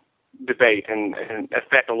through debate and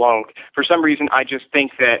effect alone. For some reason, I just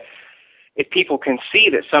think that if people can see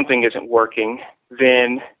that something isn't working,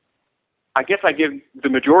 then I guess I give the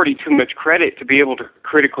majority too much credit to be able to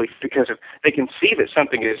critically, because if they can see that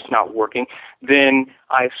something is not working, then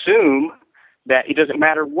I assume that it doesn't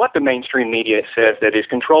matter what the mainstream media says that is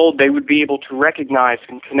controlled, they would be able to recognize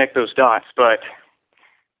and connect those dots. But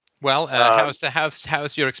well,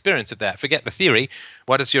 how's your experience of that? Forget the theory.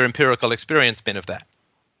 What has your empirical experience been of that?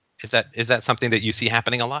 Is that something that you see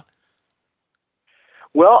happening a lot?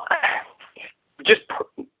 Well,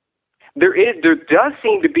 there does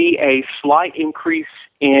seem to be a slight increase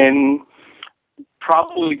in,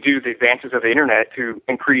 probably due to the advances of the internet, to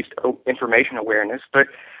increased information awareness, but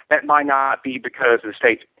that might not be because the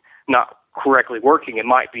state's not correctly working. It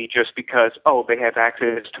might be just because, they have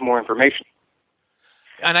access to more information.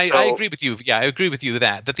 And I agree with you. Yeah, I agree with you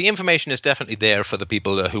that the information is definitely there for the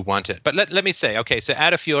people who want it. But let me say, okay, so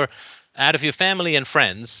out of your family and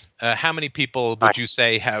friends, how many people would you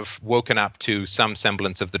say have woken up to some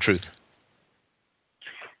semblance of the truth?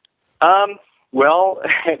 Well,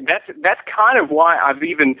 that's kind of why I've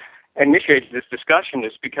even initiated this discussion,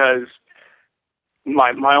 is because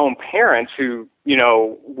my own parents, who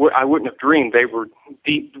I wouldn't have dreamed they were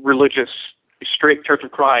deep religious, strict Church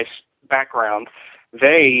of Christ background.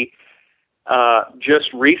 They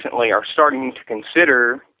just recently are starting to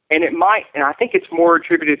consider, and I think it's more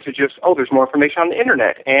attributed to just, there's more information on the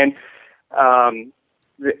internet, and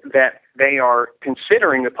that they are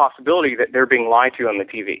considering the possibility that they're being lied to on the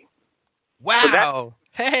TV. Wow!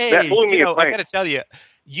 So that blew me away. I got to tell you,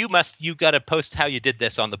 you got to post how you did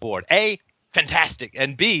this on the board. A, fantastic,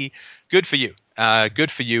 and B, good for you. Good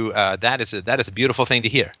for you. That is a beautiful thing to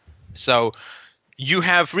hear. So, you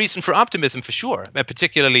have reason for optimism for sure,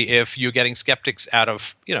 particularly if you're getting skeptics out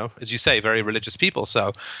of, as you say, very religious people.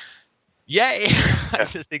 So, yay! I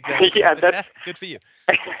just think that's good for you.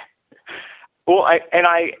 Well, I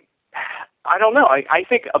don't know. I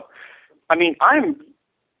think, I'm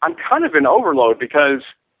kind of an overload because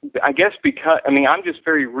I'm just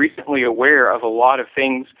very recently aware of a lot of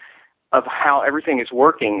things of how everything is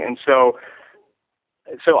working, and so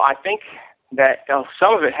I think that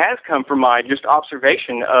some of it has come from my just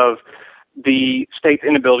observation of the state's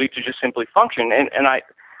inability to just simply function. And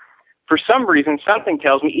for some reason, something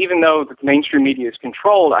tells me, even though the mainstream media is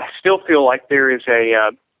controlled, I still feel like there is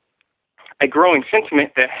a growing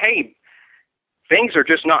sentiment that, hey, things are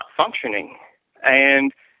just not functioning,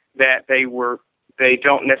 and that they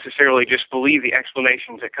don't necessarily just believe the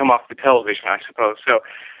explanations that come off the television, I suppose. So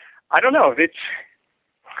I don't know.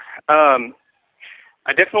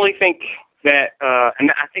 I definitely think that, and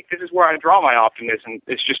I think this is where I draw my optimism.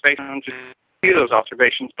 It's just based on just a few of those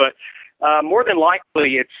observations. But more than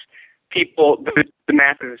likely, it's people, the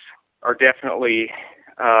masses are definitely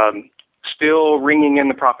still ringing in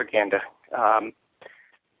the propaganda.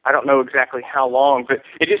 I don't know exactly how long, but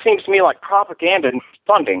it just seems to me like propaganda and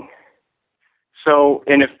funding. So,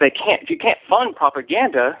 and if you can't fund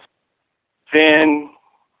propaganda, then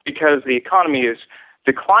because the economy is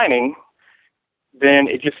declining, then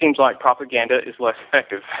it just seems like propaganda is less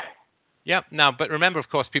effective. Yeah. Now, but remember, of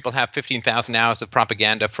course, people have 15,000 hours of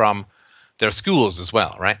propaganda from their schools as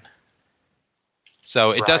well, right?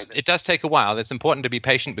 So it does take a while. It's important to be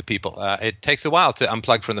patient with people. It takes a while to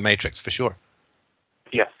unplug from the matrix, for sure.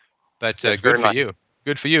 Yes. But good for you.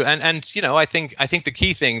 Good for you. And I think the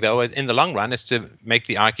key thing, though, in the long run, is to make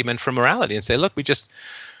the argument for morality and say, look, we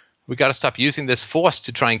got to stop using this force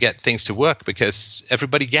to try and get things to work, because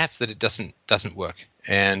everybody gets that it doesn't work.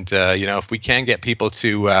 And if we can get people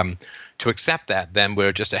to accept that, then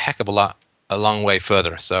we're just a long way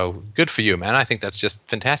further. So good for you, man. I think that's just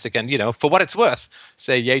fantastic. And for what it's worth,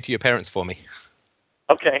 say yay to your parents for me.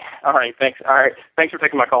 Okay. All right. Thanks. All right. Thanks for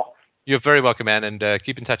taking my call. You're very welcome, man. And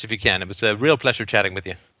keep in touch if you can. It was a real pleasure chatting with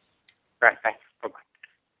you. All right. Thanks. Bye-bye.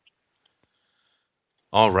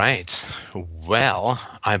 All right. Well,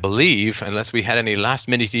 I believe, unless we had any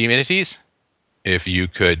last-minute amenities, if you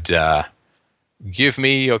could give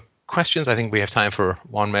me your questions. I think we have time for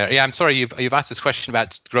one more. Yeah, I'm sorry. You've asked this question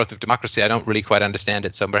about growth of democracy. I don't really quite understand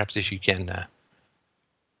it, so perhaps if you can.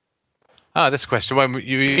 This question. Well,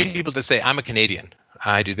 you're able to say, I'm a Canadian.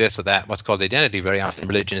 I do this or that. What's called identity. Very often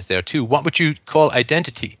religion is there too. What would you call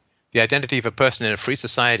identity? The identity of a person in a free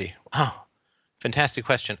society. Wow. Fantastic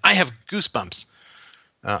question. I have goosebumps.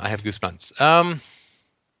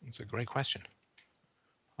 It's a great question.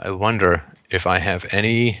 I wonder if I have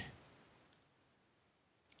any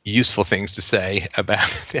useful things to say about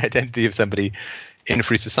the identity of somebody in a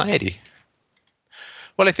free society.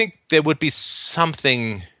 Well, I think there would be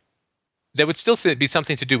something. There would still be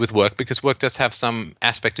something to do with work, because work does have some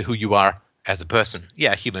aspect to who you are as a person.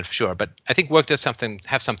 Yeah, human for sure, but I think work does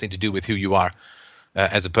have something to do with who you are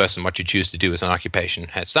as a person. What you choose to do as an occupation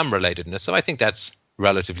has some relatedness, so I think that's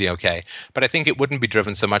relatively okay. But I think it wouldn't be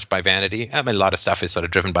driven so much by vanity. I mean, a lot of stuff is sort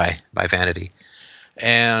of driven by vanity.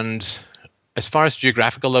 And as far as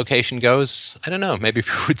geographical location goes, I don't know. Maybe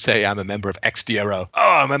people would say I'm a member of XDRO.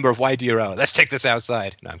 Oh, I'm a member of YDRO. Let's take this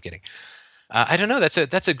outside. No, I'm kidding. I don't know.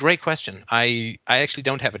 That's a great question. I actually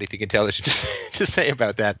don't have anything intelligent to say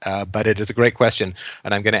about that, but it is a great question,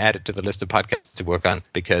 and I'm going to add it to the list of podcasts to work on,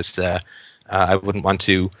 because I wouldn't want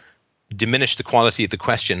to diminish the quality of the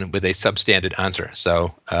question with a substandard answer.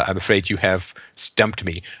 So I'm afraid you have stumped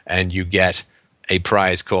me, and you get a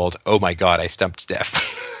prize called "Oh my God, I stumped Steph."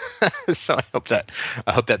 So I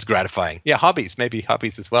hope that's gratifying. Yeah, maybe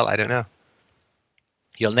hobbies as well. I don't know.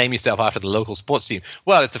 You'll name yourself after the local sports team.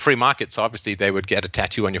 Well, it's a free market, so obviously they would get a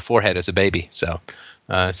tattoo on your forehead as a baby. So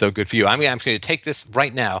good for you. I'm going to take this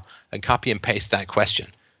right now and copy and paste that question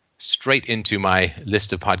straight into my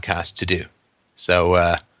list of podcasts to do. So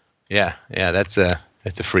yeah, that's a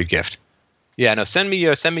free gift. Yeah, no, send me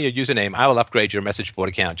your username. I will upgrade your message board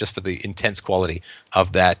account just for the intense quality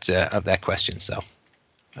of that question. So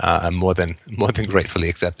I'm more than gratefully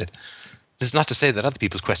accepted. This is not to say that other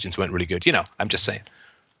people's questions weren't really good. I'm just saying.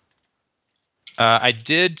 I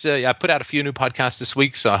put out a few new podcasts this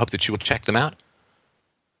week, so I hope that you will check them out.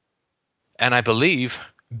 And I believe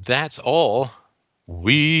that's all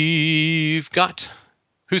we've got.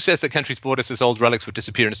 Who says that countries' borders as old relics would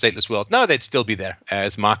disappear in a stateless world? No, they'd still be there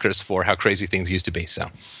as markers for how crazy things used to be. So,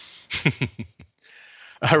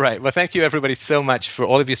 all right. Well, thank you, everybody, so much for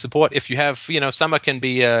all of your support. If you have, summer can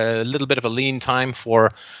be a little bit of a lean time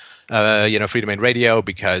for Free Domain Radio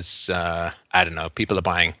because, I don't know, people are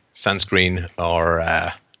buying sunscreen or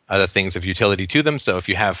other things of utility to them. So if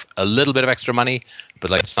you have a little bit of extra money but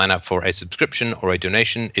like to sign up for a subscription or a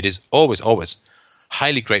donation, it is always, always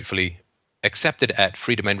highly gratefully accepted at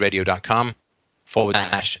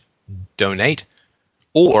freedomainradio.com/donate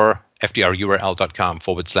or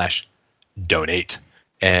fdrurl.com/donate.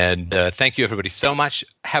 And thank you, everybody, so much.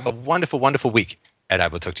 Have a wonderful, wonderful week, and I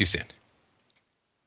will talk to you soon.